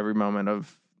remember every moment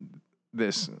of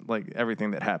this, like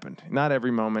everything that happened. Not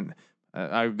every moment.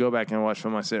 I go back and watch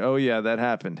film. I say, "Oh yeah, that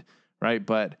happened," right?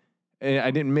 But I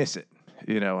didn't miss it.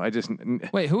 I just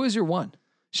wait. Who is your 1?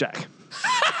 Shaq,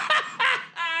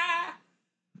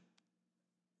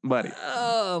 buddy.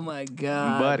 Oh my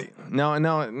god, buddy. No.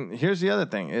 Here's the other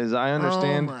thing: is I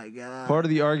understand part of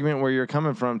the argument where you're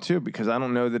coming from too, because I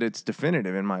don't know that it's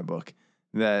definitive in my book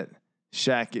that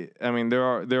Shaq. I mean, there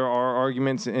are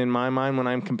arguments in my mind when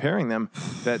I'm comparing them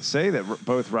that say that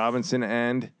both Robinson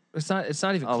and it's not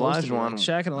even close to me. Olajuwon. Like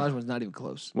Shaq and Olajuwon's not even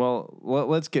close. Well,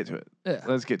 let's get to it. Yeah.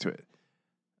 Let's get to it.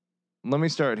 Let me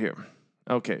start here.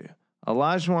 Okay.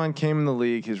 Olajuwon came in the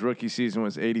league. His rookie season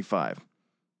was 85,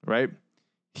 right?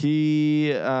 He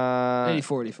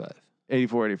 84, 85.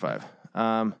 84, 85.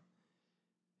 I'm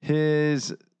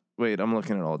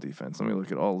looking at all defense. Let me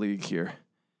look at all league here.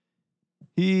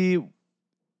 Who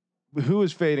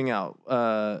was fading out?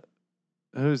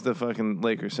 Who's the fucking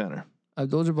Lakers center?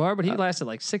 Abdul-Jabbar, but he lasted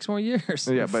like 6 more years.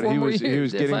 Yeah, but he was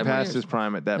getting past his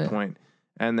prime at that Yeah. point.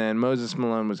 And then Moses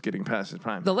Malone was getting past his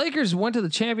prime. The Lakers went to the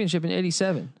championship in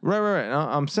 87. Right. No,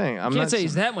 I'm saying You can't say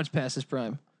he's that much past his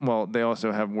prime. Well, they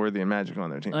also have Worthy and Magic on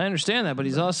their team. I understand that, but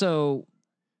he's also,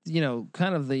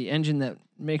 kind of the engine that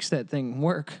makes that thing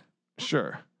work.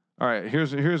 Sure. All right.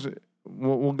 Here's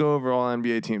we'll go over all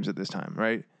NBA teams at this time,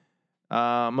 right?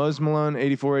 Moses Malone,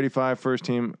 84, 85, first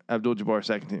team. Abdul-Jabbar,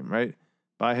 second team, right?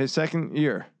 By his second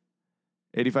year,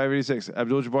 85, 86,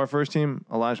 Abdul-Jabbar, first team.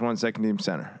 Olajuwon, second team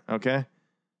center. Okay.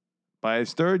 By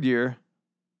his third year,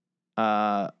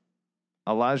 Olajuwon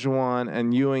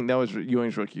and Ewing, that was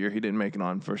Ewing's rookie year. He didn't make it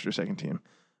on first or second team.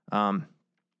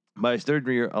 By his third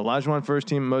year, Olajuwon first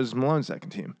team, Moses Malone second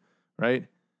team, right?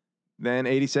 Then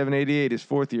 87, 88, his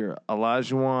fourth year,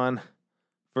 Olajuwon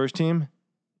first team,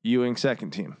 Ewing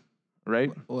second team,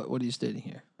 right? What are you stating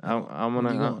here? I'm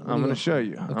gonna show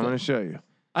you. Okay. I'm gonna show you.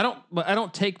 I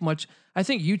don't take much. I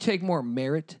think you take more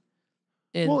merit.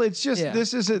 Well, it's just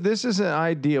this is an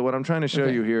idea. What I'm trying to show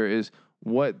you here is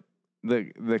what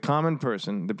the common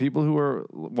person, the people who are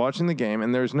watching the game,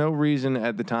 and there's no reason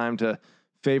at the time to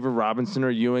favor Robinson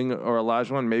or Ewing or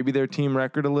Olajuwon. Maybe their team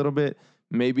record a little bit.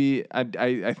 Maybe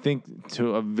I think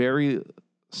to a very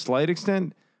slight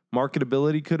extent,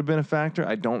 marketability could have been a factor.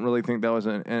 I don't really think that was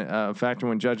a factor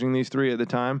when judging these three at the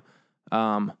time.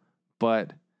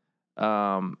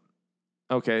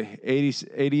 Okay,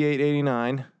 88,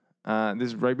 89. This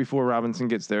is right before Robinson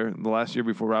gets there. The last year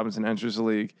before Robinson enters the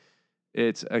league.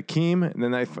 It's Akeem, and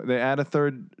then they add a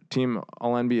third team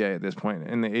All-NBA at this point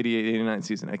in the 88-89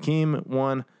 season. Akeem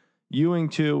 1, Ewing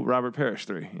 2, Robert Parrish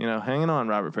 3. Hanging on,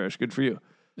 Robert Parrish. Good for you.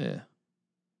 Yeah.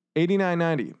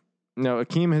 89-90. No,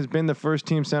 Akeem has been the first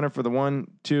team center for the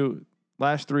 1-2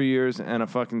 last 3 years and a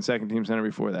fucking second team center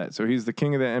before that. So he's the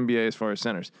king of the NBA as far as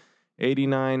centers.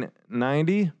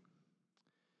 89-90.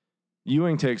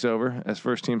 Ewing takes over as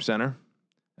first team center.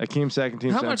 Akeem second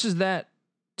team center. How much is that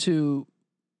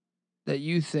that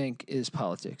you think is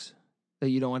politics? That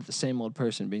you don't want the same old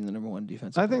person being the number one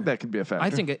defensive I think player? that could be a factor. I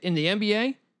think in the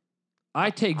NBA, I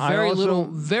take very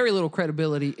little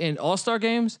credibility in All-Star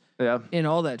games. Yeah. In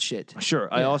all that shit. Sure.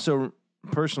 Yeah. I also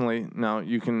personally, now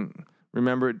you can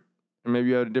remember it, maybe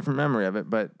you had a different memory of it,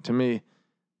 but to me,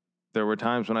 there were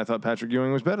times when I thought Patrick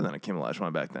Ewing was better than Akeem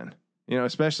Olajuwon back then.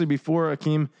 Especially before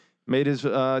Akeem made his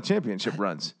championship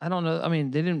runs. I don't know. I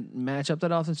mean, they didn't match up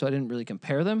that often, so I didn't really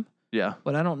compare them. Yeah.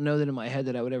 But I don't know that in my head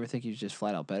that I would ever think he was just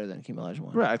flat out better than Hakeem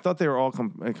Olajuwon. Right. I thought they were all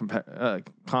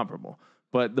comparable.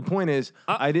 But the point is,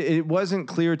 it wasn't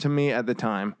clear to me at the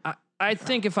time. I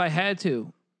think if I had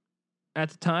to, at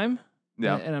the time,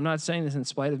 Yeah. and I'm not saying this in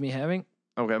spite of me having,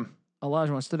 Okay.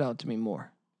 Olajuwon stood out to me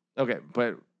more. Okay.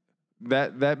 But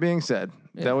that being said,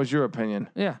 Yeah. that was your opinion.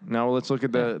 Yeah. Now let's look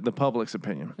at the public's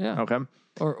opinion. Yeah. Okay.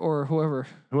 Or whoever.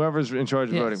 Whoever's in charge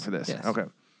of Yes, voting for this. yes. Okay.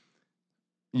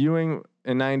 Ewing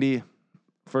in 90,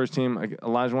 first team.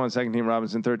 Olajuwon, second team.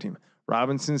 Robinson, third team.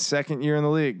 Robinson's second year in the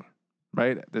league,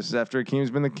 right? This is after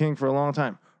Hakeem's been the king for a long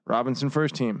time. Robinson,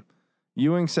 first team.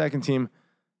 Ewing, second team.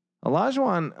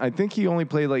 Olajuwon, I think he only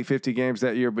played like 50 games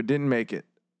that year, but didn't make it.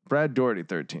 Brad Daugherty,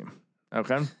 third team.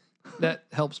 Okay. That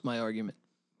helps my argument.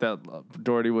 That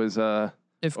Daugherty was,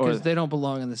 Because they don't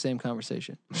belong in the same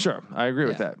conversation. sure, I agree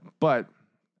with Yeah. that. But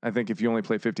I think if you only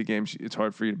play 50 games, it's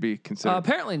hard for you to be considered.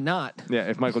 Apparently not. Yeah,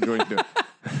 if Michael Jordan could do it.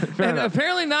 Fair And enough.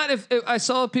 apparently not. If I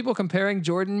saw people comparing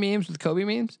Jordan memes with Kobe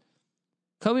memes.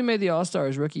 Kobe made the All-Star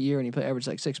his rookie year, and he averaged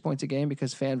like 6 points a game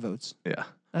because fan votes. Yeah.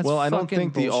 That's Well, I don't fucking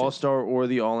think the bullshit. All-Star or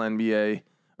the All-NBA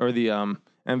or the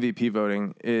MVP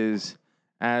voting is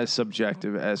as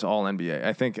subjective as All-NBA.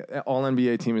 I think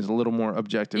All-NBA team is a little more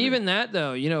objective. Even that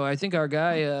though, I think our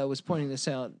guy was pointing this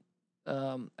out.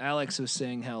 Alex was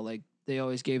saying how like they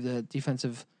always gave the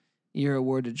defensive year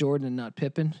award to Jordan and not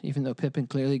Pippen, even though Pippen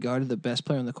clearly guarded the best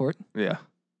player on the court. Yeah.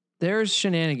 There's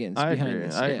shenanigans I behind agree.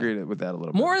 this. I yeah. agree with that a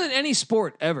little More bit. than any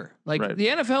sport ever. Like Right. the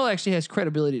NFL actually has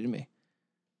credibility to me.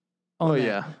 on Oh that.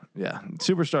 yeah. Yeah.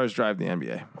 Superstars drive the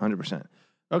NBA 100%.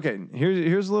 Okay,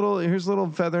 here's a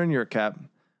little feather in your cap.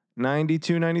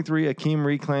 92, 93, Hakeem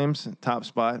reclaims top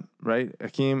spot, right?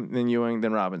 Hakeem, then Ewing,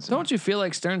 then Robinson. Don't you feel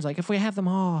like Stern's like, if we have them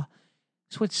all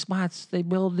switch spots, they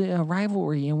build a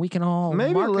rivalry and we can all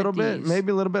Maybe a market little these.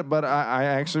 bit, but I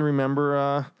actually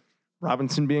remember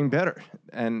Robinson being better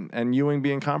and Ewing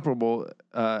being comparable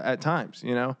at times.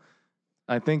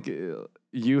 I think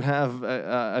you have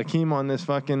Hakeem on this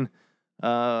fucking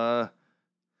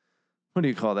what do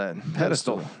you call that?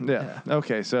 Pedestal. Yeah.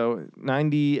 Okay, so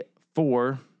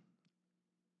 94,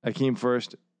 Hakeem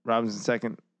first, Robinson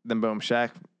second, then boom,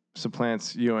 Shaq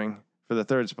supplants Ewing for the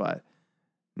third spot.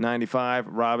 95,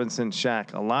 Robinson,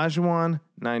 Shaq, Olajuwon.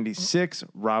 96,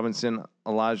 Robinson,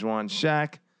 Olajuwon,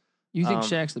 Shaq. You think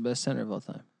Shaq's the best center of all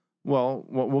time? Well,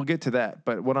 we'll get to that.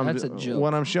 But what That's a joke.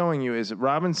 what I'm showing you is that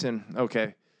Robinson,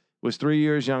 was 3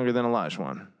 years younger than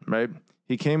Olajuwon, right?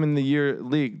 He came in the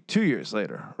league 2 years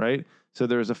later, right? So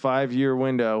there was a 5-year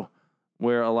window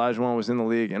where Olajuwon was in the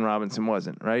league and Robinson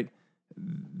wasn't, right?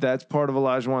 That's part of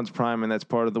Olajuwon's prime, and that's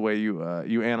part of the way you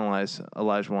analyze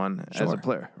Olajuwon as a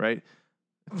player, right?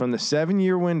 From the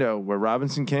 7-year window where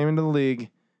Robinson came into the league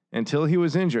until he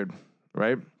was injured,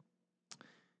 right?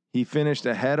 He finished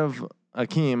ahead of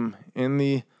Hakeem in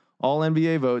the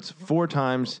All-NBA votes 4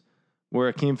 times,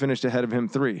 where Hakeem finished ahead of him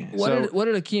 3. What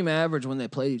did Hakeem average when they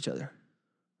played each other?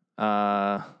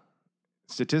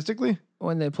 Statistically,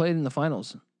 When they played in the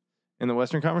finals? in the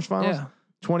Western Conference Finals, Yeah.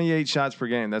 28 shots per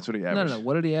game. That's what he averaged. No.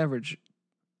 What did he average?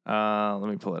 Let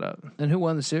me pull it up. And who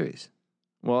won the series?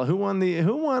 Well, who won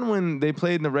when they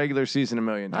played in the regular season a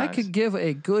million times? I could give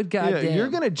a good Yeah, goddamn. you're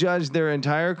going to judge their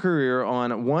entire career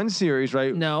on one series,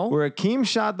 right? No. Where Hakeem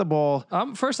shot the ball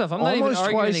First off, I'm not even almost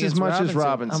arguing twice as against much as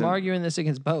Robinson. I'm arguing this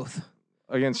against both.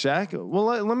 against Shaq. Well,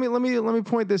 let me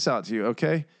point this out to you,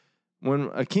 okay? When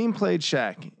Hakeem played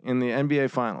Shaq in the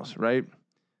NBA Finals, right?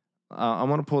 I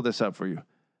want to pull this up for you.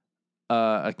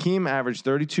 Hakeem averaged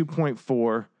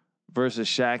 32.4 versus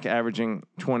Shaq averaging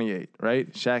 28,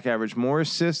 right? Shaq averaged more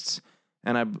assists,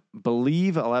 and I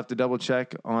believe I'll have to double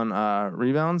check on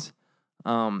rebounds.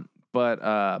 But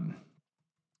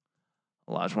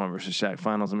Olajuwon versus Shaq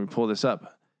Finals. Let me pull this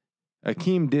up.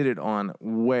 Hakeem did it on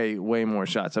way more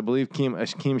shots. I believe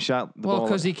Hakeem shot the ball. Well,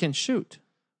 because he can shoot.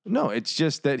 No, it's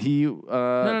just that he.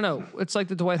 No. It's like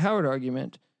the Dwight Howard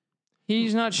argument.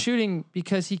 He's not shooting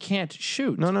because he can't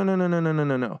shoot.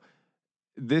 No.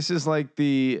 This is like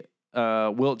the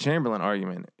Wilt Chamberlain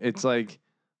argument. It's like,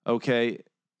 okay,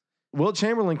 Wilt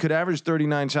Chamberlain could average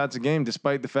 39 shots a game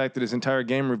despite the fact that his entire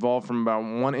game revolved from about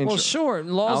 1 inch. Well, sure.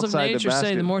 Laws of outside the nature say the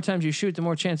basket. more times you shoot, the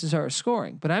more chances are of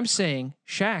scoring. But I'm saying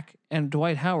Shaq and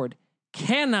Dwight Howard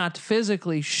cannot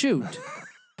physically shoot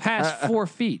past 4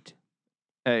 feet.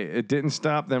 Hey, it didn't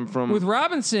stop them from. With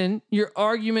Robinson, your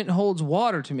argument holds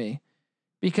water to me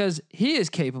because he is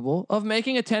capable of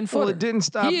making a 10-footer. Well, it didn't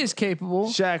stop He is capable.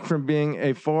 Shaq from being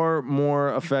a far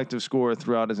more effective scorer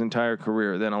throughout his entire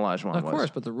career than Olajuwon was. Of course,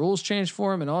 but the rules changed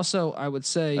for him, and also I would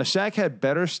say Shaq had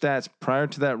better stats prior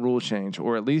to that rule change,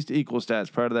 or at least equal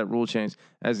stats prior to that rule change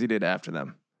as he did after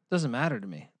them. doesn't matter to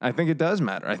me. I think it does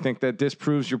matter. I think that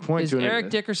disproves your point. Is Eric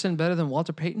Dickerson better than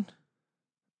Walter Payton?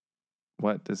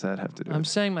 What does that have to do? I'm with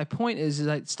saying my point is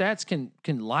that stats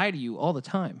can lie to you all the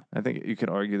time. I think you could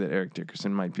argue that Eric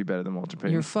Dickerson might be better than Walter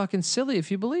Payton. You're fucking silly if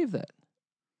you believe that.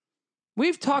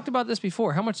 We've talked about this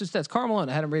before. How much is stats? Karl Malone,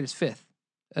 I had him rated 5th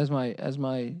as my,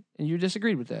 and you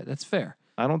disagreed with that. That's fair.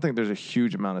 I don't think there's a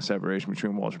huge amount of separation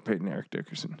between Walter Payton and Eric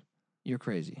Dickerson. You're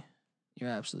crazy. You're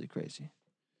absolutely crazy.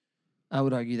 I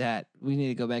would argue that we need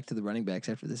to go back to the running backs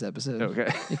after this episode.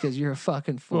 Okay. Because you're a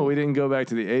fucking fool. Well, we didn't go back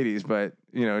to the 80s, but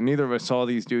neither of us saw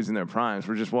these dudes in their primes.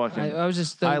 We're just watching. I was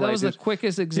just that was the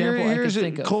quickest example I could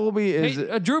think of. Colby is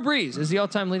Drew Brees is the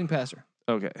all-time leading passer.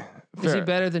 okay. Is he Fair.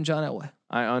 better than John Elway?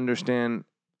 I understand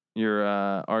your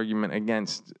argument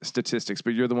against statistics,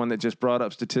 but you're the one that just brought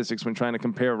up statistics when trying to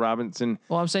compare Robinson.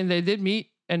 Well, I'm saying they did meet,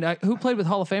 and who played with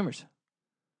Hall of Famers?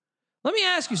 Let me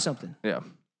ask you something. Yeah.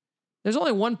 There's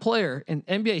only one player in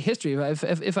NBA history,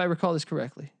 if I recall this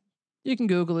correctly. You can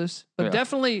Google this, but Yeah.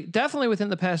 definitely within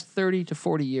the past 30 to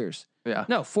 40 years. Yeah.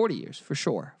 No, 40 years for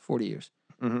sure. 40 years.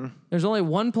 Mm-hmm. There's only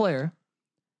one player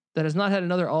that has not had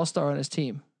another All-Star on his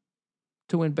team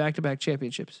to win back-to-back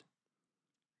championships.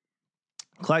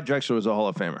 Clyde Drexler was a Hall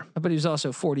of Famer. But he was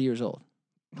also 40 years old.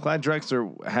 Clyde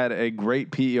Drexler had a great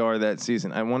PER that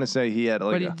season. I want to say he had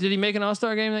like. Did he make an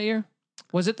All-Star game that year?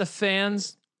 Was it the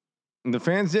fans? The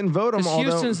fans didn't vote him. Because Although,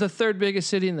 Houston's the third biggest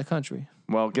city in the country.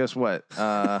 well, guess what?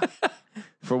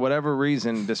 For whatever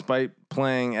reason, despite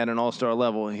playing at an All-Star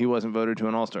level, he wasn't voted to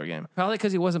an All-Star game. Probably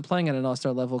because he wasn't playing at an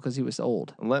All-Star level because he was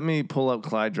old. Let me pull up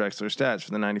Clyde Drexler's stats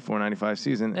for the 94-95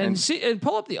 season. And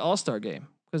pull up the All-Star game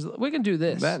because we can do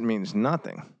this. That means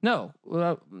nothing. No,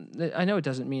 well, I know it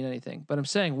doesn't mean anything, but I'm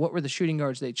saying what were the shooting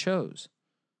guards they chose?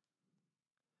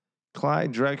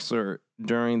 Clyde Drexler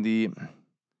during the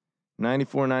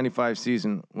 94-95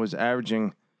 season was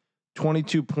averaging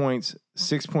 22 points,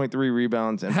 6.3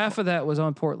 rebounds, and half of that was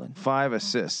on Portland. 5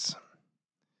 assists.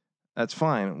 That's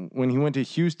fine. When he went to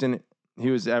Houston, he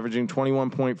was averaging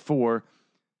 21.4,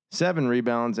 7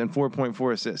 rebounds, and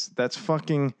 4.4 assists. That's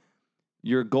fucking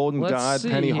your golden god,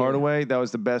 Penny Hardaway. That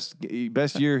was the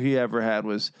best year he ever had.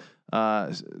 Was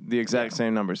the exact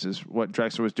same numbers as what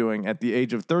Drexler was doing at the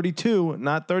age of 32,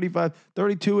 not 35.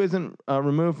 32 isn't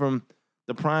removed from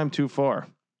the prime too far.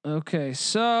 Okay,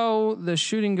 so the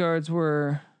shooting guards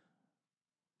were.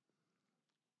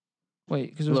 Wait,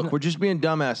 because look, we're just being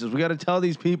dumbasses. We got to tell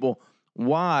these people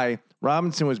why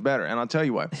Robinson was better, and I'll tell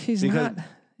you why. He's because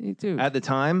not. Dude. At the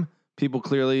time, people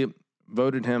clearly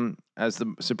voted him as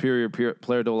the superior player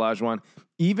to Olajuwon.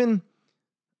 Even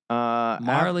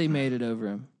Marley made it over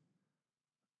him.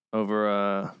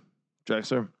 Over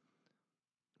Drexler.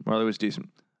 Marley was decent.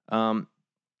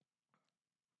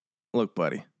 Look,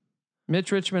 buddy.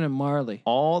 Mitch Richmond and Marley.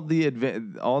 All the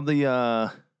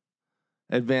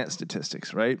advanced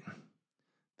statistics, right?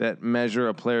 That measure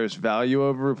a player's value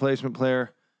over a replacement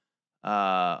player,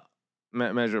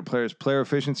 measure a player's player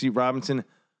efficiency. Robinson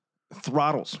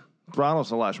throttles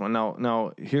Olajuwon.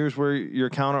 Now here's where your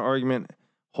counter argument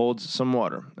holds some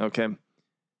water. Okay.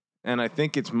 And I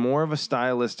think it's more of a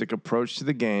stylistic approach to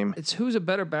the game. It's who's a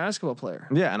better basketball player.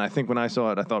 Yeah, and I think when I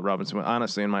saw it, I thought Robinson.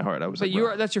 Honestly, in my heart, I was. But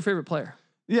like, that's your favorite player.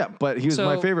 Yeah, but he was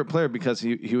my favorite player because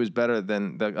he was better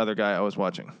than the other guy I was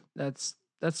watching. That's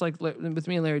like with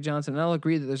me and Larry Johnson. And I'll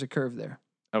agree that there's a curve there.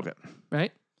 Okay.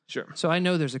 Right? Sure. So I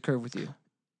know there's a curve with you.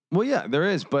 Well, yeah, there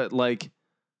is, but like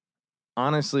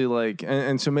honestly, like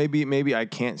and so maybe I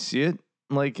can't see it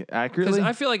like accurately. Because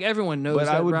I feel like everyone knows. But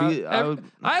that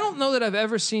I don't know that I've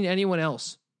ever seen anyone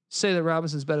else say that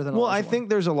Robinson's better than. Well, Olajuwon. I think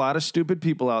there's a lot of stupid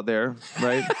people out there,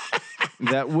 right?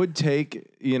 that would take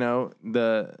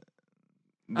the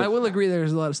I will agree.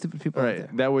 There's a lot of stupid people out there.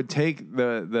 That would take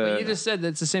the. But you just said that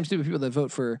it's the same stupid people that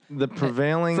vote for the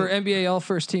prevailing for NBA all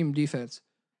first team defense.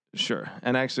 Sure,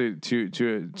 and actually,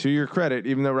 to your credit,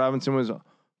 even though Robinson was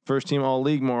first team all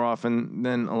league more often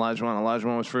than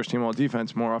Olajuwon was first team all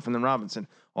defense more often than Robinson.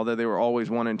 Although they were always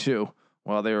 1 and 2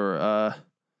 while they were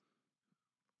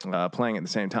playing at the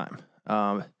same time.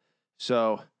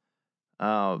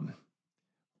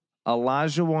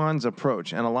 Olajuwon's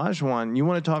approach, and Olajuwon, you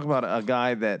want to talk about a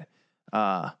guy that,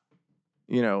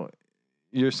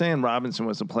 you're saying Robinson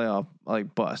was a playoff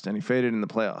bust, and he faded in the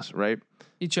playoffs, right?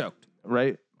 He choked,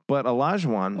 right? But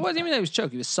Olajuwon, what do you mean he was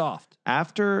choked? He was soft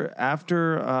after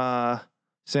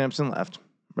Sampson left,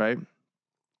 right?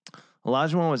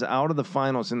 Olajuwon was out of the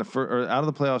finals in the or out of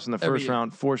the playoffs in the Every first year.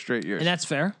 round 4 straight years. And that's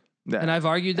fair. Yeah. And I've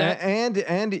argued that.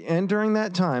 And during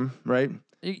that time, right?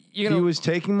 He was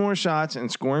taking more shots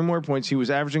and scoring more points. He was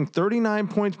averaging 39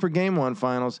 points per game on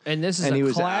finals. And this is and a he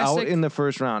was classic, out in the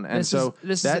first round. And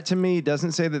to me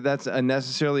doesn't say that that's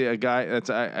necessarily a guy that's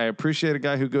I appreciate a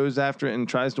guy who goes after it and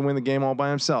tries to win the game all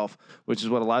by himself, which is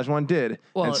what Olajuwon did.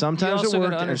 Well, and sometimes it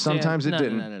worked and sometimes it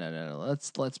didn't. No. Let's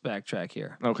backtrack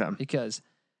here. Okay. Because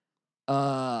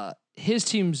his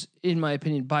team's, in my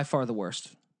opinion, by far the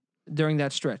worst during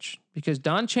that stretch. Because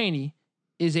Don Chaney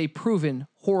is a proven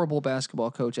horrible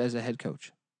basketball coach as a head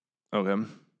coach. Okay.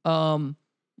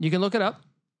 You can look it up.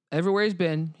 Everywhere he's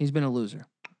been a loser.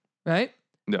 Right?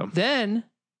 No. Then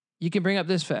you can bring up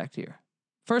this fact here.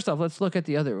 First off, let's look at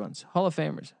the other ones. Hall of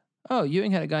Famers. Oh, Ewing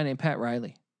had a guy named Pat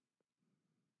Riley.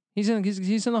 He's in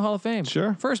the Hall of Fame.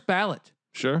 Sure. First ballot.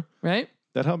 Sure. Right?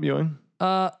 That helped Ewing.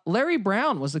 Larry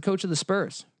Brown was the coach of the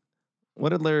Spurs.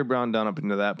 What had Larry Brown done up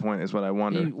until that point is what I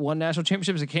wonder. He won national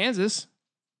championships at Kansas.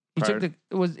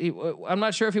 I'm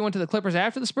not sure if he went to the Clippers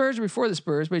after the Spurs or before the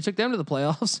Spurs, but he took them to the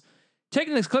playoffs.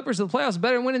 Taking the Clippers to the playoffs is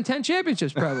better than winning 10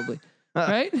 championships, probably.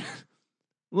 Right?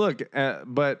 Look,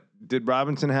 but did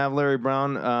Robinson have Larry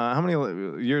Brown? How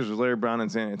many years was Larry Brown in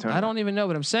San Antonio? I don't even know,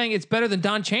 but I'm saying it's better than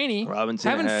Don Chaney.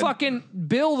 Robinson having fucking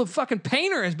Bill the fucking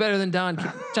painter is better than Don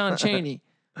Chaney.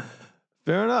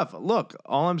 Fair enough. Look,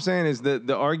 all I'm saying is that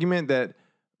the argument that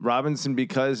Robinson,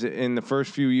 because in the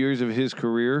first few years of his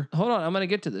career, hold on, I'm going to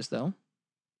get to this though,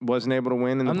 wasn't able to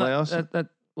win in the playoffs.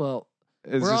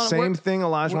 It's the same thing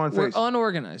Olajuwon faced. We're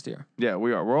unorganized here. Yeah,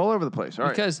 we are. We're all over the place. All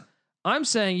right. Because I'm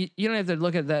saying you don't have to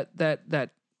look at that.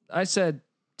 I said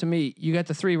to me, you got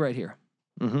the 3 right here.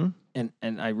 Mm-hmm.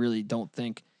 And I really don't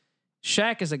think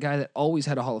Shaq is a guy that always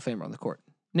had a Hall of Famer on the court.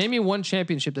 Name me one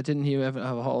championship that didn't he have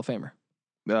a Hall of Famer?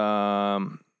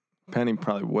 Penny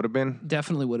probably would have been.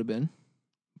 Definitely would have been.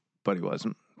 But he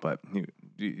wasn't. But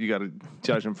you got to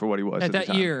judge him for what he was at that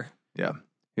the time. year. Yeah,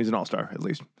 he's an all-star at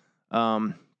least.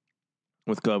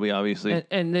 With Kobe, obviously,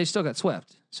 and they still got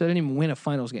swept, so they didn't even win a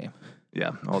finals game.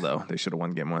 Yeah, although they should have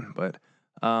won game 1. But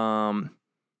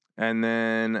and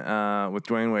then with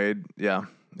Dwayne Wade, yeah,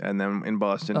 and then in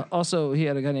Boston, also he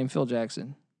had a guy named Phil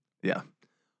Jackson. Yeah,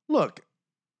 look,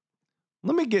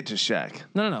 let me get to Shaq.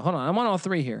 No, hold on. I want all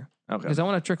 3 here. Okay, because I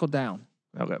want to trickle down.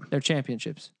 Okay, their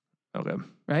championships. Okay,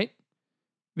 right?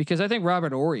 Because I think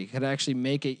Robert Horry could actually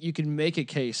make it. You can make a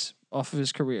case off of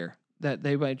his career that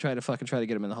they might try to get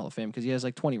him in the Hall of Fame because he has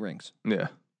like 20 rings. Yeah,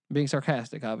 being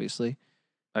sarcastic, obviously.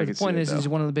 The point is, he's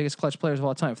one of the biggest clutch players of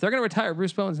all time. If they're going to retire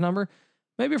Bruce Bowen's number,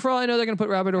 maybe for all I know, they're going to put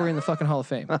Robert Horry in the fucking Hall of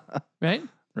Fame, right?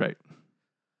 Right.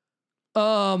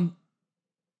 And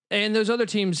those other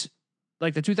teams,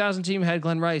 like the 2000 team had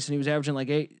Glenn Rice, and he was averaging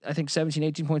like 17,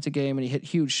 18 points a game, and he hit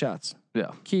huge shots.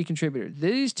 Yeah. Key contributor.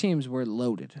 These teams were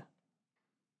loaded.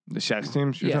 The Shaq's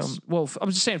teams? Yes. Well, I'm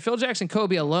just saying, Phil Jackson,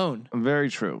 Kobe alone. Very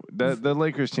true. The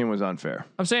Lakers team was unfair.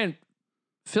 I'm saying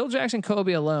Phil Jackson,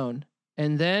 Kobe alone,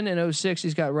 and then in 06,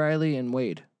 he's got Riley and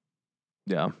Wade.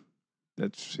 Yeah.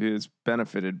 It's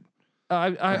benefited.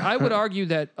 I would argue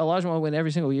that Olajuwon will win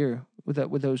every single year with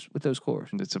those cores.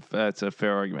 That's a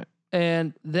fair argument.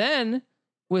 And then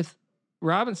with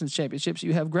Robinson's championships,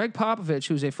 you have Greg Popovich,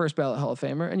 who's a first ballot Hall of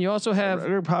Famer, and you also have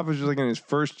Greg Popovich was like in his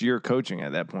first year coaching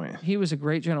at that point. He was a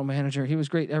great general manager. He was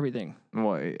great everything.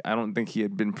 Well, I don't think he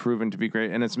had been proven to be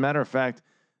great. And as a matter of fact,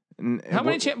 how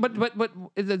many?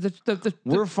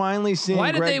 We're finally seeing.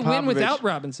 Why did Greg they win Popovich. Without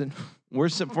Robinson? We're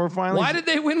finally. Why did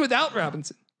they win without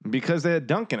Robinson? Because they had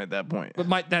Duncan at that point.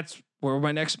 But that's where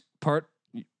my next part.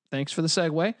 Thanks for the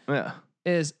segue. Yeah.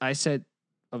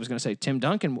 I was going to say Tim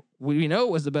Duncan. We know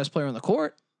was the best player on the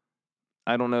court.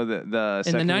 I don't know that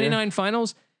in the '99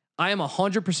 finals. I am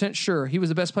 100% sure he was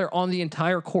the best player on the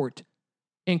entire court,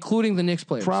 including the Knicks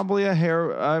players. Probably a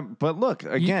hair, but look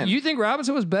again. You think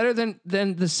Robinson was better than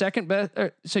the second best?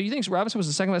 So you think Robinson was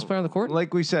the second best player on the court?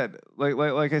 Like we said,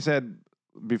 like I said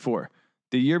before,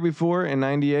 the year before in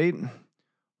 '98,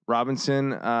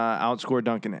 Robinson outscored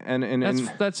Duncan, and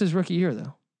that's his rookie year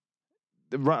though.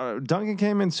 Duncan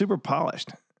came in super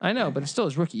polished. I know, but it's still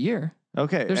his rookie year.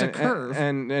 Okay, there's a curve,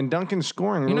 and Duncan's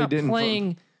scoring really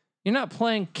didn't. You're not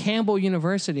playing Campbell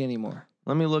University anymore.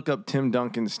 Let me look up Tim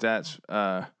Duncan's stats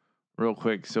real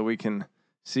quick so we can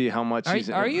see how much he's.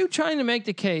 Are you trying to make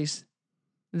the case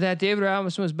that David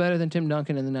Robinson was better than Tim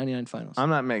Duncan in the '99 finals? I'm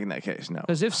not making that case. No,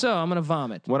 because if so, I'm going to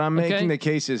vomit. What I'm making the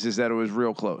case is that it was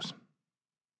real close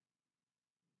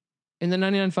in the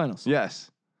 '99 finals. Yes.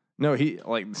 No,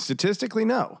 statistically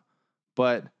no,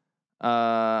 but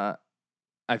I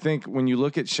think when you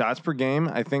look at shots per game,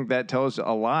 I think that tells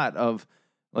a lot of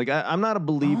I'm not a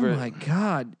believer. Oh my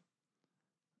God.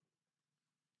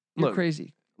 You're Look,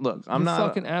 crazy. Look, I'm You're not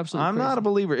fucking absolutely I'm crazy. not a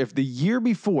believer. If the year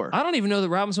before, I don't even know that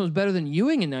Robinson was better than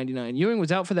Ewing in '99. Ewing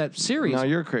was out for that series. no,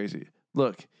 you're crazy.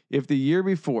 Look, if the year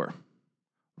before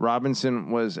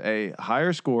Robinson was a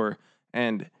higher scorer,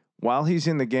 and while he's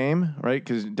in the game, right,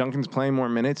 because Duncan's playing more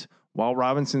minutes, while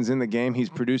Robinson's in the game, he's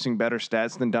producing better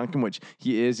stats than Duncan, which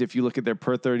he is if you look at their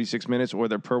per 36 minutes or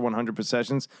their per 100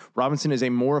 possessions. Robinson is a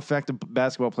more effective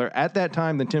basketball player at that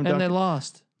time than Tim and Duncan. they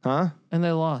lost. Huh? And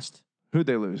they lost. Who'd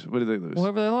they lose? What did they lose?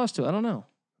 Whoever they lost to, I don't know.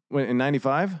 When, in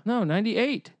 95? No,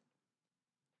 98.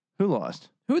 Who lost?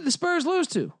 Who did the Spurs lose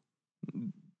to?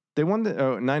 They won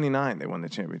the 99. They won the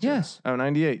championship. Yes.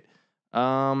 98.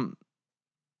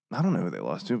 I don't know who they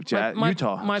lost to. Utah.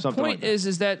 My something point like that.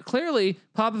 is that clearly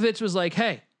Popovich was like,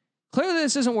 hey, clearly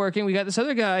this isn't working. We got this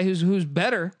other guy who's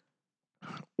better.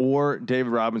 Or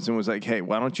David Robinson was like, hey,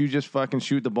 why don't you just fucking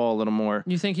shoot the ball a little more?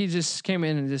 You think he just came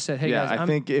in and just said, hey, yeah, guys, I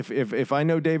think if I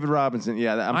know David Robinson,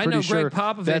 I'm I pretty know sure Greg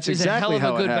Popovich that's is exactly a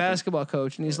hell how of a it good happened. basketball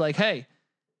coach. And he's like, hey,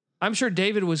 I'm sure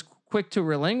David was quick to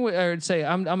relinquish or say,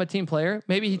 I'm a team player.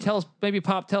 Maybe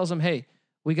Pop tells him, hey,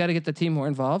 we got to get the team more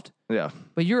involved. Yeah.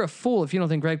 But you're a fool if you don't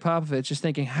think Greg Popovich is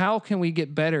thinking, how can we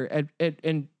get better at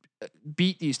and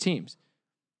beat these teams?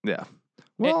 Yeah.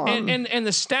 Well, and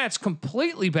the stats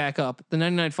completely back up the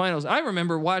 99 finals. I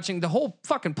remember watching the whole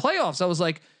fucking playoffs. I was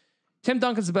like, Tim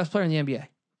Duncan's the best player in the NBA.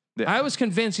 Yeah. I was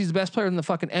convinced he's the best player in the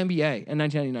fucking NBA in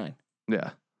 1999.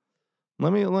 Yeah.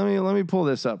 Let me pull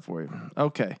this up for you.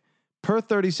 Okay. Per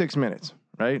 36 minutes,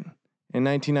 right? In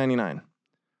 1999,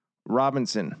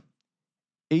 Robinson,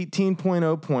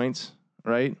 18.0 points,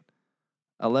 right?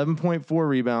 11.4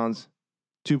 rebounds,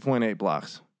 2.8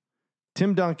 blocks.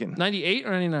 Tim Duncan, 98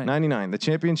 or 99? 99, the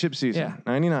championship season. Yeah.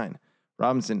 99.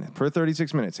 Robinson, per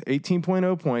 36 minutes,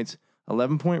 18.0 points,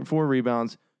 11.4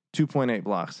 rebounds, 2.8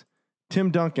 blocks. Tim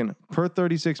Duncan, per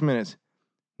 36 minutes,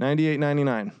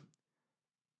 98-99.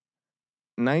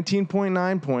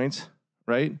 19.9 points,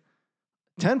 right?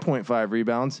 10.5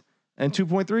 rebounds, and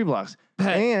 2.3 blocks.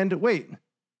 And wait,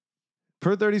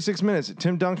 per 36 minutes,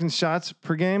 Tim Duncan's shots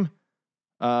per game,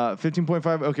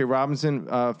 15.5. Okay, Robinson,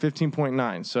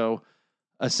 15.9. So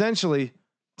essentially,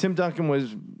 Tim Duncan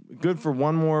was good for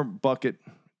one more bucket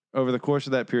over the course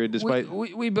of that period, despite...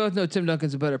 We both know Tim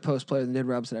Duncan's a better post player than David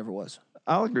Robinson ever was.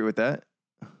 I'll agree with that.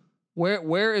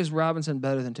 Where is Robinson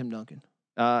better than Tim Duncan?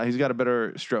 He's got a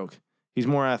better stroke. He's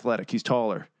more athletic. He's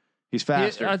taller. He's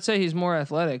faster. I'd say he's more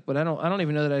athletic, but I don't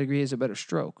even know that I agree he's a better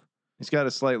stroke. He's got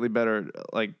a slightly better,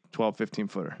 like 12, 15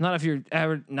 footer. Not if you're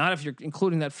average. Not if you're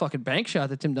including that fucking bank shot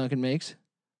that Tim Duncan makes.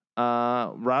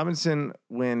 Robinson,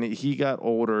 when he got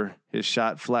older, his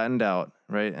shot flattened out,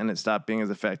 right, and it stopped being as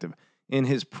effective. In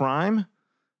his prime,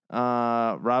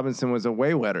 Robinson was a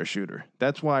way wetter shooter.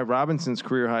 That's why Robinson's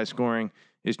career high scoring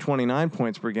is 29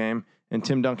 points per game, and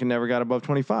Tim Duncan never got above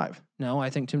 25. No, I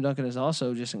think Tim Duncan is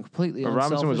also just completely unselfish.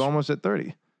 Robinson was almost at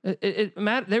 30.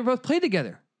 Matt, they both played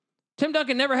together. Tim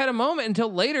Duncan never had a moment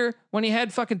until later when he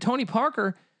had fucking Tony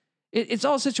Parker. It's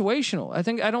all situational.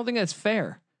 I don't think that's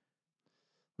fair.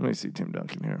 Let me see Tim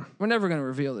Duncan here. We're never going to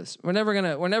reveal this. We're never going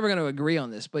to agree on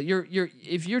this. But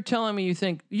if you're telling me you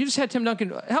think you just had Tim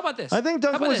Duncan, how about this? I think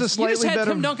Duncan was a slightly you just had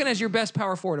better. Tim Duncan as your best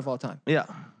power forward of all time. Yeah,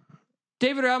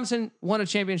 David Robinson won a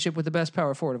championship with the best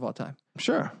power forward of all time.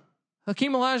 sure.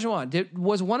 Hakeem Olajuwon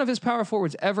was one of his power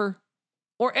forwards ever,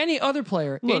 or any other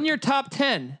player in your top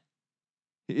 10.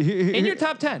 In your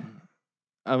top 10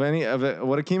 of any of it,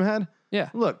 what Hakeem had? Yeah.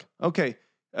 Look, okay.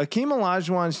 Hakeem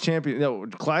Olajuwon's champion. No,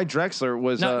 Clyde Drexler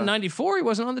was Not 94. He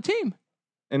wasn't on the team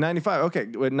in 95. Okay,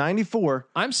 with 94.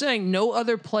 I'm saying no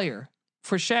other player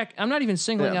for Shaq. I'm not even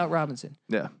singling out Robinson.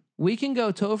 Yeah. We can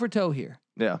go toe for toe here.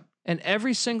 Yeah. And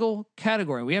every single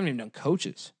category. We haven't even done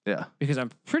coaches. Yeah. Because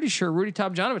I'm pretty sure Rudy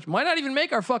Tomjanovich might not even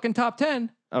make our fucking top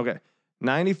 10. Okay.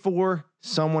 94.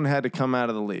 Someone had to come out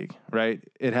of the league, right?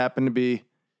 It happened to be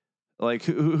like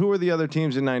who were the other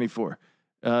teams in 94?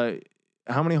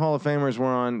 How many Hall of Famers were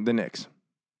on the Knicks?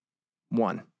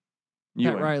 1.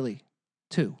 Pat Riley.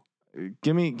 2.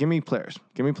 Give me players.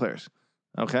 Give me players.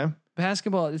 Okay.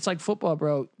 Basketball, it's like football,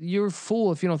 bro. You're a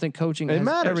fool if you don't think coaching has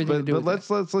matters, everything to do with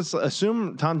let's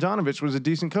assume Tomjanovich was a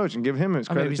decent coach and give him his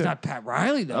credit. Maybe he's too. not Pat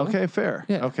Riley though. Okay, fair.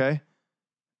 Yeah. Okay.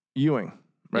 Ewing,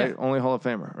 right? Yeah. Only Hall of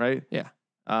Famer, right? Yeah.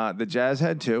 The Jazz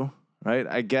had 2, right?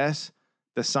 I guess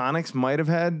the Sonics might have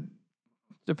had.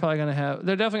 They're definitely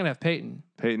gonna have Peyton.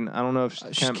 Peyton. I don't know if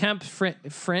Kemp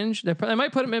Fringe. They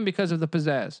might put him in because of the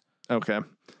pizzazz. Okay.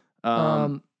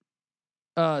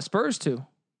 Spurs too.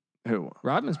 Who?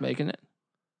 Rodman's making it.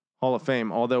 Hall of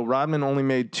Fame. Although Rodman only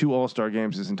made 2 All-Star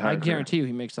games his entire career. I guarantee you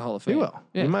he makes the Hall of Fame. He will.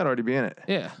 Yeah. He might already be in it.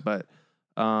 Yeah. But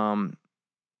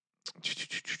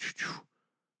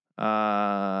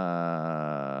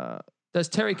Does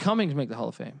Terry Cummings make the Hall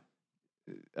of Fame?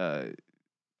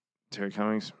 Terry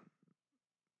Cummings,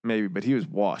 maybe, but he was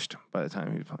washed by the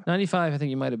time he was playing. 95, I think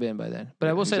he might have been by then. But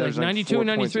I will He's say, like averaged like 92 4 and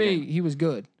points a 93, game. he was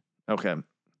good. Okay.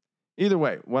 Either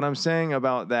way, what I'm saying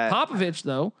about that, Popovich,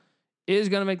 though, is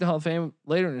going to make the Hall of Fame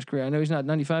later in his career. I know he's not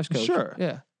 95's coach. Sure.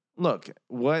 Yeah. look,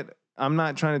 I'm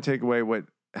not trying to take away what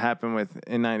happened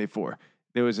in '94.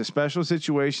 There was a special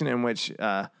situation in which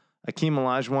Akeem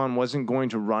Olajuwon wasn't going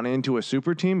to run into a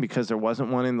super team because there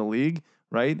wasn't one in the league,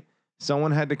 right?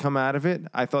 Someone had to come out of it.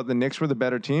 I thought the Knicks were the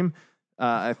better team.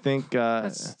 I think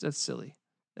That's silly.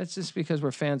 That's just because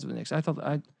we're fans of the Knicks.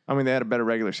 I mean, they had a better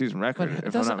regular season record. But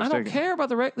If I'm not I mistaken, don't care about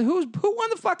the who won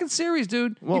the fucking series,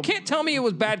 dude. Well, you can't tell me it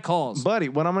was bad calls. buddy.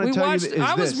 What I'm going to tell you is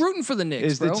I was this: rooting for the Knicks.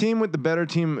 is bro. the team with the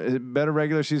better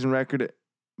regular season record,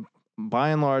 by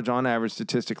and large, on average,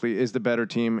 statistically, is the better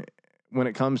team when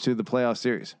it comes to the playoff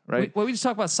series, right? We just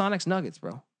talk about Sonics Nuggets,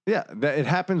 bro. Yeah, it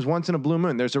happens once in a blue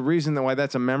moon. There's a reason why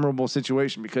that's a memorable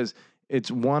situation because it's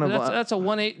one of That's a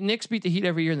 1-8. Knicks beat the Heat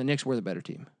every year, and the Knicks were the better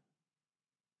team.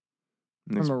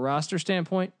 From a roster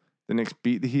standpoint, the Knicks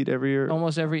beat the Heat every year.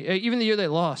 almost even the year they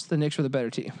lost, the Knicks were the better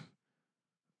team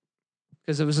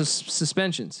because it was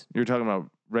suspensions. You're talking about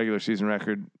regular season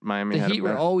record. Miami The had Heat a were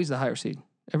better. always the higher seed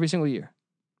every single year.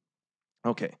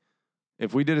 Okay,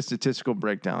 if we did a statistical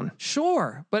breakdown,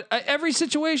 Sure, but every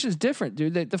situation is different,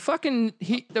 dude.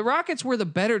 The Rockets were the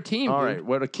better team. all dude. right,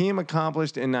 what Akeem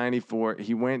accomplished in '94,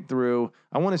 he went through.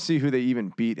 I want to see who they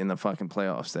even beat in the fucking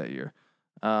playoffs that year.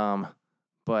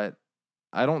 But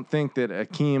I don't think that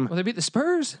Akeem. Well, they beat the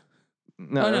Spurs.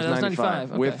 No, that was 95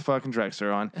 Okay. with fucking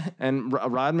Drexler on and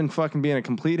Rodman fucking being a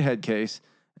complete head case.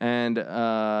 And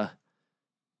in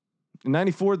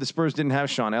 '94, the Spurs didn't have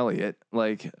Sean Elliott.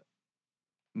 Like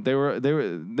they were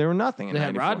nothing. In They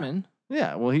had 94. Rodman.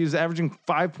 Yeah, well, he was averaging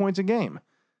 5 points a game.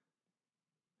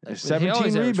 He 17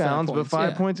 always averaged 5 rebounds, but points, 5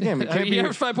 yeah. points a game. It can't He be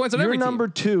averaged 5 points on your every team. number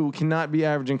 2 cannot be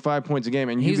averaging 5 points a game,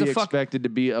 and you He's be a expected to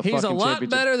be a He's fucking a lot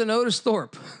championship. better than Otis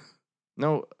Thorpe.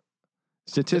 No,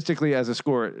 statistically as a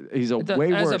scorer, he's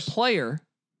way As worse. a player,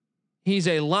 he's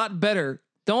a lot better.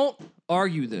 Don't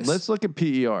argue this. Let's look at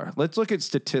PER. Let's look at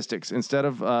statistics instead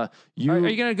of you. Are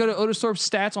you going to go to Otis Thorpe's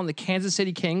stats on the Kansas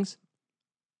City Kings?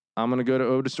 I'm going to go to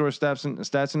Otis Thorpe's stats in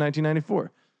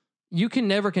 1994. You can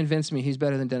never convince me he's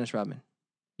better than Dennis Rodman.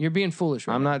 You're being foolish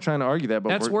right I'm now. not trying to argue that, but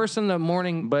That's worse than the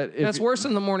morning. But That's worse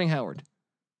than the morning Howard.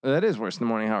 That is worse than the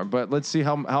morning Howard. But let's see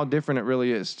how different it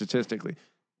really is statistically.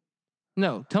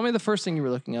 No, tell me the first thing you were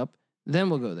looking up. Then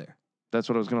we'll go there. That's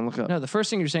what I was going to look up. No, the first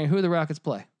thing you're saying, who do the Rockets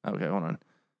play? Okay, hold on.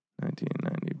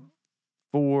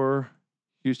 1994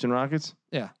 Houston Rockets.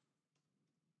 I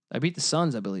beat the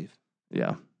Suns, I believe,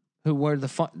 Yeah. who were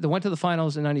they went to the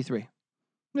finals in '93.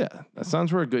 Yeah. The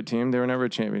Suns were a good team. They were never a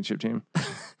championship team.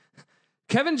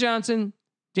 Kevin Johnson,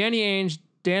 Danny Ainge,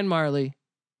 Dan Marley,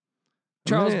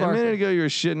 Charles A Barkley. minute ago, you were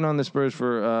shitting on the Spurs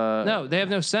for No, they have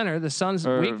no center. The Suns'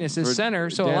 weakness for is center.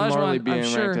 So Dan Marley Olajuwon, being I'm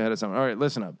sure. ranked ahead of someone. All right,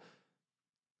 listen up.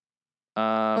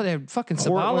 Oh, they have fucking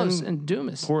Portland- Sabalos and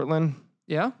Dumas. Portland.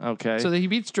 Yeah. Okay. So that he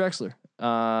beats Drexler.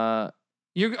 Are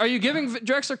you giving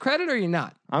Drexler credit or are you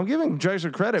not? I'm giving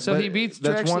Drexler credit. So but he beats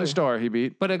that's one Drexler. star he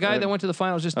beat. But a guy that went to the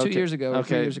finals just 2 Okay. years ago, or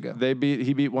 3 Okay. years ago.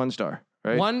 He beat 1 star,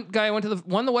 right? One guy won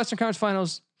the Western Conference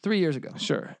Finals 3 years ago.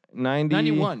 Sure. 90,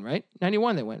 91, right?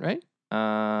 91 they went, right?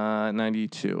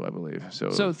 92, I believe.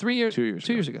 So 3 years, 2 years.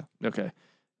 2 years ago. Okay.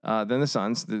 Then the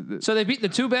Suns. So they beat the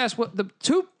two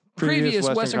previous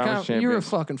Western Conference. You're a champions.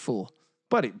 fucking fool.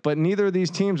 Buddy, but neither of these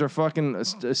teams are fucking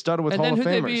studded with And Hall then of who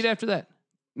they Famers. beat after that?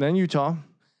 Then Utah.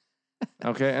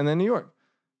 Okay, and then New York.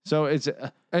 So it's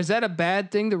Is that a bad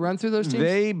thing to run through those teams?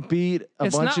 they beat a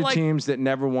It's bunch not of like- teams that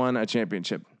never won a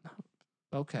championship.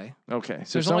 Okay. Okay,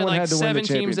 so There's someone only like had to win the 7 teams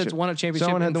championship. that's won a championship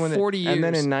Someone had to win in 40 years. And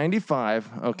then in '95,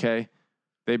 okay,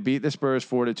 they beat the Spurs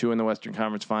 4-2 in the Western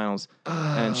Conference Finals,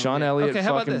 and Sean Elliott Okay,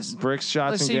 how about fucking this? bricks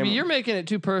shots Let's in see, game. but you're making it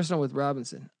too personal with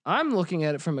Robinson. I'm looking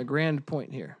at it from a grand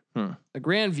point here. A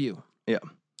grand view. Yeah.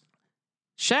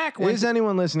 Shaq went Is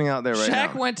anyone listening out there right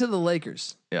Shaq now? went to the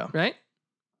Lakers. Yeah. Right?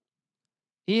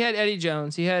 He had Eddie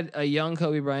Jones. He had a young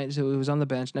Kobe Bryant who was on the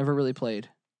bench, never really played.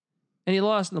 And he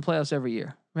lost in the playoffs every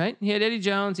year. Right? He had Eddie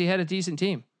Jones. He had a decent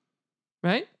team.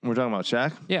 Right? We're talking about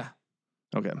Shaq. Yeah.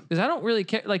 Okay. Because I don't really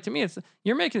care. Like, to me,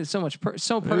 you're making it so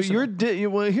personal. Well,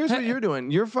 here's what you're doing.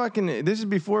 You're fucking. This is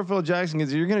before Phil Jackson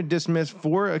gets. You're going to dismiss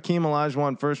 4 Akeem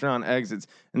Olajuwon first round exits,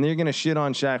 and then you're going to shit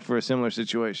on Shaq for a similar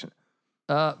situation.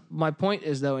 My point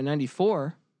is, though, in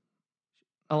 '94,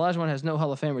 Olajuwon has no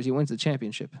Hall of Famers. He wins the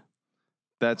championship.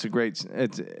 That's a great.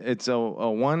 It's a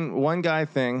one guy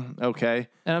thing. Okay.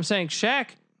 And I'm saying Shaq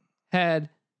had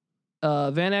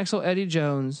Van Exel, Eddie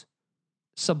Jones,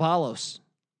 Sabalos.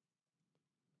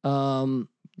 You're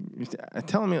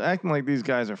telling me, acting like these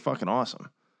guys are fucking awesome.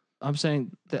 I'm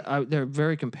saying that they're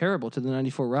very comparable to the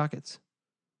 94 Rockets.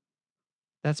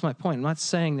 That's my point. I'm not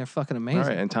saying they're fucking amazing. All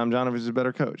right, and Tom Donovan is a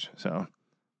better coach. So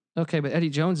okay, but Eddie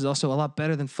Jones is also a lot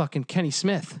better than fucking Kenny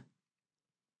Smith.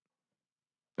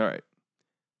 all right.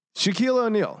 Shaquille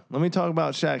O'Neal. Let me talk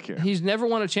about Shaq here. He's never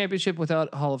won a championship without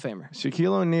a Hall of Famer.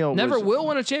 Shaquille O'Neal Never will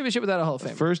win a championship without a Hall of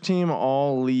Famer. First team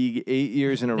All League 8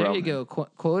 years in a row. There you go.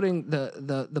 Quoting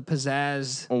the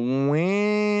pizzazz.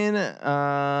 When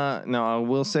no, I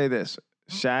will say this: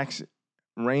 Shaq's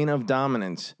reign of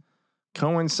dominance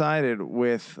coincided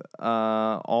with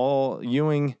all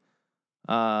Ewing,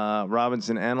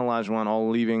 Robinson, and Olajuwon all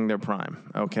leaving their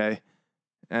prime. Okay,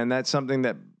 and that's something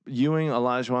that Ewing,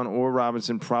 Olajuwon, or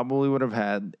Robinson probably would have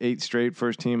had 8 straight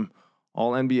first team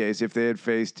All NBAs if they had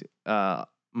faced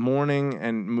Mourning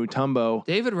and Mutombo.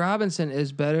 David Robinson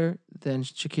is better than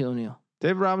Shaquille O'Neal.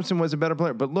 David Robinson was a better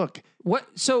player, but look. What?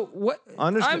 So what?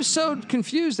 I'm so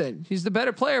confused. Then he's the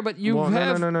better player, but you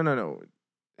have no.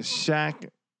 Shaq,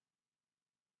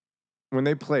 when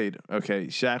they played, okay,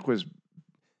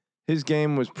 his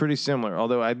game was pretty similar.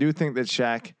 Although I do think that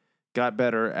Shaq got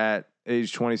better at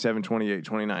age 27, 28,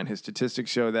 29. His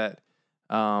statistics show that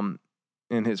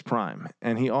in his prime.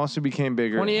 And he also became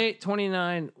bigger. 28,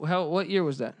 29. What year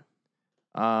was that?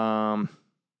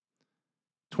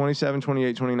 27,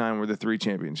 28, 29 were the 3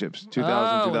 championships.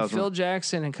 2000, 2000. Phil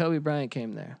Jackson and Kobe Bryant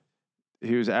came there.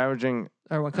 He was averaging...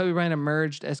 Or when Kobe Bryant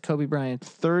emerged as Kobe Bryant.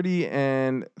 30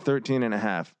 and 13 and a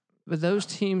half. But those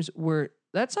teams were...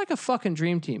 That's like a fucking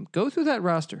dream team. Go through that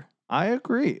roster. I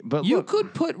agree, but you look,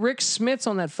 could put Rick Smits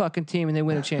on that fucking team and they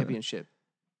win a championship.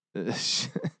 Dude,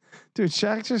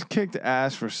 Shaq just kicked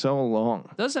ass for so long.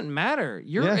 Doesn't matter.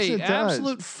 You're an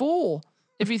absolute fool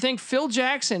if you think Phil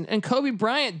Jackson and Kobe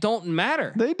Bryant don't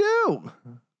matter. They do.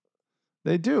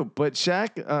 But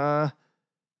Shaq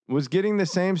was getting the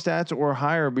same stats or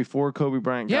higher before Kobe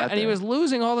Bryant got there. Yeah, and he was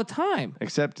losing all the time.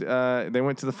 Except they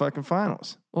went to the fucking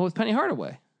finals. Well, with Penny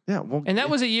Hardaway. Yeah, well, and that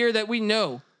was a year that we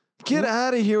know. Get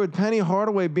out of here with Penny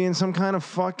Hardaway being some kind of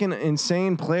fucking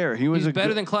insane player. He's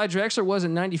better than Clyde Drexler was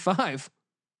in '95.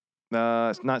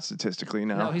 Not statistically,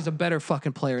 no. No, he's a better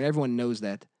fucking player, and everyone knows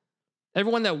that.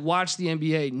 Everyone that watched the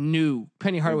NBA knew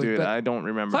Penny Hardaway. Dude, I don't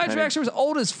remember. Clyde Drexler was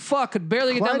old as fuck, could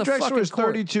barely get down the fucking court. Clyde Drexler was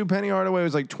 32. Penny Hardaway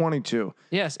was like 22.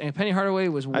 Yes, and Penny Hardaway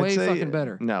was way fucking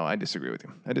better. No, I disagree with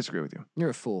you.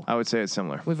 You're a fool. I would say it's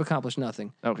similar. We've accomplished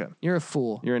nothing. Okay. You're a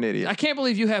fool. You're an idiot. I can't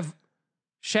believe you have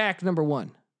Shaq number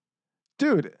 1.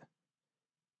 Dude,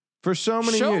 for so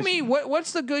many years. Show me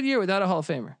what's the good year without a Hall of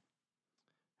Famer?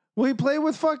 Well, he played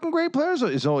with fucking great players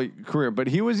his whole career, but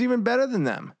he was even better than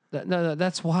them. No,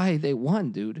 that's why they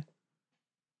won, dude.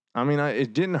 I mean,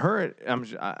 it didn't hurt.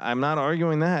 I'm not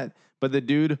arguing that, but the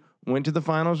dude went to the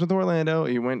finals with Orlando.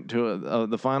 He went to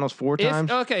the finals 4 times.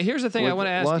 Okay, here's the thing I want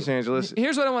to ask you. Los Angeles.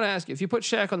 Here's what I want to ask you. If you put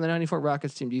Shaq on the 94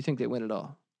 Rockets team, do you think they win it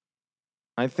all?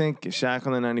 I think Shaq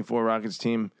on the 94 Rockets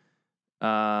team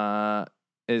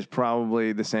is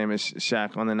probably the same as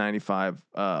Shaq on the 95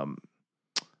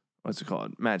 what's it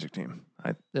called? Magic team.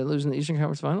 They lose in the Eastern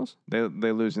Conference Finals? They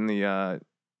lose in the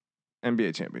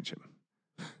NBA championship.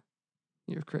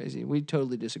 You're crazy. We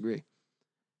totally disagree.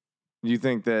 You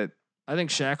think that? I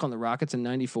think Shaq on the Rockets in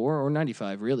 94 or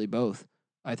 95, really both.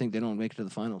 I think they don't make it to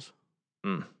the finals.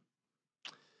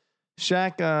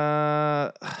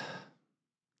 Shaq,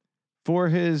 for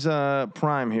his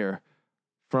prime here,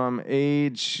 from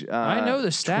age I know the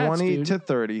stats, 20 dude. to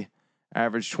 30,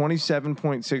 averaged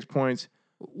 27.6 points,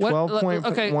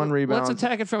 12.1 rebounds. Let's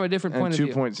attack it from a different point of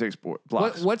view. 2.6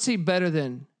 blocks. What's he better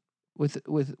than with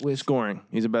scoring?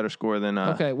 He's a better scorer than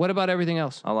okay, what about everything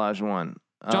else? Olajuwon.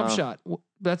 Jump shot.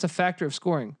 That's a factor of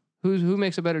scoring. Who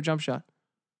makes a better jump shot?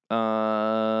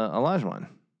 Olajuwon.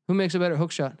 Who makes a better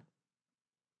hook shot?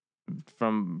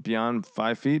 From beyond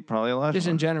 5 feet, probably Olajuwon. Just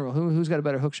in general, who's got a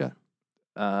better hook shot?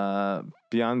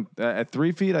 Beyond at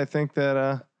 3 feet, I think that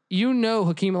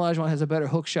Hakeem Olajuwon has a better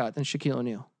hook shot than Shaquille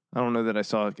O'Neal. I don't know that I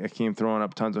saw Hakeem throwing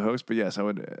up tons of hooks, but yes, I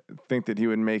would think that he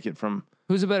would make it from.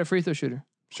 Who's a better free throw shooter?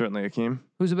 Certainly Hakeem.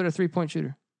 Who's a better 3-point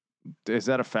shooter? Is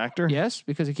that a factor? Yes,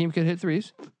 because Hakeem could hit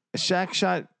threes. Shaq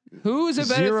shot. Who's a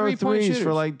better 3-point shooter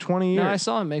for like 20 years? No, I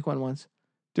saw him make one once.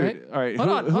 Dude, right? All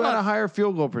right. Who had a higher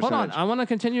field goal percentage? Hold on, I want to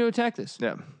continue to attack this.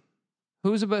 Yeah.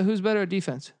 Who's better at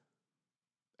defense?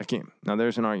 Hakeem. Now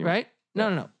there's an argument. Right?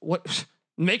 No. What?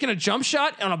 Making a jump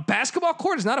shot on a basketball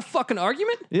court is not a fucking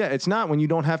argument? Yeah, it's not when you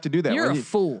don't have to do that. You're a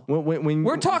fool. When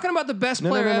we're talking about the best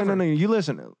player ever. No. You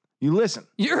listen.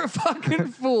 You're a fucking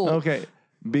fool. Okay.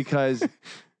 Because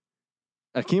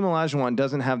Akeem Olajuwon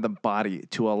doesn't have the body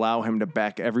to allow him to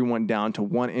back everyone down to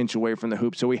 1 inch away from the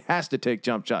hoop, so he has to take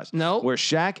jump shots. No. Where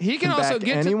Shaq He can also back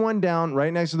get anyone down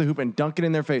right next to the hoop and dunk it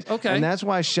in their face. Okay. And that's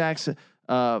why Shaq's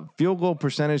field goal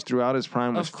percentage throughout his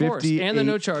prime was 58%. And the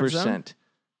no charge zone.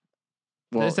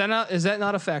 Well, is that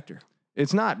not a factor?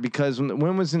 It's not, because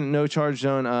when was the no charge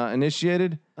zone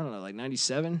initiated? I don't know, like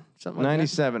 97, something like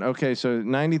 97. Okay, so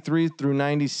 93 through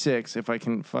 96, if I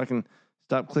can fucking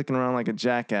stop clicking around like a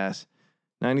jackass.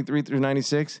 93 through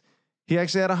 96, he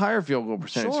actually had a higher field goal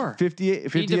percentage. Sure.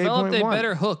 58.1. He developed a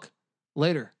better hook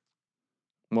later.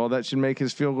 Well, that should make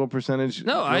his field goal percentage.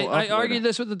 No, I later. argued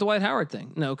this with the Dwight Howard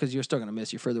thing. No, because you're still going to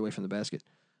miss. You're further away from the basket.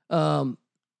 I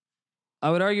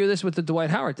would argue this with the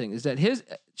Dwight Howard thing, is that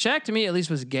Shaq, to me, at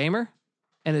least, was a gamer,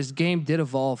 and his game did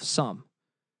evolve some.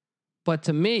 But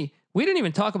to me, we didn't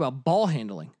even talk about ball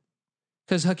handling,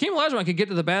 because Hakeem Olajuwon could get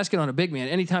to the basket on a big man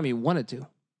anytime he wanted to.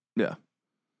 Yeah.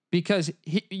 Because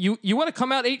you want to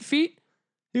come out 8 feet?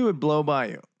 He would blow by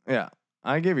you. Yeah,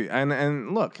 I give you.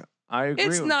 And look, I agree.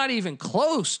 It's not even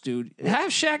close, dude.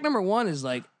 Have Shaq number 1 is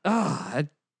like, it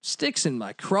sticks in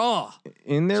my craw.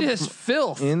 In their just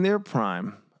filth. In their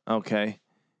prime, okay.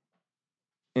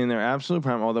 In their absolute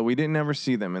prime, although we didn't ever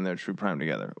see them in their true prime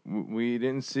together. We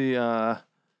didn't see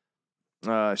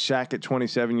Shaq at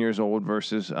 27 years old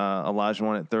versus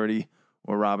Olajuwon at 30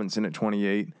 or Robinson at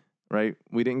 28, right?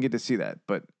 We didn't get to see that.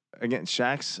 But again,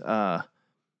 Shaq's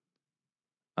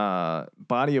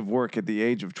body of work at the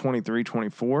age of 23,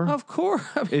 24 of course,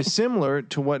 is similar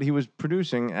to what he was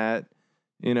producing at,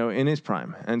 in his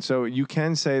prime. And so you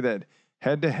can say that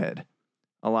head to head,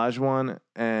 Olajuwon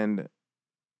and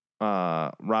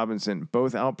Robinson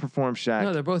both outperformed Shaq.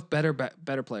 No, they're both better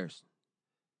players.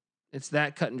 It's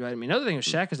that cut and dry to me. Another thing is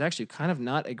Shaq is actually kind of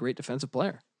not a great defensive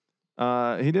player.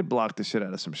 He did block the shit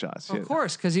out of some shots. Of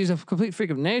course, because he's a complete freak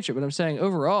of nature. But I'm saying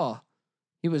overall,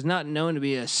 he was not known to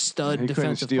be a stud he defensive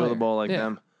couldn't steal player. the ball like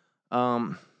them.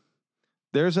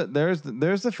 There's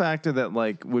the factor that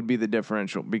like would be the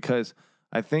differential, because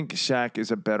I think Shaq is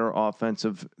a better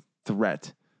offensive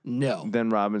threat than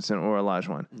Robinson or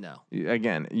Olajuwon. No.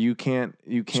 Again, you can't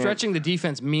Stretching the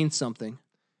defense means something.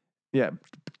 Yeah,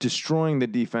 destroying the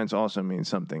defense also means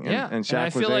something. And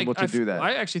Shaq was able to do that.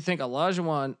 I actually think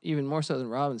Olajuwon, even more so than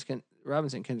Robinson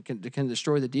can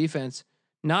destroy the defense.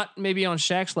 Not maybe on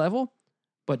Shaq's level,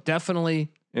 but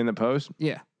definitely in the post.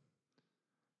 Yeah.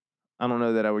 I don't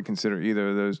know that I would consider either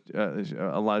of those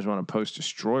Olajuwon a post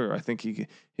destroyer. I think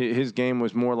his game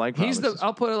was more like Robinson's.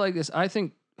 I'll put it like this. I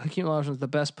think Hakeem Olajuwon is the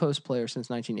best post player since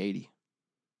 1980.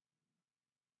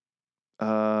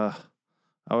 I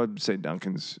would say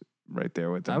Duncan's right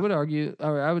there with him. I would argue.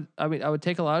 I would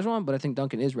take Olajuwon, but I think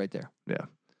Duncan is right there. Yeah,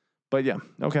 but yeah,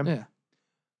 okay. Yeah,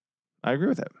 I agree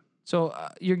with that. So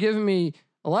you're giving me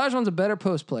Olajuwon's a better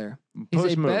post player.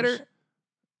 He's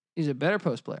a better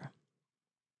post player.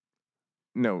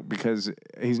 No, because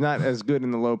he's not as good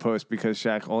in the low post, because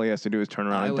Shaq, all he has to do is turn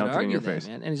around and dunk it in your face.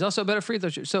 Man. And he's also a better free throw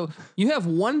shooter. So you have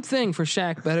one thing for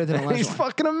Shaq better than Olajuwon. He's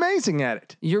fucking amazing at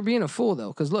it. You're being a fool, though,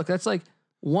 because look, that's like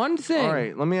one thing. All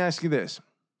right, let me ask you this.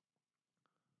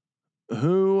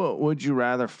 Who would you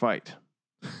rather fight,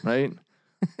 right?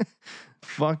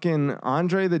 Fucking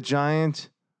Andre the Giant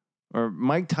or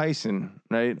Mike Tyson,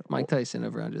 right? Mike Tyson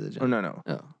over Andre the Giant. Oh, no.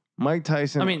 Oh. Mike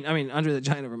Tyson. I mean, Andre the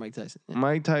Giant over Mike Tyson. Yeah.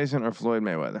 Mike Tyson or Floyd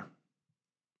Mayweather?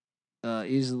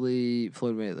 Easily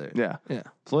Floyd Mayweather. Yeah.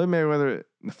 Floyd Mayweather,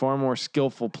 the far more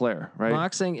skillful player, right?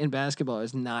 Boxing and basketball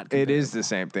is not comparable. It is the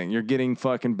same thing. You're getting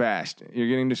fucking bashed. You're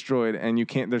getting destroyed, and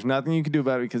there's nothing you can do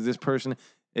about it, because this person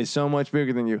is so much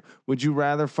bigger than you. Would you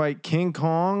rather fight King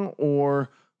Kong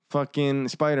or fucking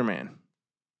Spider-Man?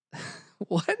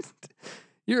 What?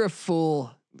 You're a fool.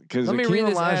 Because Hakeem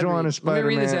Olajuwon is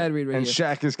Spider-Man and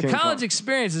Shaq is King Kong. College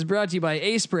Experience is brought to you by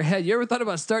Ace Per Head. You ever thought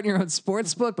about starting your own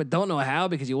sports book but don't know how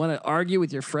because you want to argue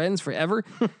with your friends forever?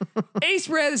 Ace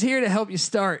Per Head is here to help you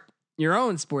start your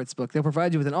own sports book. They'll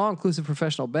provide you with an all-inclusive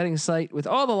professional betting site with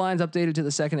all the lines updated to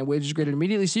the second and wagers graded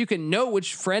immediately, so you can know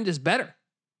which friend is better.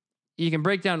 You can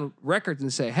break down records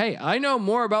and say, hey, I know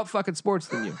more about fucking sports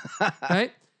than you.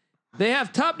 Right? They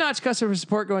have top-notch customer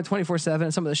support going 24/7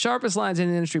 and some of the sharpest lines in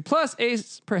the industry. Plus,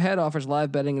 Ace Per Head offers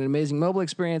live betting and an amazing mobile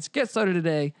experience. Get started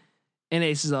today, and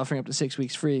Ace is offering up to 6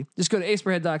 weeks free. Just go to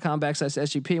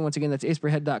aceperhead.com/SGP. Once again, that's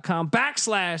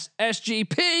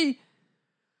aceperhead.com/SGP.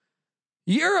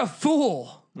 You're a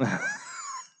fool.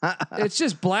 It's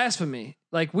just blasphemy.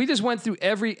 Like, we just went through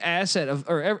every facet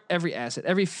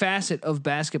of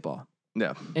basketball.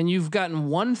 Yeah. And you've gotten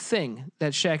one thing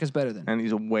that Shaq is better than. And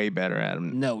he's way better at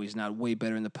him. No, he's not way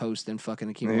better in the post than fucking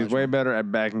Hakeem Olajuwon. He's way better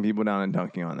at backing people down and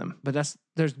dunking on them. But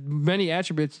there's many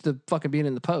attributes to fucking being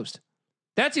in the post.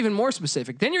 That's even more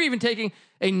specific. Then you're even taking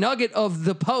a nugget of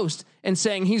the post and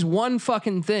saying he's one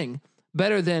fucking thing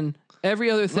better than every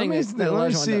other thing. Let me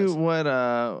Olajuwon see does. what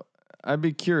I'd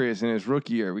be curious in his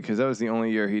rookie year because that was the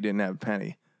only year he didn't have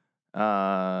Penny.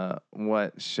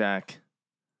 What Shaq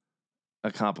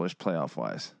accomplished playoff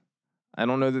wise. I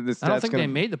don't know that this. I don't think they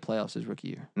made the playoffs his rookie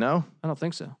year. No, I don't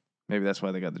think so. maybe that's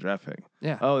why they got the draft pick.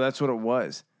 Yeah. Oh, that's what it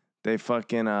was. They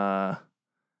fucking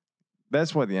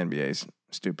That's why the NBA's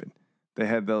stupid. They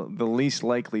had the least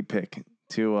likely pick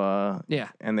to Yeah.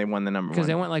 and they won the number one. Because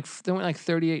they went like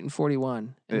 38 and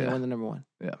 41 and they won the number one.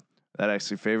 Yeah. That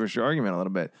actually favors your argument a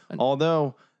little bit. And-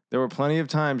 Although there were plenty of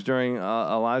times during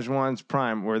Olajuwon's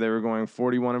prime where they were going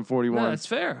 41 and 41, No, that's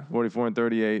fair. 44 and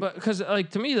 38. But because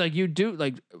like to me, like you do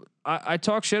like I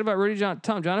talk shit about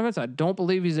Tom Donovan. I don't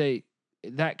believe he's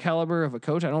that caliber of a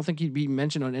coach. I don't think he'd be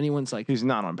mentioned on anyone's like. He's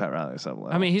not on Pat Riley's level.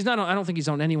 I mean, he's not. I don't think he's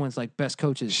on anyone's like best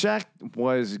coaches. Shaq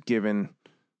was given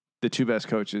the two best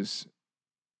coaches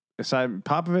aside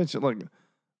Popovich. Look,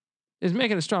 Is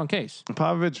making a strong case.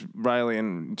 Popovich, Riley,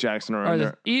 and Jackson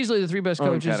are Easily the three best own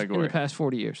coaches in category. the past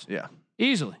 40 years. Yeah.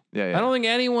 Easily. Yeah. I don't think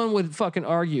anyone would fucking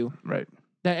argue Right.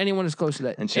 that anyone is close to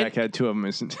that. And Shaq had two of them.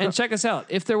 And check us out.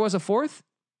 If there was a fourth,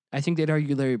 I think they'd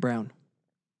argue Larry Brown.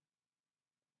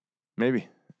 Maybe.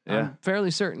 Yeah. I'm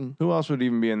fairly certain. Who else would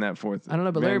even be in that fourth? I don't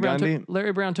know, but Van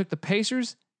Larry Brown took the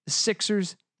Pacers, the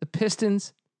Sixers, the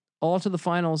Pistons, all to the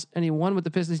finals, and he won with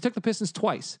the Pistons. He took the Pistons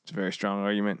twice. It's a very strong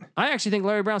argument. I actually think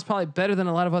Larry Brown's probably better than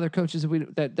a lot of other coaches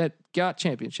that got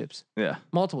championships, Yeah.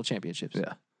 multiple championships.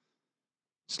 Yeah.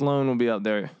 Sloan will be up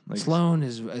there. Like, Sloan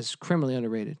is criminally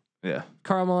underrated. Yeah.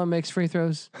 Karl Malone makes free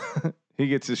throws. He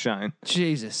gets his shine.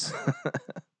 Jesus.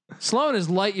 Sloan is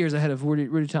light years ahead of Rudy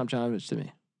Tomjanovich to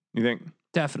me. You think?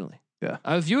 Definitely. Yeah.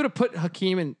 If you would have put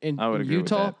Hakeem in I would agree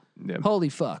Utah, with that. Yeah. holy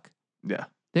fuck. Yeah.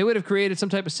 They would have created some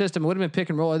type of system. It would have been pick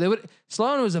and roll.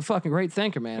 Sloan was a fucking great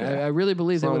thinker, man. Yeah. I really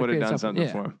believe Sloan they would would have have done something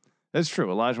something for him. That's true.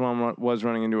 Olajuwon was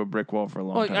running into a brick wall for a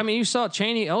long time. I mean, you saw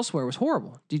Chaney elsewhere was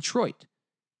horrible. Detroit,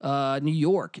 New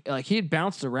York. Like he had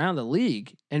bounced around the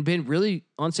league and been really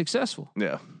unsuccessful.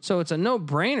 Yeah. So it's a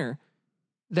no-brainer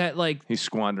that like He's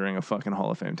squandering a fucking Hall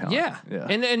of Fame talent. yeah. Yeah.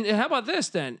 And how about this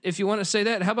then? If you want to say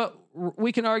that, how about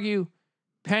we can argue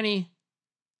Penny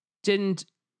didn't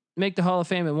make the Hall of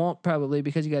Fame and won't probably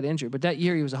because he got injured, but that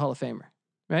year he was a Hall of Famer,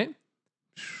 right?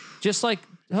 Just like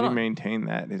he maintained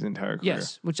that his entire career.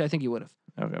 yes, which I think he would have.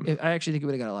 Okay. I actually think he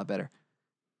would have got a lot better.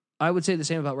 I would say the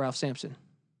same about Ralph Sampson.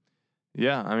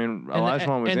 Yeah. I mean, And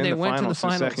Olajuwon was and in they the went finals to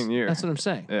the his second year. That's what I'm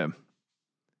saying. Yeah.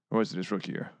 Or was it his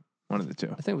rookie year? One of the two.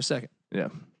 I think it was second. Yeah.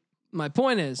 My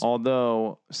point is,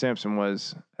 Although Sampson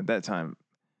was at that time,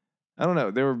 I don't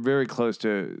know. They were very close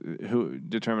to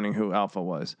determining who Alpha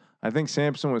was. I think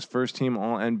Sampson was first team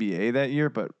All NBA that year,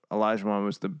 but Olajuwon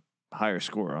was the higher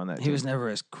scorer on that team. he was never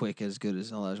as quick, as good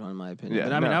as Olajuwon, in my opinion. Yeah,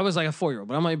 but I mean, no. I was like a 4-year-old,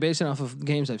 but I'm only basing off of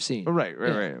games I've seen. Right.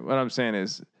 Yeah. What I'm saying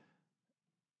is,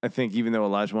 I think even though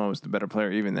Olajuwon was the better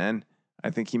player even then, I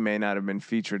think he may not have been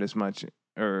featured as much.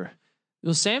 Or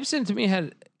Well, Sampson to me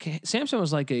Sampson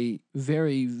was like a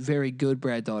very, very good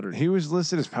Brad Daugherty. he was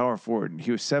listed as power forward.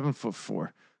 He was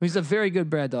 7'4". He's a very good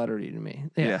Brad Daugherty to me.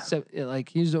 Yeah. Yeah. So, like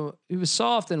he was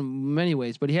soft in many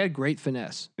ways, but he had great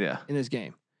finesse Yeah. in his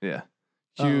game. Yeah.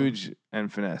 Huge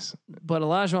and finesse. But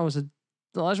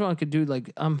Olajuwon could do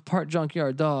like, I'm part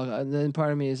junkyard dog, and then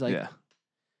part of me is like, yeah.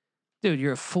 dude,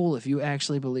 you're a fool if you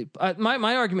actually believe.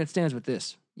 My argument stands with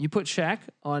this: you put Shaq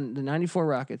on the '94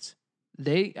 Rockets,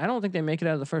 I don't think they make it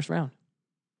out of the first round.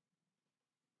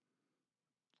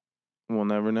 We'll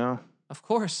never know. Of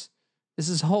course,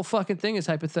 this whole fucking thing is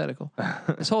hypothetical.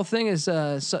 This whole thing is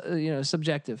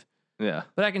subjective. Yeah.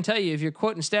 But I can tell you, if you're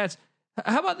quoting stats,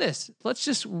 how about this? Let's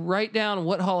just write down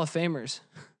what Hall of Famers,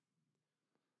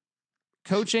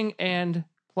 coaching and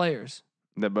players,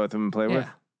 That both of them play with.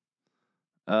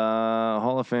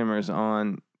 Hall of Famers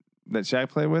on that Shaq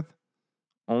played with.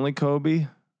 Only Kobe.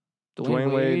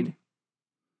 Dwayne Wade.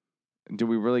 Do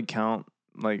we really count?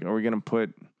 Like, are we gonna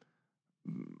put?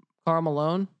 Karl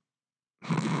Malone.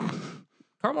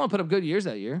 Karl Malone put up good years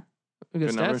that year. Good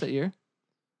stats numbers. that year.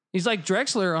 He's like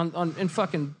Drexler in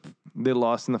fucking They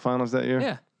lost in the finals that year.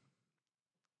 yeah.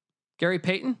 Gary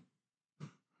Payton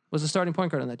was the starting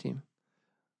point guard on that team.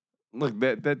 Look,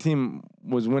 that team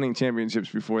was winning championships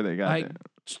before they got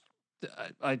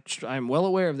there. I'm well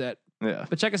aware of that. Yeah.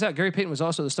 But check us out. Gary Payton was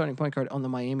also the starting point guard on the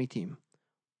Miami team.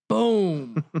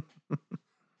 Boom.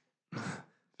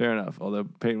 Fair enough. Although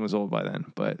Peyton was old by then,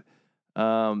 but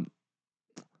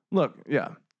look, yeah,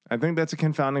 I think that's a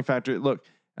confounding factor. Look,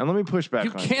 and let me push back.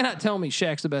 You on cannot tell me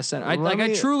Shaq's the best center. I Let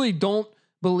me- truly don't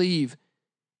believe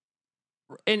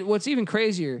And what's even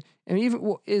crazier, and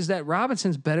even is that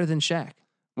Robinson's better than Shaq.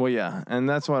 Well, yeah, and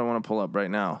that's what I want to pull up right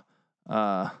now.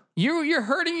 You're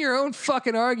hurting your own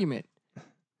fucking argument.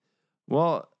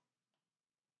 Well,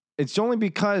 it's only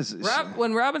because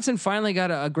When Robinson finally got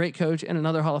a great coach and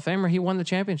another Hall of Famer, he won the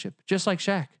championship, just like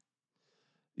Shaq.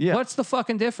 Yeah, What's the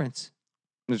fucking difference?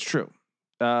 it's true.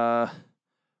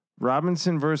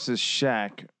 Robinson versus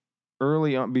Shaq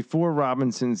early on, before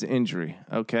Robinson's injury.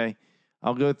 Okay,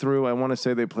 I'll go through. I want to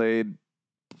say they played.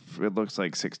 It looks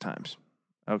like 6 times.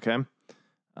 Okay.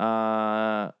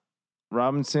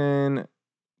 Robinson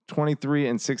 23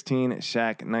 and 16,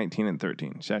 Shaq 19 and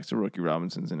 13. Shaq's a rookie.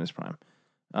 Robinson's in his prime.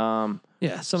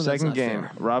 Yeah, some of that's Second not game,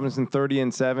 fair. Robinson 30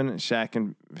 and 7,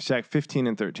 Shaq 15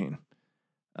 and 13.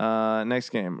 Next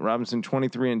game, Robinson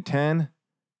 23 and 10,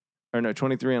 or no,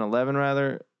 23 and 11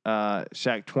 rather.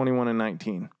 Shaq 21 and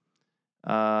 19.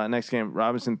 Next game,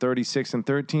 Robinson 36 and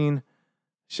 13,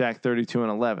 Shaq 32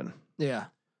 and 11. Yeah.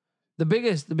 The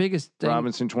biggest thing.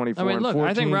 Robinson 24 I mean, and look, 14.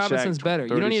 I think Robinson's Shaq better.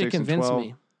 You don't need to 36 and convince 12.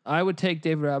 me. I would take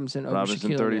David Robinson over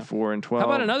Robinson Shaquille 34 and 12. How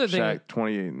about another thing? Shaq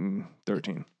 28 and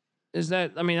 13. Is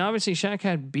that, I mean, obviously Shaq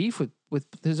had beef with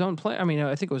his own play. I mean,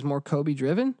 I think it was more Kobe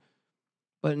driven,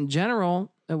 but in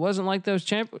general, it wasn't like those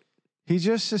He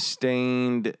just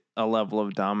sustained a level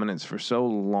of dominance for so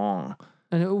long.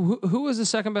 And who was the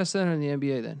second best center in the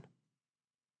NBA then?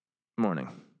 Morning.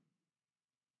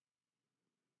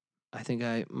 I think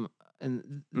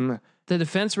and Mm. the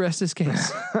defense rests his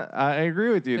case. I agree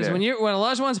with you Because there. when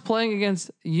Olajuwon's playing against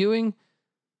Ewing,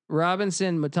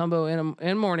 Robinson, Mutombo,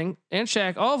 and Mourning, and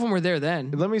Shaq, all of them were there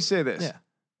then. Let me say this. Yeah.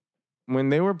 When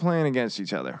they were playing against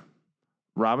each other,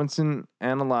 Robinson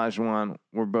and Olajuwon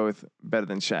were both better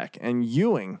than Shaq. And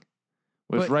Ewing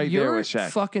was But right there your with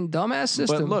Shaq. fucking dumbass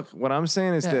system. But look, what I'm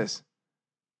saying is Yeah. this.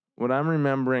 What I'm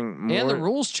remembering more. And the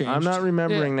rules changed. I'm not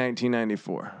remembering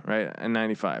 1994, right? And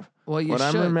 95. Well, you What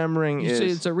should. I'm remembering You see,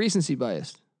 is. it's a recency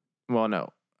bias. Well,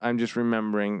 no. I'm just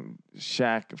remembering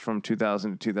Shaq from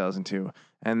 2000 to 2002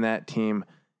 and that team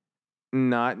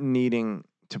not needing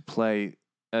to play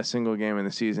a single game in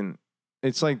the season.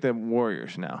 It's like the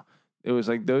Warriors now. It was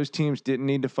like those teams didn't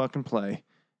need to fucking play,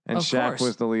 and Of Shaq course.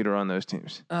 was the leader on those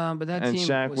teams. But that And team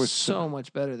Shaq was was so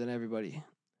much better than everybody.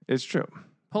 It's true.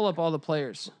 Pull up all the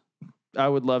players. I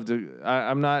would love to.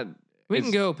 I'm not. We It's-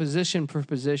 can go position for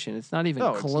position. It's not even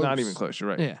No, close. it's not even close. You're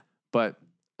right. Yeah. But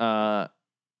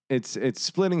it's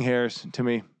splitting hairs to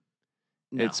me.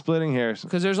 No. It's splitting hairs.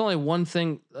 Because there's only one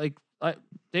thing, like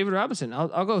David Robinson.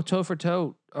 I'll go toe for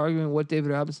toe arguing what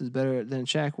David Robinson's better than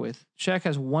Shaq with. Shaq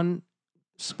has one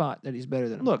spot that he's better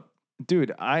than him. Look,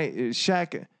 dude,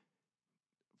 Shaq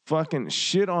fucking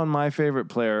shit on my favorite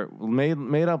player,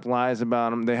 made up lies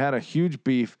about him. They had a huge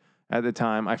beef at the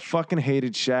time. I fucking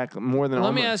hated Shaq more than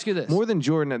Let me ask you this. more than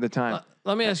Jordan at the time.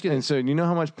 Let me ask you And this. so you know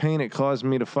how much pain it caused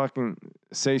me to fucking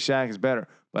say Shaq is better.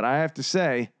 But I have to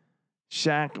say,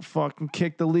 Shaq fucking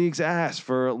kicked the league's ass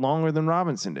for longer than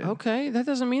Robinson did. Okay, that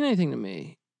doesn't mean anything to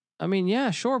me. I mean,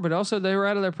 yeah, sure, but also they were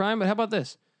out of their prime. But how about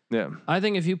this? Yeah. I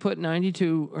think if you put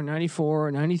 92 or 94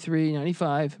 or 93,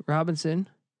 95 Robinson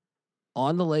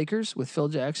on the Lakers with Phil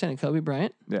Jackson and Kobe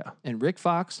Bryant Yeah. and Rick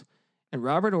Fox and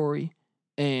Robert Horry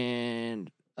and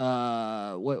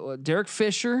Derek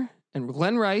Fisher and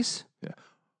Glenn Rice,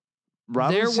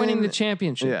 they're winning the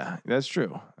championship. Yeah, that's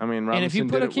true. I mean, Robinson And if you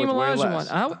put did Akeem it with way Olajuwon, less.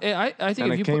 I think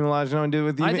And if you Akeem put, Olajuwon did it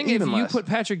with I think if even you less. put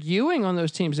Patrick Ewing on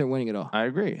those teams, they're winning it all. I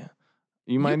agree.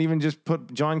 You might even just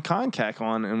put John Koncak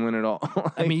on and win it all.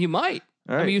 I mean, you might.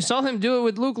 all I right. mean, you saw him do it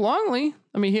with Luke Longley.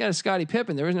 I mean, he had a Scottie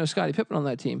Pippen. There was no Scottie Pippen on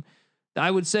that team. I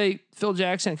would say Phil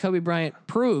Jackson and Kobe Bryant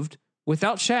proved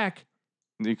without Shaq.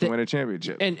 You can win a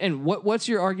championship. And what's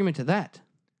your argument to that?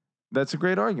 That's a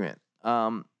great argument.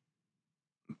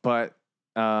 But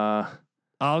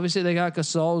Obviously, they got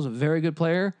Gasol, who's a very good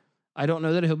player. I don't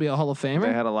know that he'll be a Hall of Famer.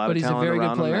 they had a lot but of he's a talent very good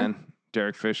around him player. then.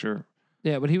 Derek Fisher.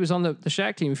 Yeah, but he was on the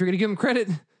Shaq team. If you're going to give him credit,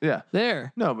 Yeah.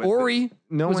 there. No, but Ori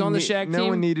no was one on the Shaq no team.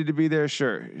 one needed to be there.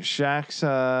 Sure. Shaq's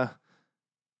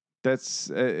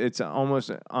it's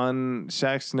almost on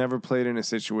Shaq's never played in a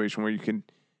situation where you could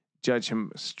judge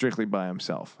him strictly by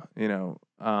himself, you know.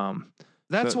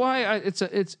 That's So- why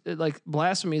it's like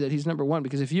blasphemy that he's number one.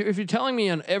 Because if you're telling me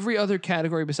on every other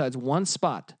category besides one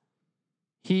spot,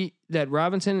 that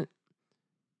Robinson,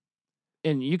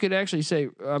 and you could actually say,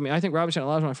 I mean, I think Robinson and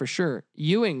Olajuwon for sure.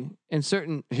 Ewing in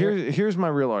certain Here's my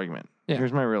real argument. Yeah.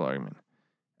 Here's my real argument.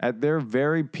 At their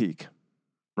very peak,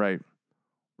 right?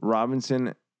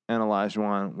 Robinson and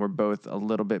Olajuwon were both a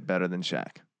little bit better than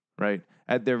Shaq, right?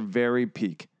 At their very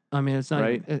peak. I mean, it's not.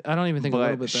 Right. I don't even think a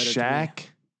little But bit better. To me. Shaq,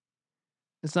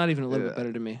 It's not even a little bit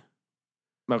better to me.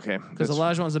 Okay. Because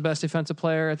Olajuwon's the best defensive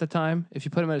player at the time, if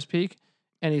you put him at his peak,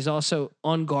 and he's also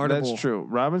unguardable. That's true.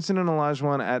 Robinson and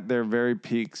Olajuwon at their very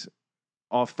peaks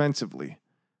offensively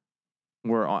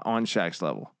were on Shaq's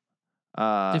level.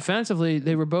 Defensively,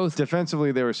 they were both.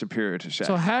 Defensively, they were superior to Shaq.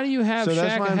 So how do you have Shaq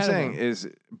that's what I'm ahead saying of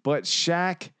him? but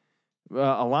Shaq,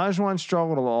 Olajuwon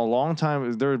struggled a long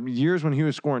time. There were years when he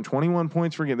was scoring 21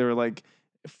 points per game. There were like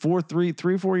 4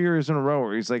 years in a row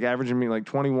where he's like averaging me like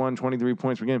 21, 23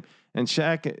 points per game. And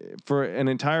Shaq for an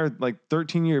entire like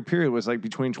 13-year period was like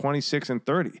between 26 and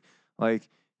 30. Like,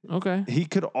 okay, he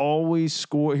could always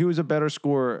score. He was a better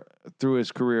scorer through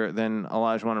his career than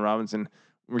Olajuwon and Robinson,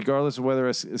 regardless of whether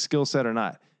a skill set or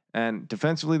not. And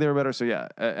defensively, they were better. So yeah,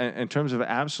 in terms of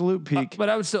absolute peak, but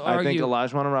I would still argue. I think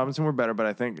Olajuwon and Robinson were better, but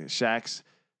I think Shaq's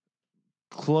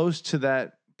close to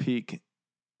that peak,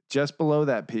 just below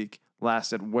that peak,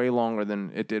 lasted way longer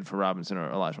than it did for Robinson or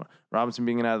Olajuwon. Robinson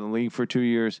being out of the league for 2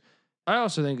 years. I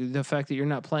also think the fact that you're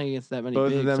not playing against that many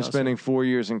Both bigs of them also. spending 4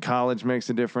 years in college makes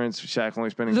a difference. Shaq only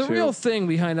spending The 2. real thing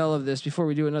behind all of this, before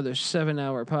we do another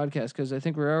 7-hour podcast, because I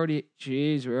think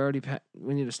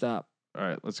we need to stop. All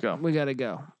right, let's go. We got to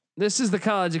go. This is the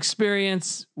college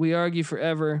experience. We argue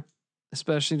forever,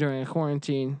 especially during a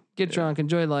quarantine. Get drunk,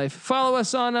 enjoy life. Follow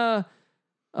us on all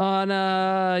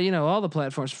the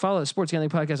platforms. Follow the Sports Gambling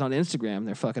Podcast on Instagram.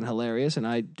 They're fucking hilarious, and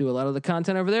I do a lot of the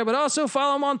content over there. But also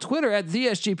follow them on Twitter at the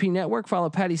SGP Network. Follow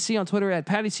Patty C on Twitter at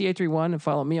PattyC831, and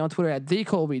follow me on Twitter at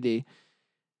TheColbyD.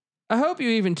 I hope you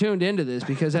even tuned into this,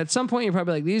 because at some point you're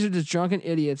probably like, these are just drunken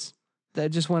idiots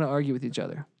that just want to argue with each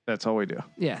other. That's all we do.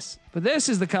 Yes, but this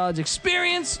is the college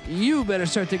experience. You better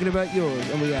start thinking about yours,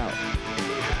 and we out.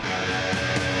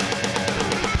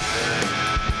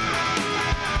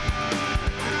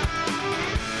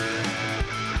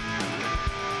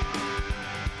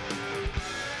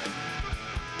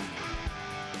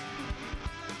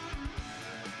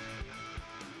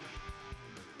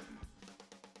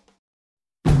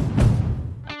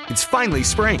 It's finally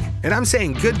spring, and I'm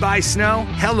saying goodbye snow,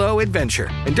 hello adventure.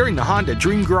 And during the Honda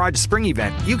Dream Garage Spring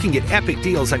Event, you can get epic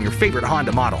deals on your favorite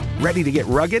Honda model. Ready to get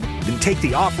rugged? Then take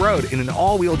the off-road in an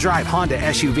all-wheel drive Honda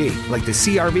SUV, like the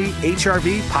CR-V,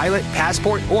 HR-V, Pilot,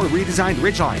 Passport, or redesigned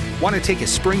Ridgeline. Want to take a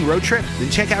spring road trip?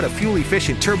 Then check out a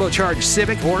fuel-efficient turbocharged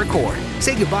Civic or Accord.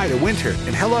 Say goodbye to winter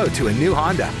and hello to a new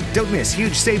Honda. Don't miss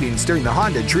huge savings during the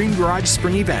Honda Dream Garage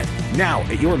Spring Event. Now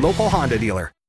at your local Honda dealer.